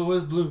Lambo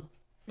is blue.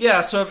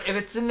 yeah, so if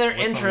it's in their What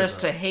song is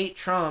interest that? to hate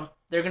Trump,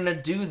 they're gonna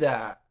do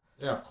that.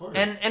 Yeah, of course.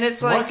 And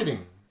it's like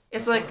marketing.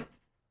 It's like,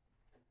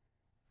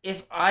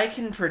 if I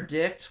can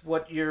predict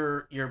what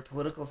your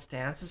political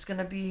stance is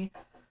gonna be,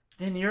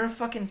 then you're a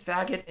fucking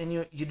faggot and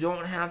you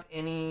don't have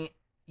any.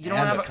 You don't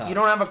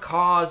have a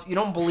cause. You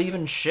don't believe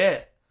in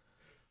shit.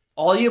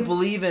 all you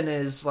believe in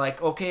is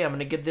like, okay, I'm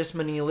gonna get this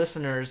many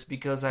listeners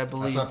because I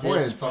believe That's my point.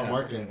 this. It's all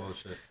marketing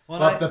bullshit. Well,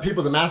 But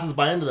the masses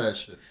buy into that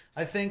shit.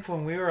 I think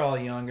when we were all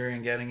younger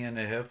and getting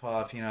into hip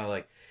hop,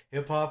 like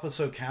hip hop was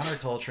so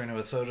counterculture and it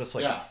was so just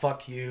like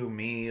fuck you,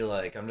 me,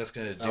 like I'm just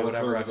gonna do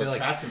whatever I feel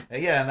attractive.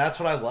 Like. Yeah, and that's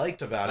what I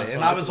liked about it.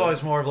 And I was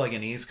always more of like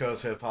an East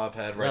Coast hip hop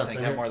head where I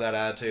think I had more of that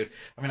attitude.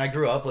 I mean, I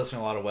grew up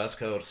listening to a lot of West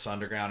Coast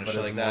underground and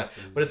shit like that,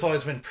 but it's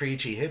always been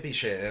preachy hippie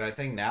shit. And I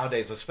think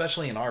nowadays,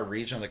 especially in our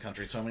region of the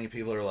country, so many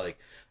people are like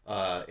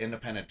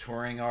independent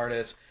touring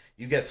artists.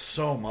 You get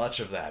so much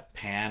of that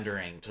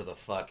pandering to the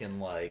fucking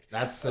like.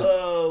 It's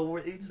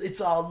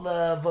all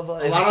love.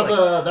 That's a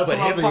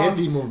lot of the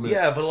indie movement.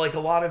 Yeah, but like a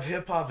lot of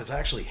hip hop is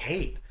actually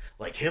hate.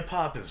 Like hip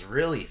hop has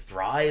really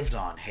thrived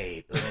on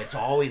hate, and it's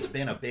always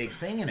been a big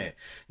thing in it.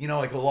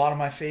 Like a lot of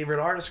my favorite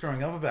artists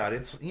growing up about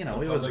it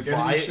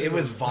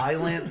was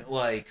violent,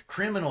 like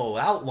criminal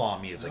outlaw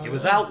music. It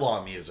was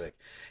outlaw music.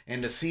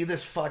 And to see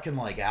this fucking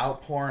like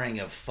outpouring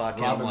of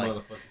fucking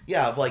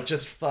like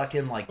just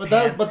fucking like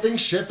but things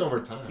shift over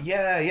time.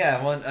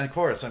 Yeah. Well, of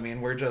course. I mean,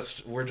 we're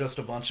just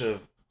a bunch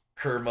of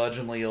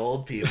curmudgeonly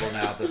old people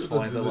now at this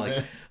point that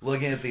like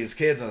looking at these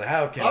kids and like,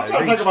 how can I'm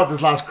trying to talk about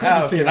this Las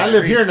Cruces scene. I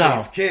live here now.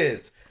 These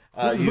kids.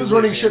 Who's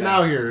running shit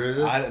now here?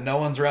 No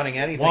one's running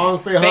anything. Wong,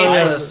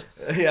 Feihung.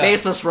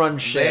 Faceless run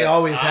shit. They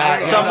always have.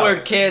 Somewhere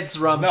kids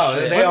run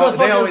shit. They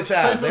always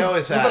have. They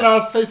always have. The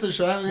last Faceless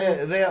show,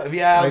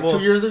 like 2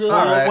 years ago?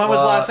 When was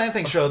the last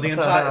anything show? The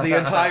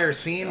entire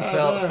scene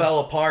fell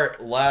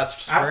apart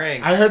last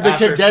spring. I heard they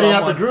kicked Danny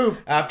out the group.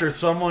 After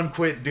someone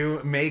quit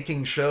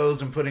making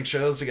shows and putting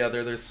shows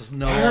together, there's just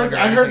no longer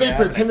I heard they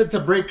pretended to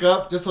break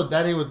up just so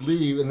Danny would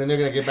leave, and then they're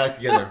going to get back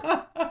together.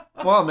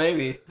 Well,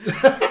 maybe.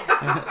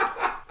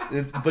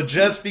 But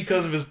just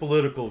because of his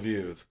political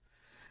views.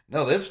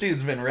 No, this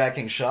dude's been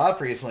wrecking shop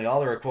recently.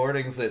 All the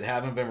recordings that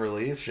haven't been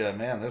released yet,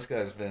 man, this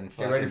guy's been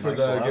fucking Get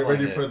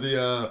ready for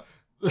the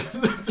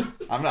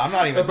I'm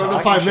not even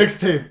talking shit.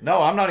 Mixtape.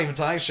 No, I'm not even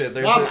talking shit.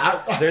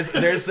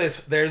 There's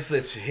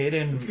this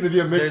hidden. It's gonna be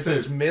a mixtape. There's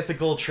this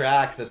mythical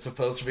track that's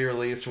supposed to be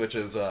released, which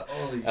is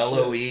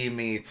LOE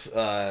meets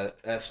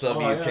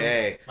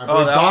SWK. That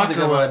one's a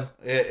good one.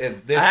 I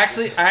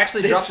actually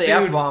dropped the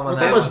F-bomb on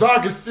that.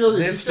 Doc is still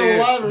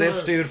alive.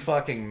 This dude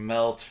fucking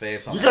melts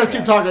face on. You guys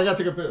keep talking. I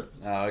gotta take a piss.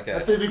 Oh, okay.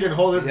 Let's see if you can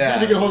hold it. Yeah,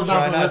 see if you can hold it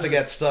down. Try not to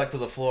get stuck to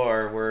the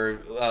floor. We're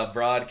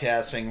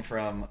broadcasting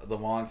from the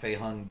Wong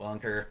Feihung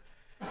bunker.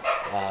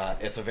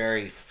 It's a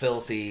very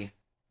filthy,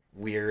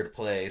 weird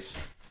place.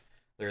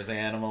 There's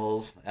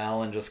animals.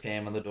 Alan just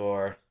came in the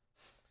door.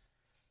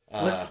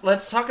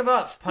 Let's talk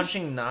about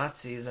punching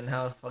Nazis and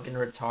how fucking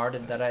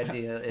retarded that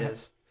idea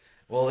is.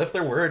 Well, if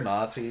there were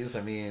Nazis,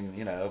 I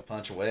mean,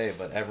 punch away,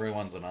 but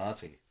everyone's a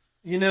Nazi.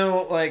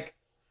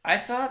 I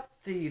thought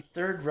the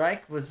Third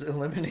Reich was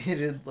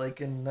eliminated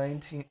like in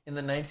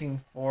the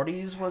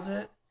 1940s, was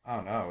it? Oh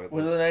no,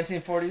 was it the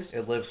 1940s?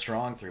 It lived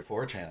strong through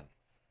 4chan.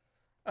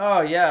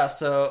 Oh yeah,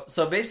 so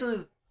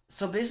basically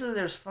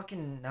there's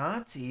fucking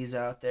Nazis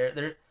out there.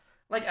 They're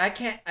like I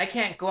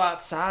can't go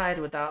outside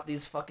without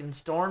these fucking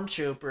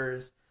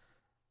stormtroopers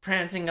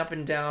prancing up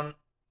and down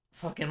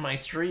fucking my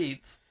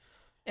streets.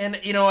 And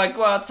I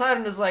go outside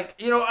and it's like,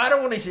 I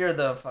don't want to hear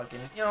the fucking,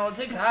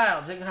 Zig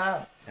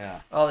Heil. Yeah.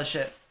 All this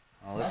shit.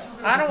 Well,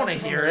 I don't want to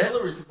hear it.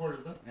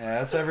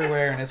 Yeah, it's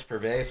everywhere and it's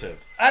pervasive.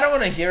 I don't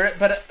want to hear it,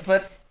 but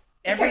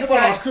every time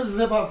Las Cruces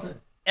Hip-Hop scene.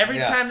 Every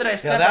time that I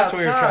step outside... that's what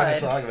we were trying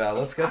to talk about.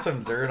 Let's get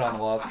some dirt on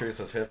the Las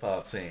Cruces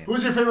hip-hop scene.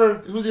 Who's your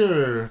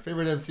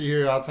favorite MC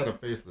here outside of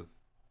Faceless?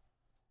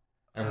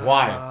 And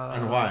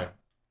why?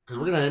 Because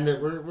we're going to end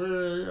it...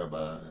 We're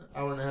about an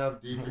hour and a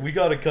half deep. We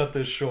got to cut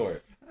this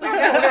short.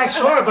 Yeah, we're not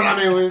short, but I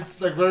mean,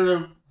 it's like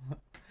we're...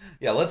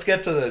 Yeah, let's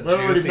get to the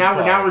juicy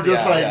parts.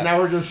 Now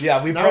we're just...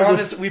 Yeah, we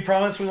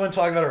promised we wouldn't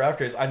talk about our rap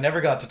careers. I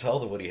never got to tell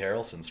the Woody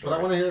Harrelson story. But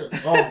I want to hear...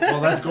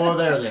 well, let's go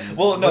there then.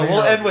 Well, no,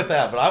 we'll end with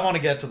that, but I want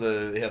to get to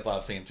the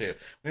hip-hop scene, too.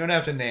 We don't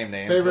have to name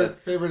names.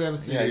 Favorite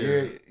MC. Yeah,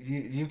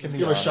 you can Let's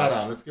give a shout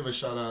out. Let's give a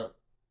shout out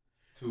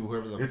to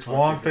whoever the... It's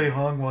Wong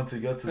Feihung once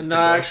he gets his... No,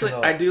 actually,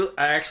 I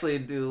actually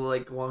do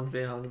like Wong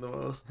Feihung the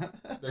most.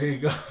 There you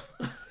go.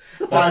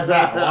 Why is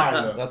that? Why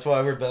though? That's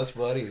why we're best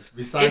buddies.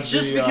 Besides it's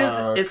just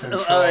because it's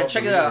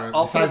check it out.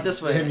 I'll put it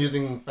this way. Him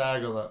using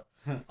fag a lot.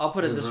 I'll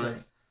put it this way.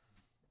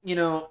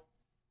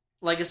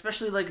 Like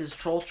especially like his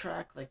troll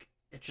track, like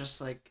it's just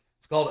like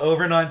it's called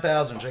Over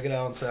 9,000. Check it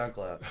out on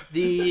SoundCloud.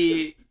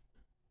 The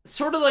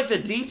sort of like the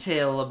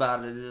detail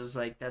about it is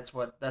like that's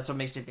what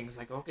makes me think it's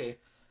like okay,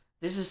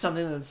 this is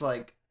something that's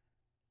like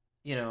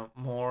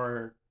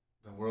more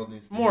the world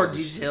needs more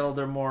detailed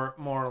or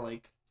more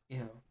like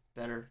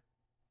better.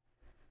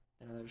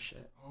 Other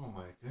shit. Oh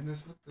my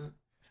goodness!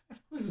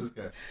 Who's this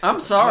guy?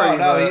 I'm sorry.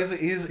 No,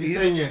 he's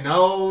saying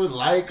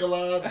like a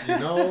lot.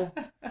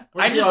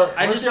 Where's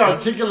the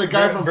articulate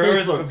guy from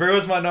Facebook?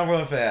 Brewer's my number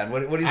one fan.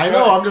 What he's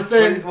I'm just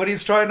saying. What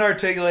he's trying to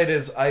articulate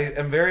is I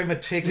am very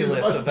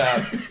meticulous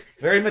about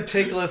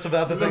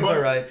the things I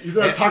write. He's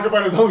gonna talk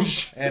about his own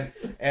shit.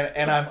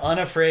 And I'm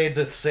unafraid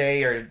to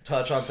say or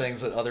touch on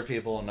things that other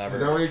people will never.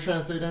 Is that what you're trying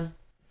to say then?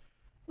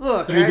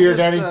 Look, Three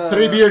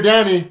beer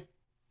Danny.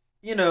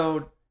 You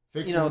know,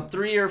 Fiction.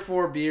 3 or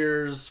 4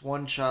 beers,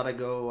 1 shot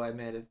ago, I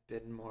may have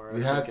been more.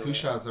 We had 2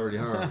 shots already,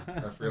 huh?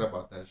 I forgot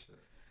about that shit.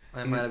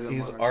 I might have been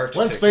He's more.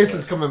 articulate. When's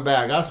Faces coming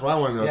back? That's what I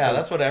want to know. Yeah,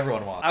 that's what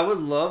everyone wants. I would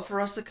love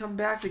for us to come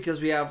back because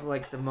we have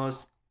like the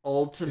most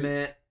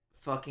ultimate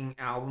fucking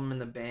album in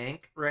the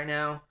bank right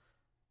now.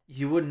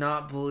 You would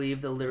not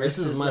believe the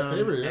lyricism Faces is my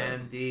favorite, yeah.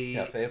 and the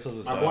Faces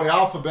is My dope. boy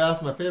Alphabet,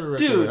 that's my favorite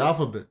record. Dude.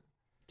 Alphabet.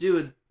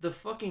 dude, the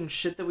fucking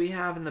shit that we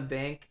have in the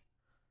bank.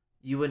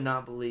 You would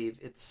not believe.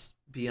 It's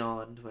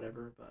beyond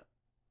whatever. But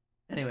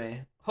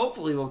anyway,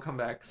 hopefully we'll come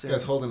back soon. You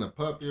guys holding a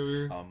puppy over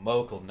here?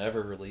 Moke will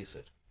never release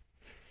it.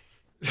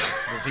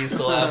 Does he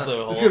still have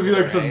the It's gonna be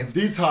like some reins?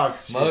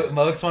 detox shit.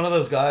 Moke's one of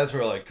those guys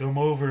where like, come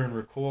over and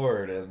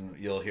record, and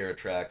you'll hear a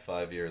track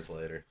 5 years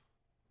later.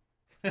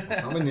 Well,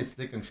 somebody needs to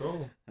take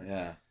control.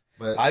 Yeah.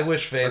 But I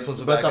wish Face was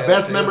But back the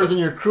best too. members in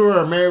your crew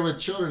are married with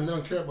children. They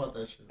don't care about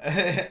that shit.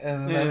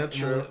 And Yeah, then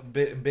true.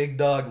 Big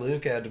Dog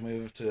Luke had to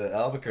move to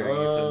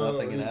Albuquerque, so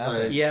nothing can he's happen.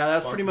 like- Yeah,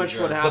 that's Fuck pretty these much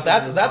what guys. happened. But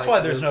that's is, why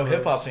like, there's no Luke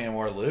hip hop was- scene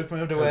anymore. Luke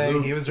moved away.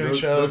 Luke- He was doing Luke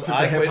shows. took the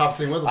I hip quit. hop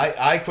scene with him.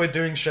 I quit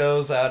doing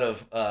shows out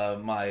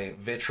of my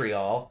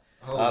vitriol.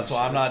 Holy So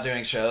I'm shit. not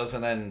doing shows,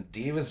 and then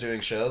Dee was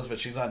doing shows, but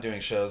she's not doing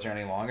shows here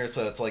any longer.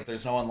 So it's like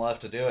there's no one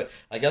left to do it.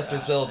 I guess they're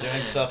still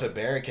doing stuff at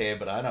Barricade,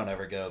 but I don't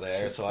ever go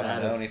there, Shit's so I don't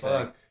sad know as anything.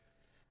 fuck.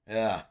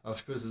 Yeah,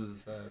 Las Cruces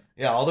is sad.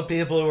 yeah. All the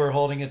people who were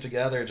holding it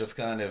together just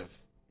kind of,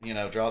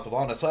 dropped the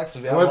ball, and it sucks. To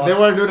be They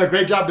weren't doing a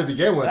great job to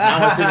begin with.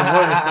 Now it's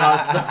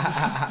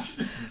even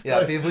worse. It's Yeah,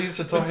 like- people used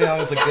to tell me I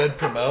was a good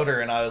promoter,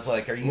 and I was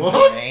like, "Are you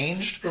What?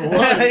 deranged?" For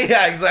what?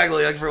 Yeah,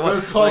 exactly. Like for what?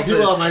 There's 12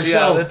 people on my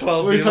show. Yeah, the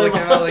 12 What are you people that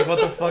talking came out. about? Like, what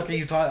the fuck are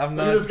you talking? I'm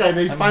Look not. at this guy.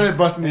 He's finally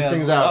busting these Yeah,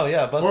 things it's- out. Oh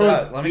yeah, bust What it was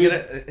out. Let me the- get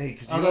it. Hey,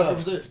 could I was you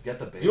asking for get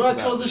the bass? Do you want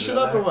to about close this to shit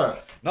do up or that?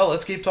 what? No,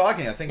 let's keep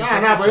talking. I think it's Nah,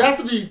 but it interesting. has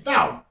to be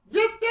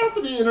it has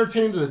to be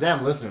entertaining to the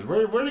damn listeners.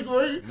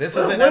 This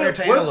isn't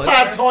entertaining to We're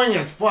listeners? plateauing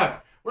as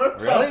fuck. We're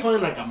Really?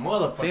 plateauing like a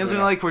motherfucker. Seems right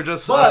now. like we're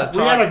just. But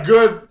we had talking. a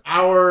good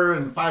hour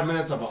and 5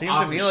 minutes of Seems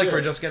awesome to me like shit.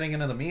 we're just getting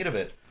into the meat of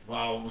it.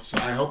 Well, so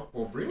I hope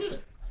we'll bring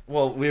it.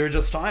 Well, we were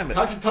just talking. We're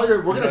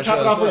gonna top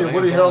it off with your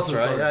Woody Harrelson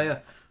right? story. Yeah.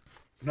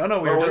 No,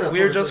 we Oh, were we're just, gonna we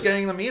were switch just it.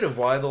 getting the meat of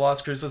why the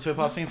Las Cruces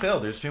hip-hop scene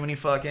failed. There's too many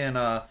fucking,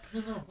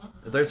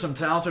 there's some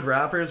talented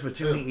rappers, but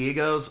too many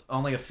egos,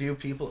 only a few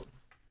people.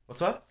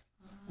 What's up?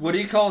 What do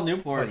you call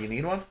Newport? What, you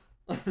need one?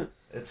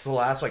 It's the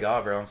last I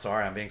got, bro. I'm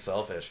sorry, I'm being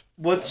selfish.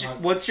 What's your I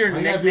gotta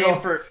be nickname all-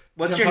 for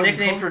can't talk in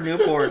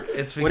Newports?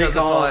 It's What do you because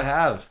that's call all it? I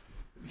have.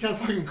 You can't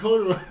talk in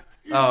code.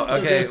 Oh,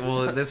 okay.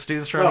 Well, this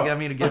dude's trying Bro. to get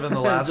me to give him the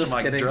last of Just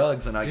my kidding.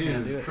 drugs, and I can't do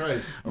Jesus it.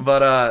 Christ!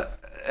 But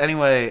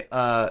anyway,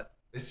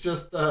 It's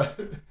just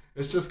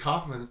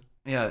Kaufman.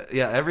 yeah,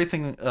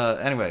 everything.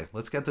 Anyway,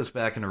 let's get this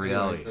back into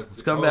reality. Anyways,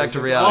 Let's come back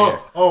to reality. here.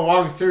 Oh,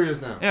 Wong's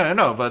serious now. Yeah, I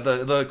know, but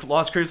the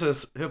Las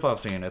Cruces hip-hop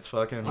scene, it's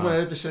fucking... I'm gonna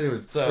edit the shit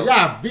anyways. So- So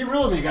yeah, be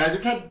real with me, guys.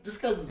 It can't. This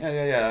guy's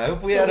Yeah. I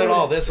hope we This edit guy's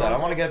all already- this out. I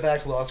want to get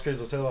back to Las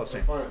Cruces hip-hop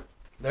scene. fine.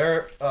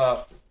 There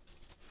are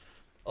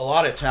a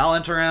lot of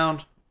talent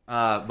around,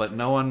 but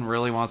no one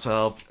really wants to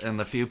help. And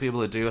the few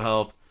people that do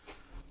help,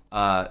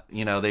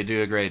 they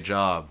do a great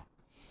job.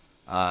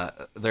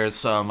 There's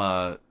some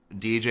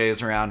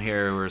DJs around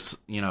here where,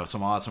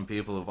 some awesome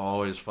people have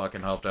always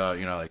fucking helped out.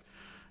 Like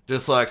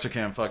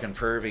Dyslexican, fucking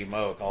Pervy,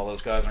 Moke. All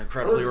those guys are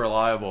incredibly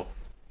reliable.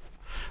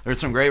 There's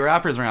some great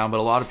rappers around, but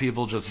a lot of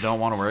people just don't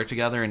want to work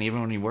together. And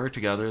even when you work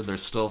together,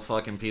 there's still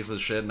fucking pieces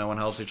of shit. No one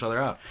helps each other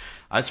out.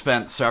 I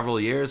spent several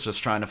years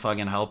just trying to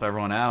fucking help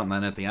everyone out. And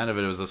then at the end of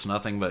it was just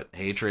nothing but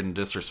hatred and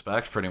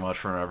disrespect pretty much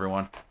from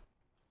everyone.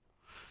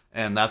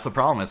 And that's the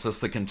problem. It's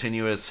just the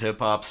continuous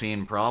hip-hop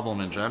scene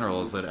problem in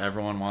general is that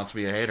everyone wants to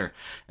be a hater.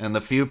 And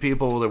the few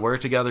people that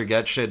work together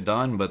get shit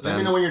done, but Let me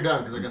then... know when you're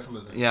done, because I guess I'm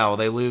listening. Yeah, well,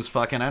 they lose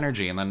fucking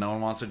energy, and then no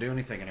one wants to do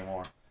anything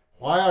anymore.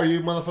 Why are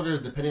you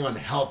motherfuckers depending on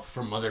help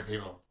from other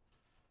people?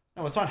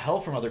 No, it's not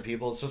help from other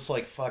people. It's just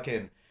like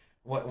fucking...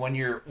 When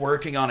you're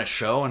working on a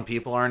show and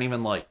people aren't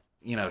even like,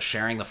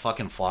 sharing the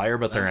fucking flyer,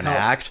 but they're That's an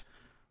help. act.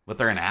 But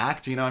they're an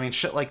act, you know what I mean?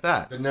 Shit like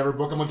that. Then never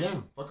book them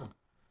again. Fuck them.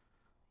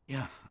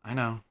 Yeah, I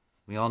know.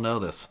 We all know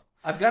this.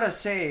 I've got to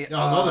say,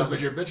 Y'all know this, but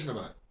you're bitching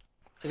about it.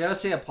 I got to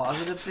say a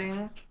positive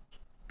thing.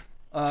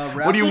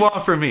 What do you want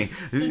from me?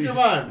 Speak your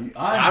mind.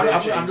 I'm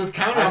I'm just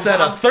counting. I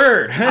said a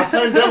third. I'm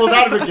playing devil's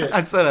advocate.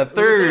 I said a It was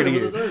third. It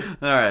was a here. third.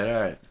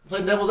 All right.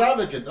 Playing devil's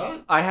advocate,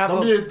 dog. I have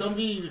Don't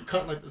be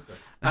cut like this guy.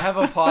 I have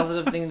a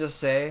positive thing to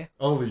say.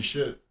 Holy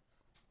shit.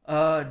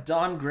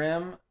 Don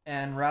Grimm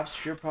and Rap's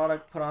Pure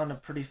Product put on a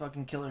pretty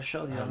fucking killer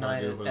show the other have no night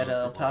idea who at those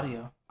El people are.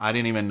 Patio. I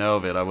didn't even know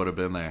of it. I would have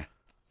been there.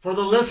 For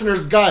the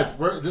listeners, guys,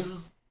 this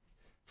is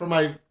for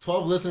my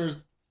 12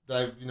 listeners that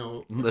I've,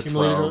 The accumulated,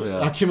 12,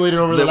 yeah. accumulated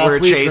over the That last we're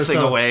week. or chasing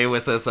so. away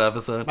with this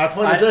episode. My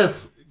point is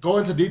this: go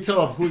into detail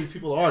of who these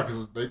people are,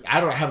 because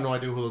I have no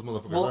idea who those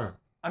motherfuckers are.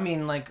 I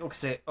mean, like,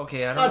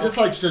 okay, I don't Not know. just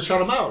like to shut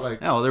them out, like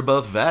Yeah, well, they're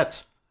both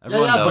vets.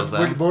 Everyone yeah, knows but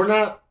that. we're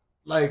not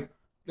like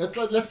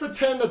let's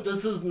pretend that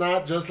this is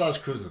not just Las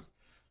Cruces.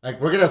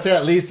 Like we're gonna say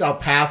at least El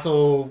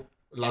Paso,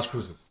 Las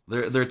Cruces.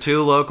 They're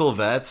two local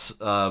vets.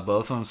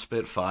 Both of them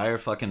spit fire.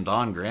 Fucking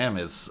Don Graham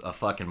is a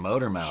fucking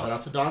motor mouth. Shout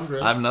out to Don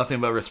Graham. I have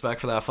nothing but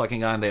respect for that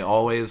fucking guy, and they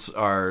always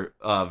are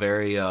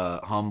very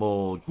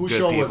humble, good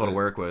people to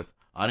work with.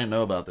 I didn't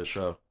know about this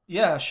show.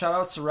 Yeah, shout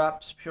outs to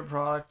Rap's Pure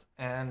Product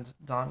and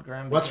Don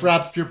Graham. What's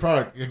Rap's Pure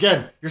Product?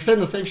 Again, you're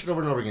saying the same shit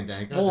over and over again,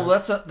 Danny. Well,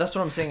 that's what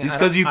I'm saying. It's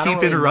because you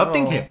keep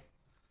interrupting him.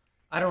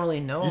 I don't really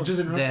know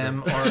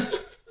them,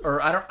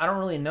 or I don't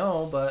really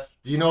know, but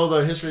do you know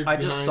the history? I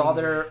just saw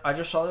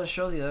their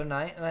show the other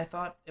night, and I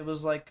thought it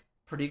was like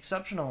pretty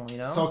exceptional. You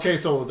know. So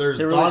there's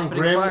Don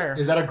Grimm.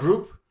 Is that a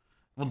group?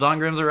 Well, Don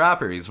Grimm's a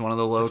rapper. He's one of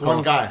the local. It's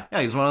one guy.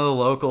 Yeah, he's one of the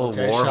local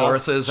war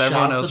horses.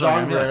 Everyone knows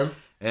Don Grimm. Yeah.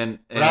 And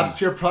Rap's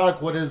Pure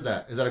Product, what is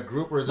that? Is that a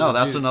group or is it No,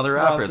 that's another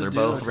rapper. They're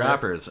both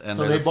rappers. And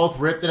so they both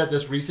ripped it at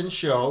this recent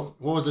show.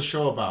 What was the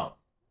show about?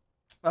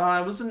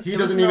 He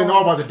doesn't even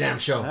know about the damn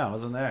show. Yeah, I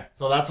wasn't there.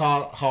 So that's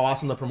how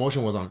awesome the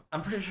promotion was on.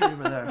 I'm pretty sure you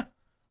were there.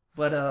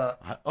 But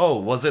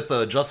was it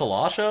the Just a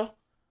Law show?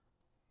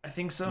 I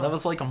think so. That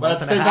was like a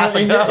month and a half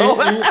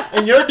ago.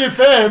 In your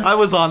defense, I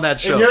was on that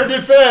show. In your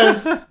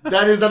defense,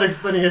 Danny's not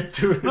explaining it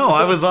to him. No,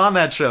 I was on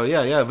that show.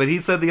 Yeah. But he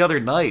said the other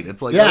night.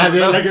 It's like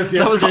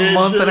that was a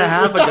month and a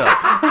half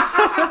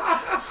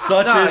ago.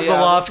 Such is the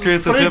Las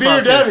Cruces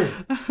Hip-Hop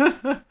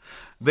scene.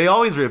 They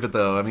always rip it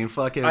though. I mean,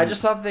 fucking. I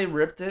just thought they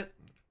ripped it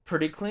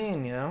pretty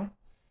clean, you know.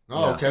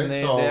 Oh, okay.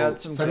 They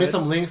send me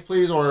some links,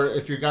 please, or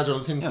if you guys are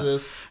listening to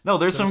this. No,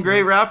 there's some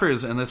great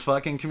rappers in this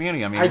fucking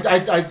community. I mean,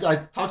 I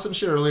talked some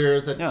shit earlier.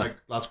 Said like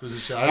Las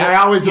Cruces shit. I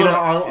always do it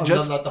on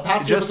the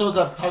past few episodes.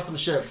 I've talked some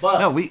shit,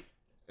 but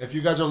if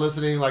you guys are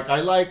listening, like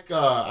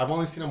I've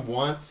only seen him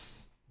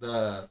once.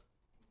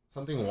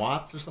 Something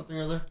Watts or something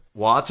or other.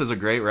 Watts is a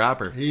great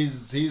rapper.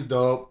 He's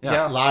dope.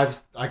 Yeah. Live,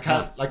 I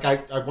can't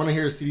I want to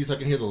hear his CD so I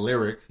can hear the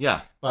lyrics.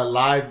 Yeah. But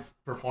live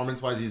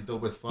performance wise, he's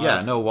dope as fuck.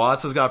 Yeah. No,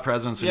 Watts has got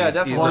presence. Yeah,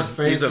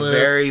 definitely. He's a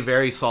very,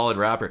 very solid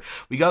rapper.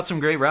 We got some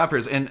great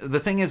rappers, and the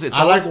thing is,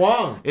 like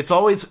Wong.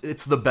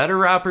 It's the better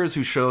rappers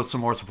who show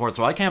some more support.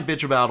 So I can't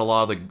bitch about a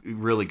lot of the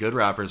really good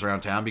rappers around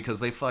town because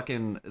they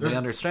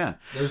understand.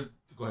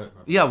 Go ahead.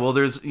 Yeah, well,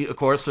 there's a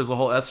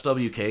whole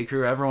SWK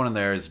crew. Everyone in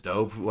there is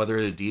dope, whether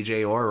a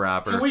DJ or a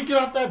rapper. Can we get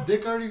off that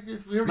dick already?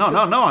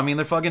 No. I mean,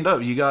 they're fucking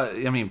dope.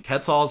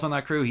 Quetzal's on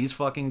that crew. He's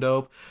fucking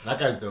dope. That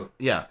guy's dope.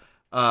 Yeah.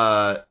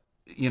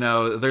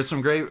 There's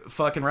some great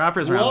fucking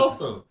rappers around. Who else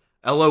though?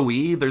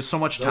 LOE. There's so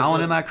much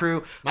talent in that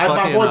crew. My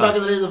boy back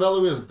in the days of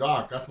LOE is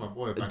Doc. That's my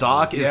boy.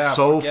 Doc is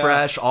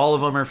fresh. All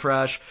of them are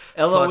fresh.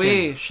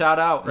 LOE, shout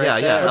out. Right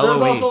there. But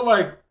there's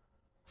also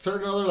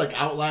certain other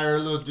outlier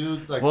little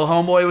dudes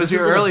Homeboy was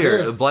here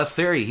earlier. Blessed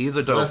Theory, he's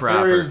a dope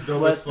rapper.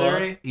 Blessed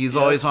Theory, he's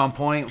always on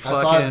point.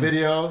 I saw his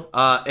video.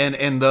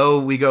 And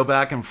though we go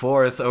back and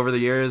forth over the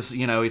years,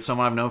 he's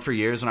someone I've known for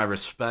years and I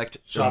respect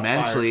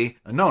immensely.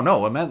 Fired.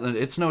 No,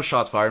 it's no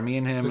shots fired. Me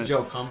and him. It's a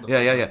joke.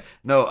 Yeah.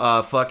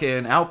 No,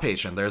 fucking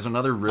Outpatient. There's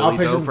another really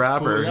dope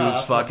rapper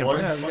who's fucking.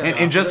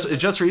 And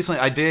just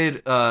recently, I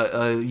did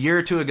a year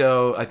or two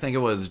ago. I think it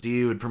was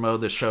D would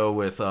promote this show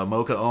with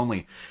Mocha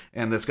Only.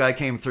 And this guy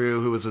came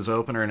through who was his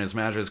opener and his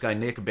manager, this guy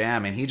Nick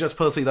Bam, and he just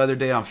posted the other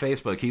day on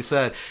Facebook. He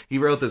said he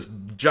wrote this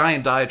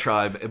giant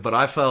diatribe, but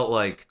I felt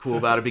cool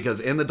about it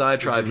because in the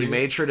diatribe he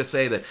made sure to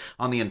say that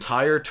on the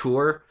entire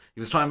tour, he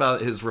was talking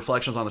about his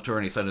reflections on the tour,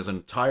 and he said his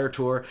entire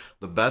tour,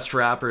 the best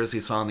rappers he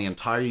saw in the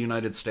entire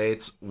United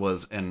States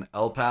was in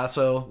El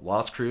Paso,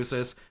 Las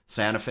Cruces,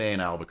 Santa Fe,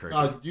 and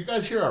Albuquerque. You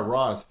guys here are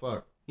raw as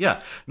fuck.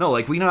 Yeah, no,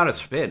 we know how to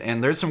spit,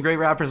 and there's some great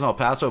rappers in El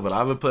Paso, but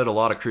I would put a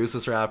lot of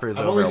Cruces rappers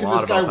over a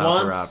lot of El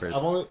Paso rappers.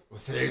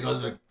 So there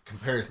goes the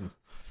comparisons.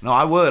 No,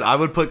 I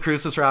would put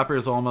Cruces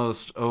rappers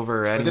almost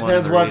over anyone. It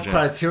depends in the what region.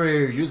 criteria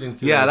you're using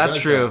to. Yeah, that's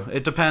true.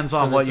 It depends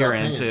on what you're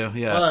into.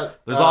 Yeah,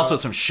 but, there's also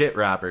some shit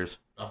rappers.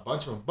 A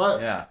bunch of them,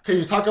 but can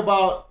you talk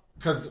about?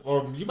 Because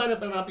you might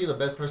not be the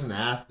best person to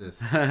ask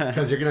this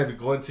because you're gonna be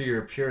going to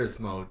your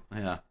purist mode.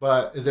 Yeah,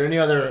 but is there any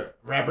other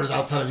rappers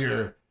outside of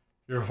your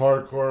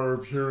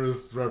hardcore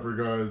purist rapper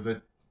guys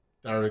that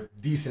are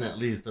decent at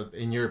least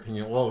in your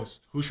opinion? Well,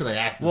 who should I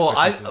ask this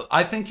question to?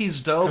 I think he's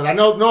dope. I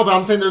know, no, but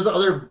I'm saying there's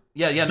other.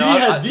 D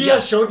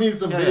has showed me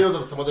some videos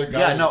of some other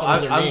guys. Yeah, no,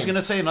 I was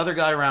gonna say another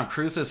guy around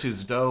Cruces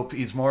who's dope.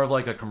 He's more of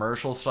a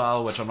commercial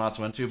style, which I'm not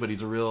so into, but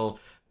he's a real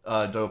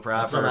dope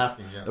rapper. That's what I'm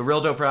asking. Yeah, a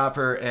real dope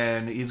rapper,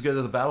 and he's good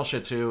at the battle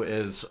shit too.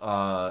 Is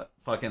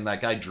fucking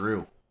that guy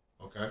Drew.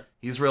 Okay,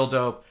 he's real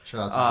dope.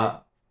 Shout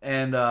out to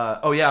Drew.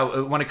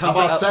 And when it comes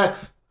to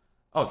Sex.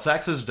 Oh,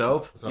 Sex is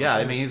dope. Yeah,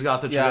 I mean, he's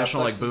got the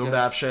traditional boom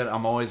bap shit.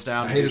 I'm always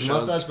down. I hate his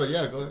mustache, but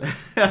yeah, go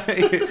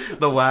ahead.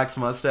 The wax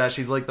mustache.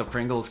 He's like the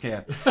Pringles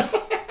can.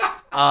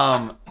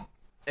 And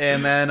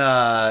then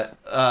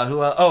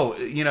who else?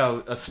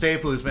 Oh, a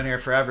staple who's been here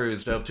forever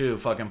who's dope too.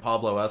 Fucking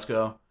Pablo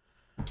Esco.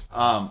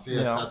 See,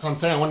 that's what I'm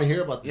saying. I want to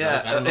hear about this.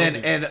 Yeah,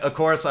 and of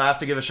course I have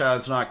to give a shout out.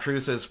 It's not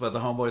Cruces, but the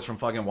homeboys from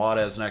fucking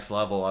Juarez Next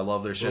Level. I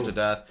love their shit to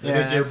death.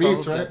 Yeah, your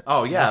beats, right?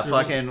 Oh yeah,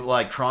 fucking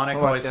like Chronic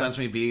always sends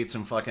me beats,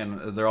 and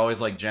fucking they're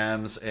always like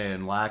gems.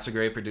 And Lack's a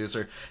great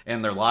producer,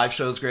 and their live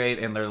show's great,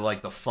 and they're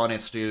like the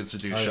funnest dudes to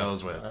do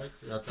shows with.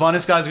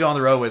 Funnest guys to go on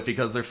the road with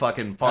because they're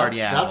fucking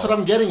party animals. That's what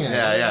I'm getting at.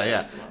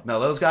 Yeah. No,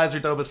 those guys are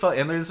dope as fuck.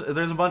 And there's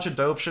a bunch of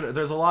dope shit.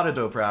 There's a lot of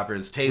dope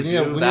rappers.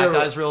 Tezu, that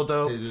guy's real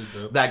dope.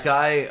 That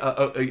guy,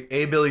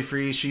 A Billy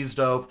Free, she's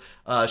dope.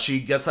 She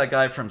gets that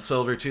guy from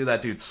Silver too.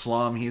 That dude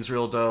Slum, he's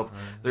real dope.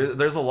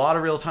 There's a lot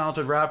of real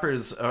talented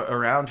rappers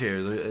around here.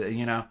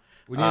 You know,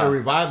 we need to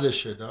revive this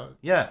shit, dog.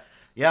 Yeah.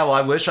 Well,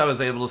 I wish I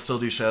was able to still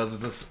do shows.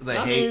 It's just the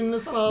hate. I mean,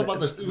 it's not all about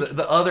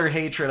the other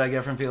hatred I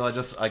get from people.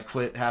 I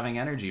quit having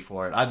energy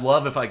for it. I'd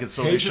love if I could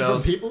still do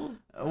shows. From people?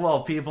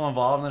 Well, people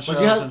involved in the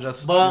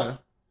shows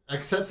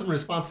accept some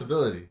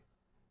responsibility.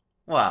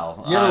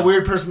 Well, you have a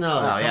weird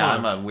personality. Oh yeah,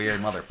 I'm a weird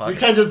motherfucker. You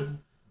can't just.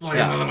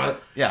 Yeah.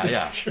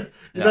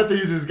 You're not the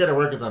easiest guy to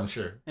work with, I'm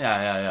sure.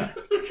 Yeah.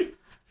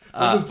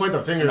 I'll just point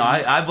the finger. No,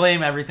 I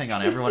blame everything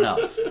on everyone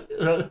else.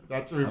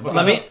 That's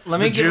let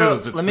me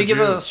give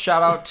a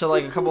shout out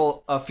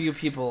to a few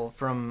people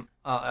from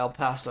El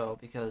Paso,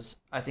 because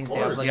I think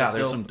they have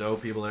there's some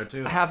dope people there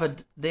too.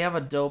 They have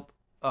a dope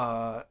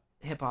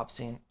hip hop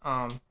scene.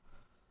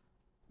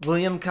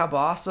 William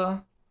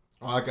Cabasa.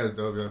 Oh, that guy's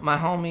dope, yeah. My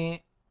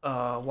homie.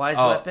 Wise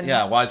Weapon.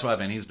 Yeah, Wise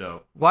Weapon, he's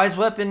dope. Wise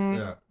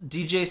Weapon,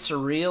 DJ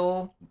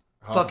Surreal,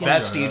 fucking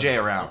best DJ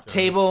around.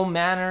 Table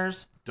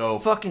Manners,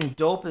 dope. Fucking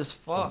dope as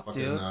fuck,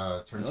 dude.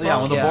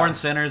 The Born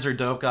Sinners are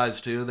dope guys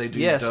too. They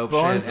do dope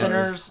Born shit.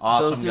 Sinners,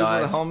 awesome those dudes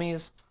guys. are the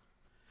homies.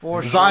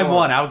 For Zyme sure.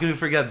 1, how could we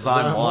forget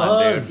Zyme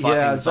 1, dude?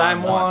 Yeah,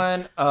 Zyme 1,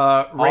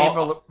 Ray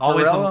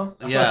Varela.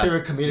 That's my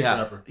favorite comedic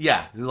rapper.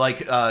 Yeah,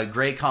 like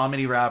great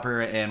comedy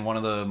rapper and one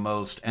of the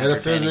most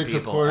entertaining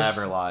people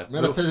ever alive.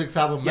 Metaphysics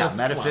album. Yeah,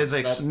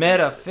 Metaphysics.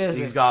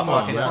 He's got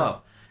fucking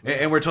flow.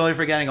 And we're totally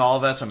forgetting all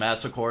of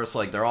SMS, of course.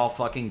 Like, they're all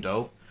fucking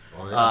dope.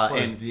 Oh, yeah,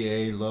 and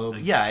DA,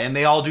 Lobes. Yeah, and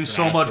they all do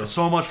so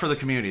much for the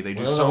community. They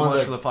do so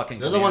much for the fucking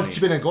community. They're the ones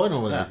keeping it going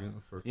over there.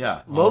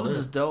 Yeah. Lobes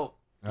is dope.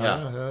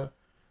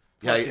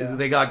 Yeah,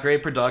 they got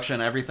great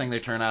production. Everything they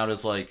turn out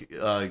is like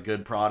a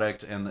good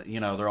product, and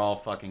they're all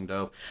fucking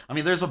dope. I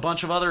mean, there's a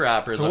bunch of other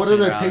rappers. So what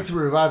does it take to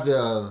revive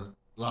the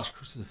Las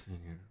Cruces scene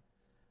here?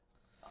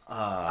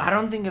 I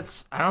don't think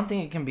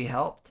it can be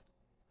helped.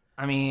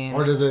 I mean,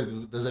 or does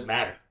it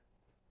matter?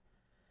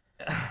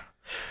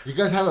 You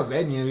guys have a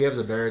venue. You have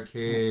the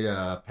barricade,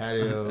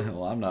 patio.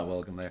 Well, I'm not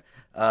welcome there.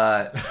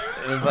 But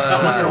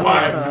I wonder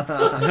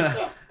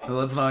why.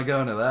 Let's not go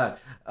into that.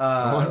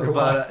 Let's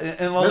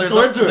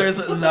go into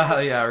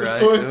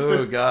it.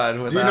 Oh God!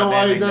 Do you know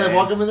why he's not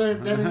welcome in there,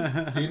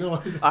 Danny? Do you know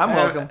why? I'm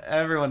welcome.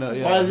 Everyone knows.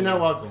 Yeah. Why is he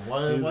not welcome?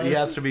 Why he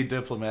has to be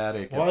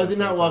diplomatic. Why is he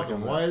not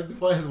welcome? Why is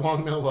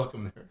Wong not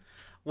welcome there?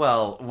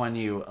 Well, when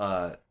you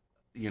go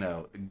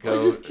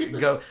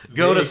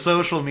to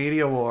social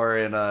media war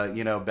and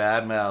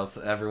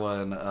badmouth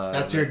everyone.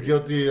 That's your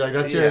guilty. Like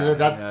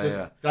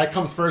that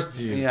comes first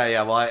to you.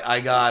 Yeah. Well, I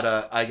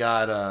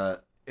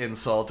got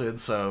insulted,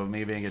 so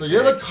me being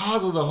you're the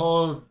cause of the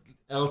whole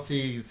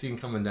LC scene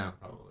coming down,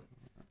 probably.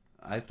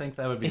 I think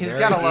that would be He's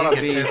very got a lot of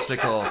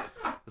egotistical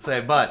to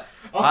say, but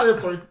I'll say it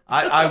for you.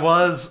 I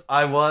was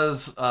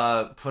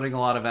putting a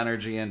lot of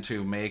energy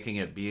into making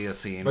it be a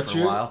scene for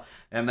a while,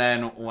 and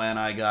then when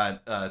I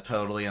got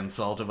totally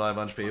insulted by a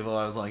bunch of people,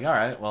 I was like, all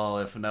right, well,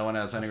 if no one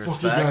has any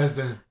respect,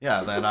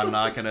 then I'm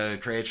not gonna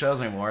create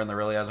shows anymore, and there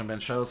really hasn't been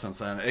shows since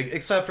then,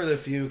 except for the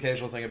few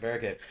occasional thing at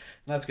Barricade.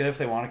 And that's good if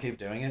they want to keep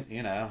doing it,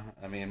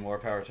 I mean, more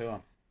power to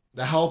them.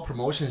 The whole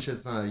promotion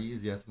shit's not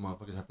easy. That's what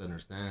motherfuckers have to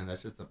understand. That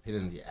shit's a pain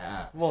in the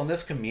ass. Well, in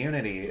this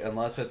community,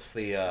 unless it's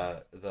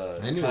the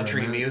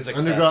country music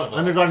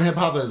underground hip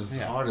hop is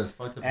hard as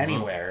fuck to promote.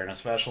 Anywhere, and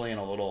especially in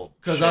a little.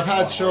 Because I've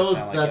had shows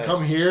that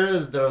come here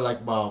that are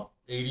like about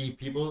 80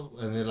 people,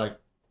 and they're like,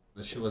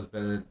 the shit was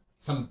better than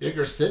some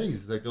bigger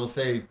cities. Like they'll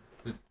say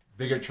the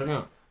bigger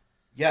turnout.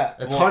 Yeah,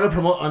 it's hard to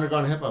promote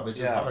underground hip hop. It's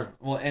just hard.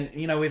 Well, and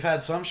we've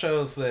had some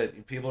shows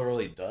that people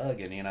really dug,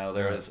 and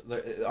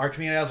our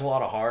community has a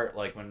lot of heart.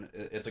 Like when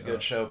it's a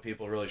good show,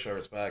 people really show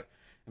respect,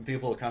 and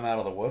people come out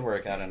of the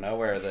woodwork out of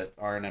nowhere that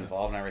aren't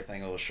involved in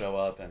everything will show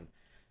up, and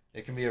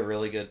it can be a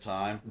really good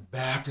time.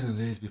 Back in the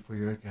days before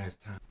your guys'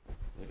 time.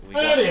 We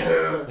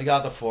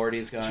got the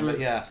 40s going, but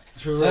yeah.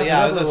 True. So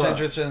yeah, it was just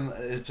interesting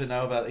to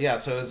know about. Yeah,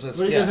 so it's just.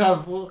 What do you guys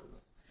have?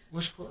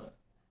 Which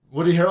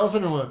Woody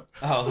Harrelson or what?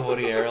 Oh, the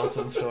Woody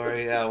Harrelson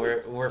story. Yeah,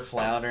 we're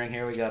floundering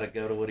here. We got to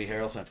go to Woody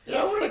Harrelson.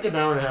 Yeah, we're like an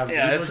hour and a half.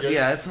 Yeah,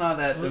 it's not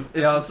that.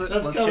 Let's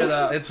hear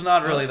that. It's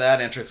not really that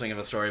interesting of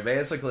a story.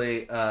 Basically,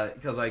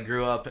 because I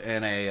grew up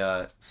in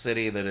a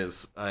city that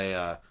is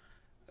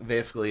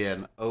basically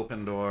an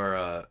open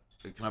door.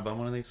 Can I bum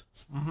one of these?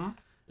 Mm-hmm.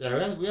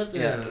 Yeah, we have to.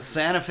 Yeah,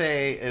 Santa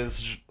Fe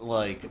is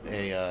like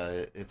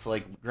it's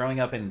like growing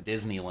up in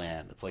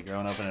Disneyland. It's like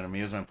growing up in an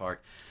amusement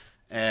park,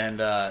 and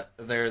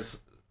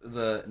there's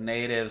the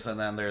natives, and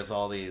then there's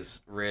all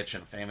these rich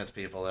and famous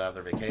people that have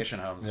their vacation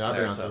homes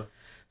there.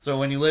 So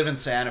when you live in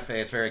Santa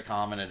Fe, it's very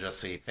common to just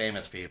see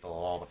famous people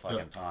all the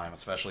fucking time,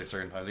 especially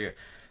certain times of year.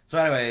 So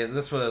anyway,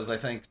 this was, I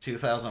think,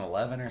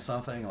 2011 or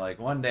something. Like,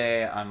 one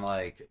day, I'm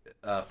like,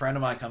 a friend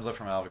of mine comes up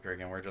from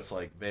Albuquerque, and we're just,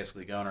 like,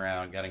 basically going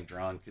around getting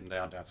drunk in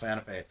downtown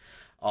Santa Fe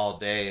all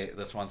day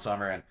this one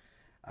summer. And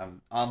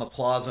I'm on the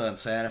plaza in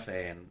Santa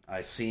Fe, and I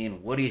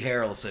seen Woody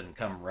Harrelson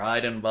come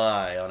riding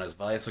by on his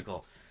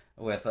bicycle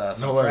with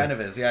some friend of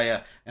his.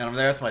 Yeah. And I'm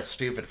there with my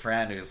stupid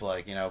friend who's,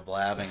 like, you know,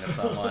 blabbing to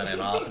someone and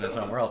off in his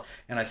own world.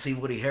 And I see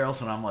Woody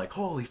Harrelson. I'm like,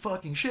 holy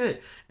fucking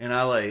shit. And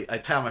I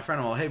tell my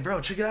friend, I'm like, hey, bro,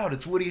 check it out.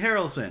 It's Woody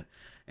Harrelson.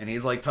 And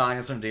he's, like, talking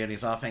to some dude, and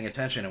he's not paying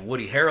attention. And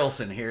Woody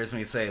Harrelson hears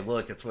me say,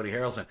 look, it's Woody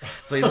Harrelson.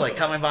 So he's, like,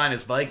 coming by on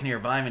his bike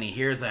nearby me, and he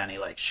hears that, and he,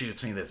 like,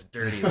 shoots me this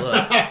dirty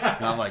look.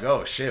 And I'm like,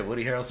 oh, shit,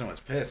 Woody Harrelson was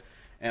pissed.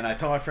 And I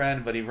told my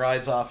friend, but he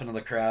rides off into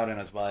the crowd in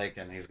his bike,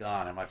 and he's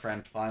gone. And my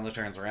friend finally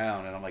turns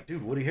around, and I'm like,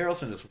 dude, Woody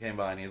Harrelson just came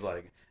by. And he's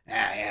like,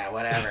 yeah,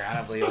 whatever. I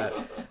don't believe that.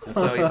 And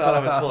so he thought I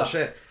was full of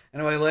shit.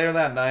 Anyway, later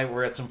that night,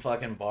 we're at some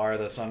fucking bar,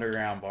 this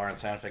underground bar in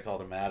Santa Fe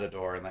called the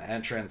Matador. And the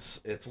entrance,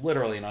 it's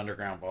literally an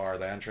underground bar.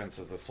 The entrance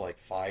is this, like,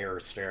 fire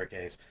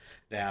staircase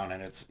down,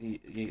 and it's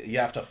you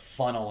have to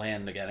funnel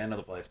in to get into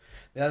the place.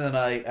 The other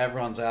night,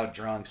 everyone's out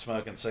drunk,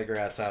 smoking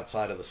cigarettes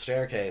outside of the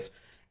staircase.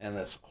 And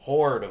this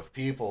horde of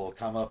people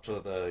come up to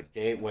the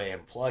gateway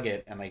and plug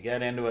it, and they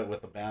get into it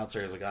with the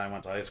bouncers, a guy I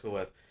went to high school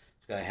with,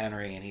 this guy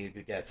Henry, and he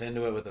gets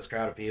into it with this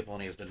crowd of people,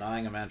 and he's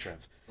denying them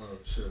entrance. Oh,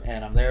 shit.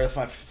 And I'm there with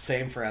my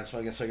same friend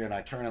smoking a cigarette, and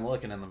I turn and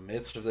look, and in the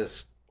midst of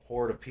this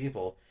horde of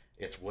people,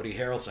 it's Woody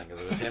Harrelson,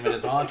 because it was him and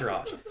his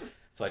entourage.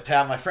 So I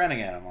tap my friend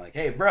again. I'm like,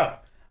 hey, bro,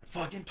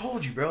 fucking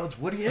told you, bro. It's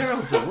Woody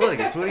Harrelson. Look,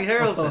 it's Woody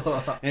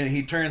Harrelson. And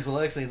he turns to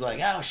Lex and he's like,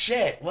 oh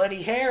shit,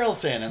 Woody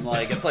Harrelson. And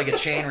like, it's like a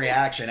chain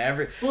reaction.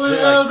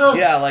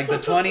 Like the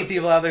 20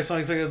 people out there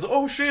smoking cigarettes,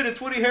 oh shit,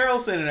 it's Woody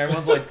Harrelson. And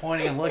everyone's like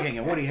pointing and looking.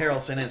 And Woody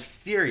Harrelson is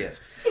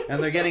furious.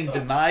 And they're getting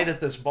denied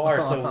at this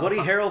bar. So Woody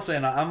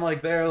Harrelson, I'm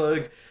like there,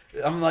 like,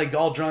 I'm like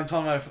all drunk,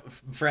 telling my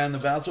friend, the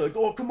bouncer, like,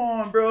 oh, come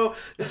on, bro.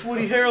 It's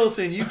Woody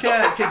Harrelson. You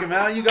can't kick him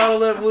out. You got to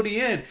let Woody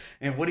in.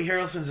 And Woody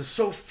Harrelson is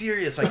so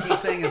furious. I keep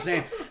saying his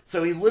name.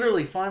 So he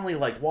literally finally,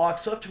 like,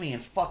 walks up to me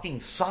and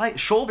fucking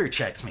shoulder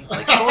checks me.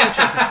 Like, shoulder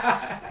checks me.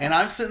 And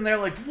I'm sitting there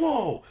like,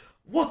 whoa.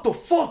 What the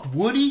fuck,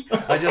 Woody?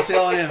 I just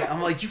yell at him.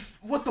 I'm like,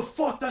 what the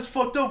fuck? That's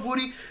fucked up,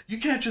 Woody. You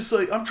can't just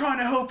like, I'm trying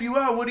to help you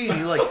out, Woody.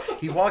 And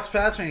he walks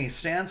past me and he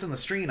stands in the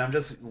street and I'm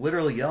just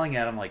literally yelling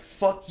at him like,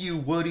 fuck you,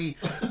 Woody.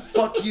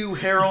 Fuck you,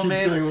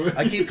 Harrelman.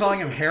 I keep calling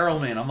him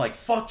Harrelman. I'm like,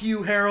 fuck you,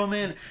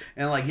 Harrelman.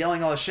 And like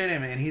yelling all this shit at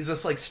him. And he's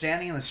just like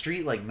standing in the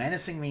street like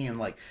menacing me and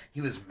like he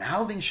was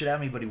mouthing shit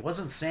at me, but he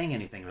wasn't saying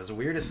anything. It was the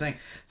weirdest thing.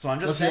 So I'm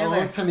just standing there.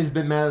 That's the only time he's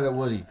been mad at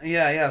Woody.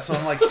 Yeah. So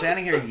I'm like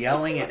standing here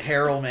yelling at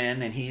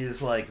Harrelman and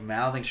he's like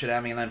mouthing shit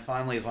at me, and then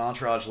finally his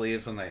entourage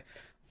leaves and they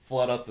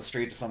flood up the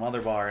street to some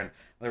other bar, and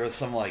there was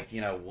some like,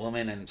 you know,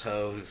 woman in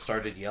tow who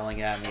started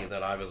yelling at me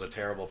that I was a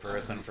terrible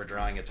person for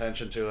drawing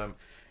attention to him,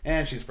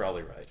 and she's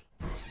probably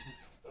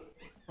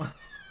right.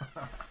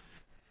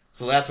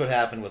 So that's what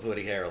happened with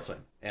Woody Harrelson,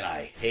 and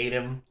I hate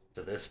him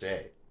to this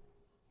day.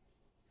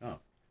 Oh,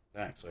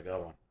 thanks, I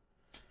got one.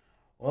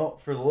 Well,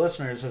 for the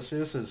listeners,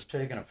 Jesus is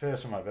taking a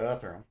piss in my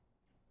bathroom,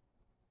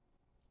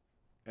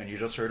 and you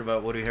just heard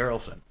about Woody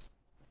Harrelson.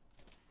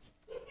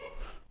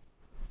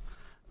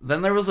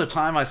 Then there was a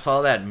time I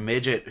saw that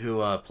midget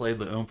who played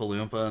the Oompa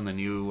Loompa in the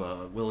new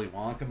Willy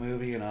Wonka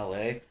movie in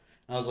L.A. And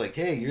I was like,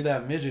 hey, you're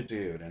that midget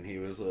dude. And he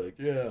was like,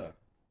 yeah.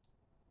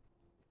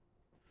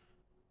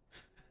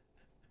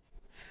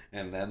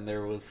 And then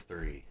there was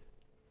 3.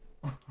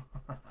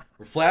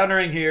 We're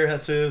floundering here,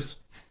 Jesus.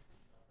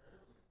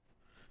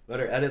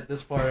 Better edit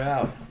this part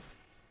out.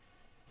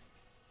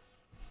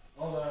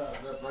 Oh,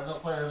 the Brendel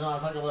fight doesn't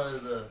want to talk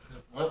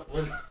about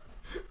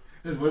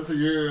what's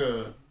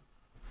your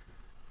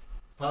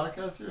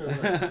podcast here?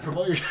 Like,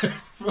 promote your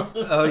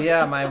Oh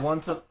yeah, my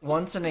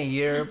once in a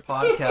year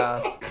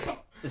podcast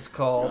is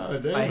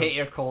called I Hate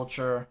Your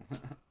Culture.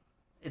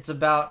 It's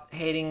about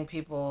hating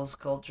people's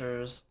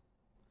cultures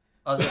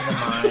other than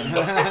mine.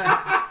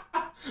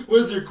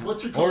 What's your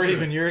culture? Or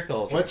even your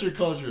culture. What's your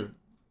culture?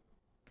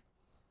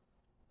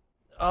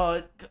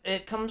 Oh,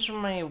 it comes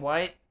from a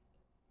white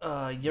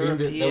European...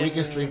 The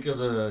weakest link of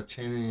the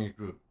chain in your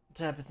group.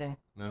 Type of thing.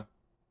 No?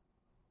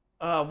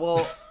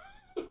 Well...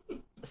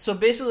 So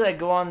basically I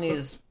go on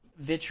these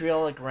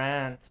vitriolic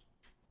rants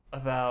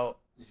about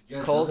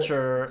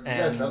culture and... You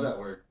guys love that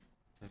word.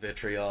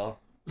 Vitriol.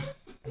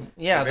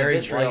 Yeah, it's a very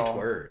vitriol. bright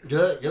word.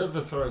 Get a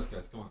thesaurus,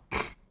 guys. Come on.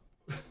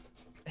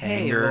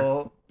 Hey, Anger.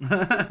 well...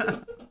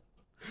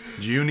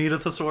 Do you need a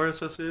thesaurus,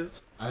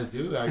 Jesus? I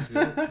do,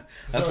 actually.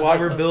 That's why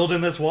we're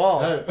building this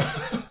wall.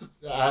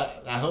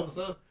 I hope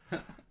so. Do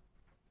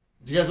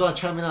you guys want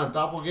to chime in on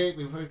Doppelgate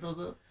before he goes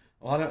up?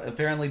 Well,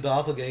 apparently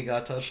Doppelgate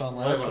got touched on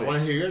last week. I want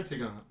to hear your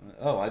take on it.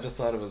 Oh, I just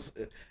thought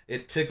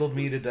it tickled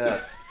me to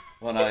death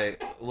when I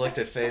looked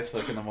at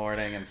Facebook in the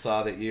morning and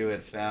saw that you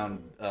had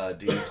found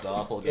Dee's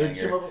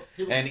doppelganger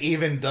and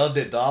even dubbed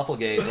it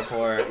Doppelgate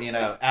before,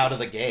 out of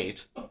the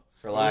gate.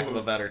 for lack of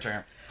a better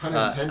term. Pun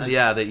intended.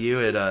 Yeah, that you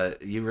had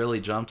you really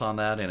jumped on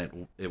that,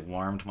 and it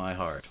warmed my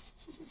heart.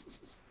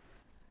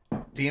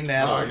 Team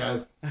Natalie. All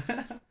right,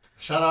 guys.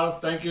 Shout outs,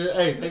 thank you.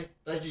 Hey,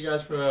 thank you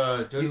guys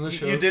for joining the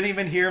show. You didn't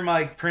even hear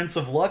my Prince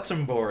of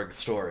Luxembourg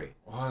story.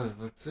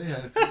 Let's see.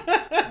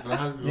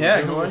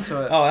 Yeah, go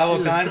into it. Oh, I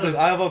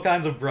have all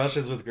kinds of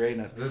brushes with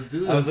greatness. Let's do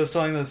this. I was just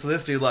telling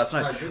this dude last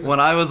night. When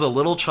I was a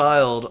little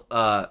child,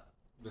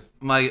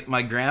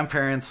 my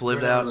grandparents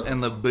lived out in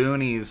the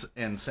boonies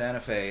in Santa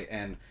Fe,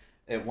 and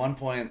at one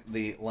point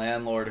the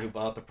landlord who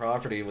bought the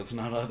property was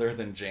none other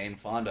than Jane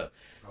Fonda.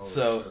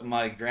 So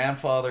my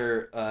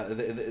grandfather,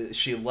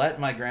 she let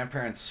my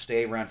grandparents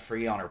stay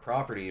rent-free on her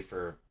property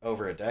for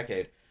over a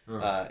decade,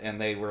 and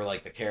they were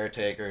like the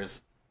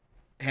caretakers,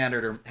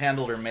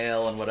 handled her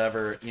mail and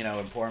whatever,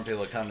 important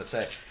people would come to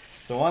say.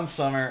 So one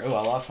summer, I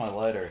lost my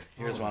lighter.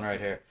 Here's one right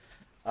here.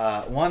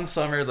 One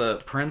summer,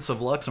 the Prince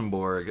of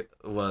Luxembourg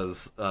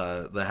was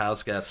the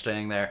house guest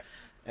staying there,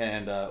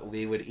 and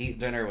we would eat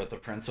dinner with the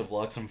Prince of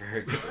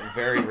Luxembourg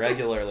very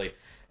regularly.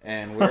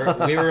 And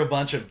we were a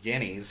bunch of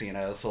guineas,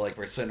 so like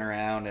we're sitting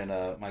around, and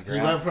my grandma...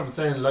 You went from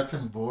saying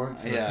Luxembourg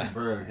to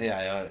Luxembourg.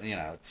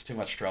 Yeah, it's too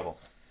much trouble.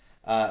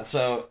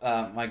 So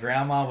my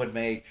grandma would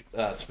make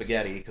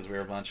spaghetti, because we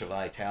were a bunch of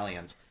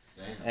Italians.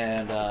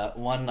 Damn. And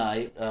one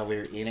night we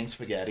were eating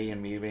spaghetti,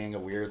 and me being a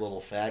weird little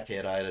fat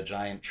kid, I had a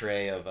giant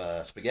tray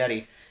of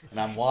spaghetti, and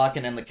I'm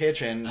walking in the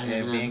kitchen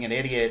and being an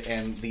idiot,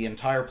 and the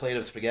entire plate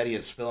of spaghetti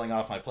is spilling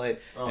off my plate,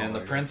 and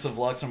the Prince of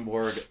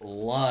Luxembourg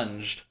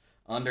lunged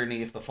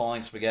underneath the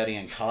falling spaghetti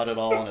and caught it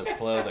all in his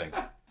clothing.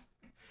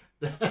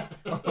 I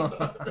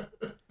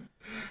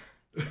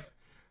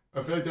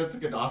feel like that's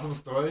like an awesome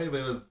story, but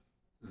it was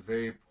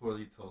very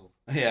poorly told.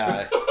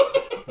 Yeah,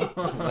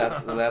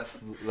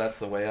 that's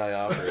the way I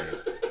operate.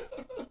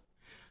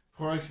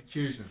 Poor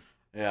execution.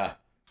 Yeah.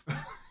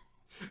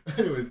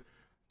 Anyways,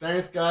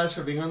 thanks guys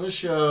for being on the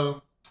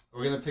show.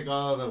 We're gonna take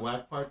all the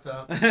whack parts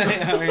out.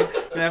 Yeah, we're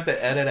gonna have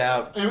to edit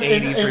out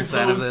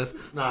 80% of this.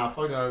 Nah,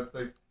 fuck no, it's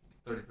like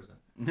 30%.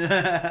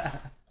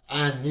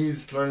 And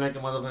he's slurring like a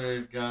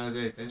motherfucker, guys.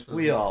 Hey, thanks for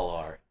We all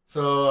are.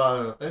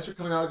 So, thanks for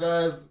coming out,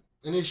 guys.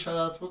 Any shout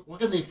outs? Where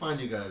can they find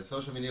you guys,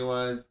 social media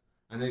wise?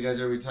 I know you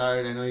guys are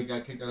retired. I know you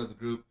got kicked out of the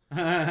group.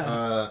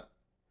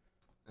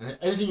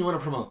 Anything you want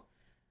to promote?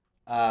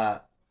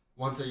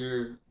 Once a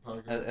year,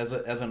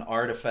 as an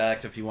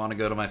artifact, if you want to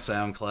go to my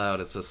SoundCloud,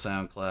 it's a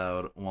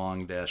SoundCloud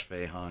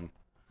Wong-Feihung.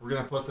 We're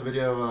gonna post a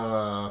video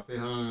of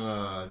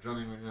Feihung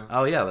drumming right now.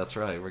 Oh yeah, that's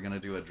right. We're gonna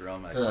do a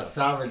drum. To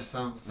salvage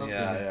something.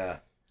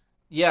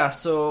 Yeah.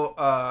 So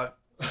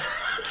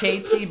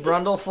KT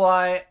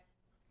Brundlefly,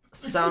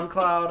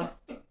 SoundCloud,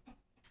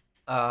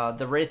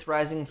 the Wraith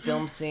Rising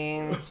film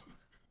scenes.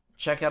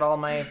 Check out all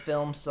my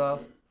film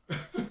stuff.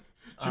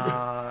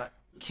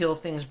 Kill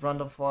Things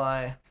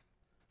Brundlefly.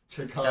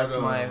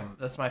 Chicago.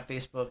 That's my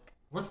Facebook.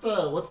 What's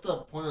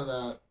the point of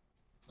that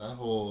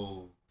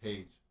whole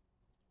page?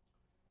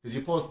 Because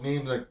you post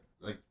memes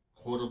like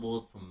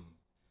quotables from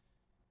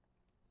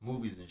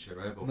movies and shit,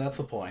 right? But that's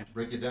the point.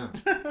 Break it down.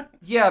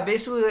 Yeah,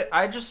 basically,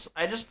 I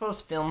just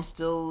post film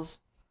stills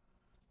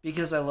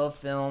because I love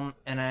film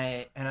and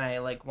I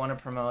like want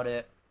to promote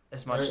it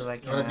as much as I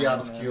can. You want to be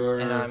obscure,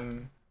 and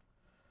I'm,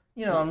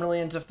 I'm really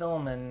into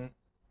film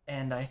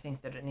and I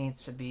think that it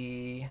needs to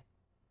be.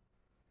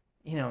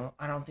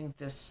 I don't think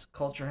this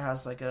culture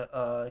has like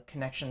a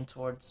connection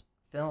towards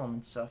film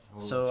and stuff.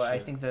 I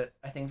think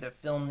that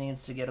film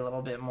needs to get a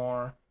little bit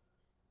more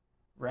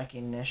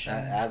recognition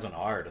as an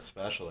art,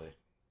 especially.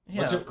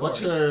 Yeah,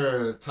 what's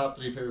your top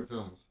 3 favorite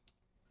films?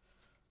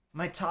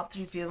 My top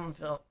 3 favorite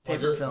films.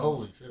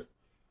 Holy shit!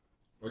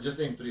 Or just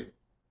name 3.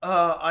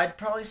 I'd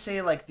probably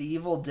say like The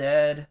Evil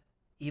Dead,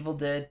 Evil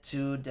Dead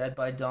 2, Dead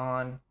by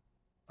Dawn,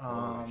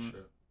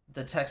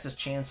 the Texas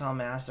Chainsaw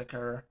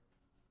Massacre.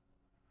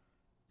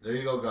 There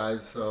you go,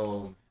 guys.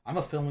 So I'm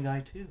a film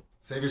guy too.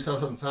 Save yourself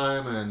some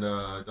time and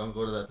don't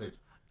go to that page.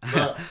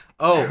 But,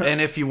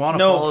 and if you want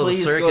to follow the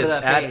circus,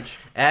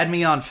 add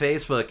me on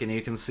Facebook, and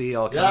you can see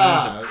all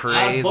kinds of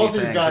crazy add both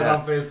things. These guys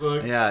on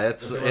Facebook. Yeah,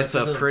 it's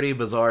a pretty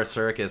bizarre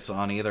circus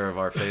on either of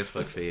our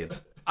Facebook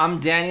feeds. I'm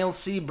Daniel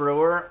C.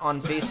 Brewer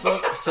on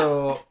Facebook,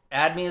 so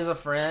add me as a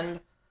friend.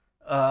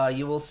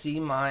 You will see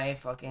my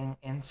fucking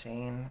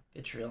insane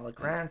vitriolic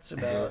rants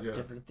about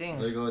different things.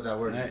 There you go with that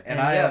word. And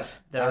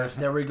yes,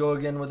 there we go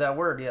again with that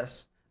word,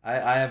 yes.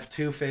 I have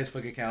 2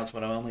 Facebook accounts,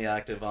 but I'm only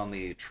active on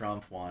the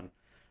Trump one.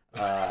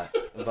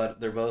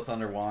 But they're both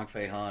under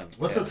Wong-Feihung.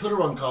 What's the Twitter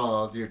one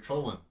called? Your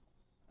troll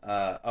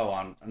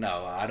one?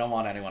 No, I don't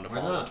want anyone to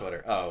follow the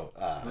Twitter.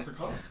 What's it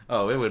called?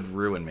 Oh, it would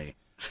ruin me.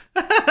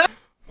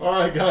 All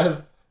right,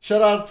 guys.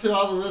 Shout outs to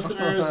all the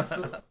listeners.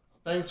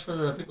 Thanks for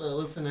the people that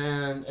listen,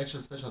 and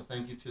extra special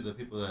thank you to the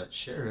people that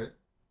share it.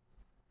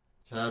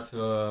 Shout out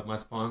to my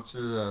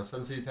sponsor,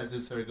 Sun City Tattoo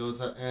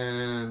Saragossa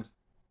and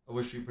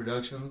Over Street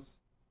Productions.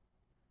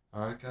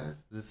 All right,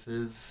 guys. This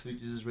is Sweet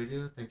Jesus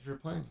Radio. Thank you for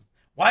playing.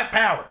 White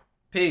power.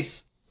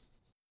 Peace.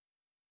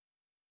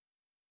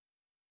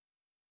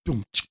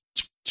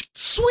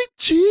 Sweet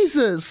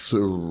Jesus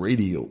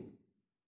Radio.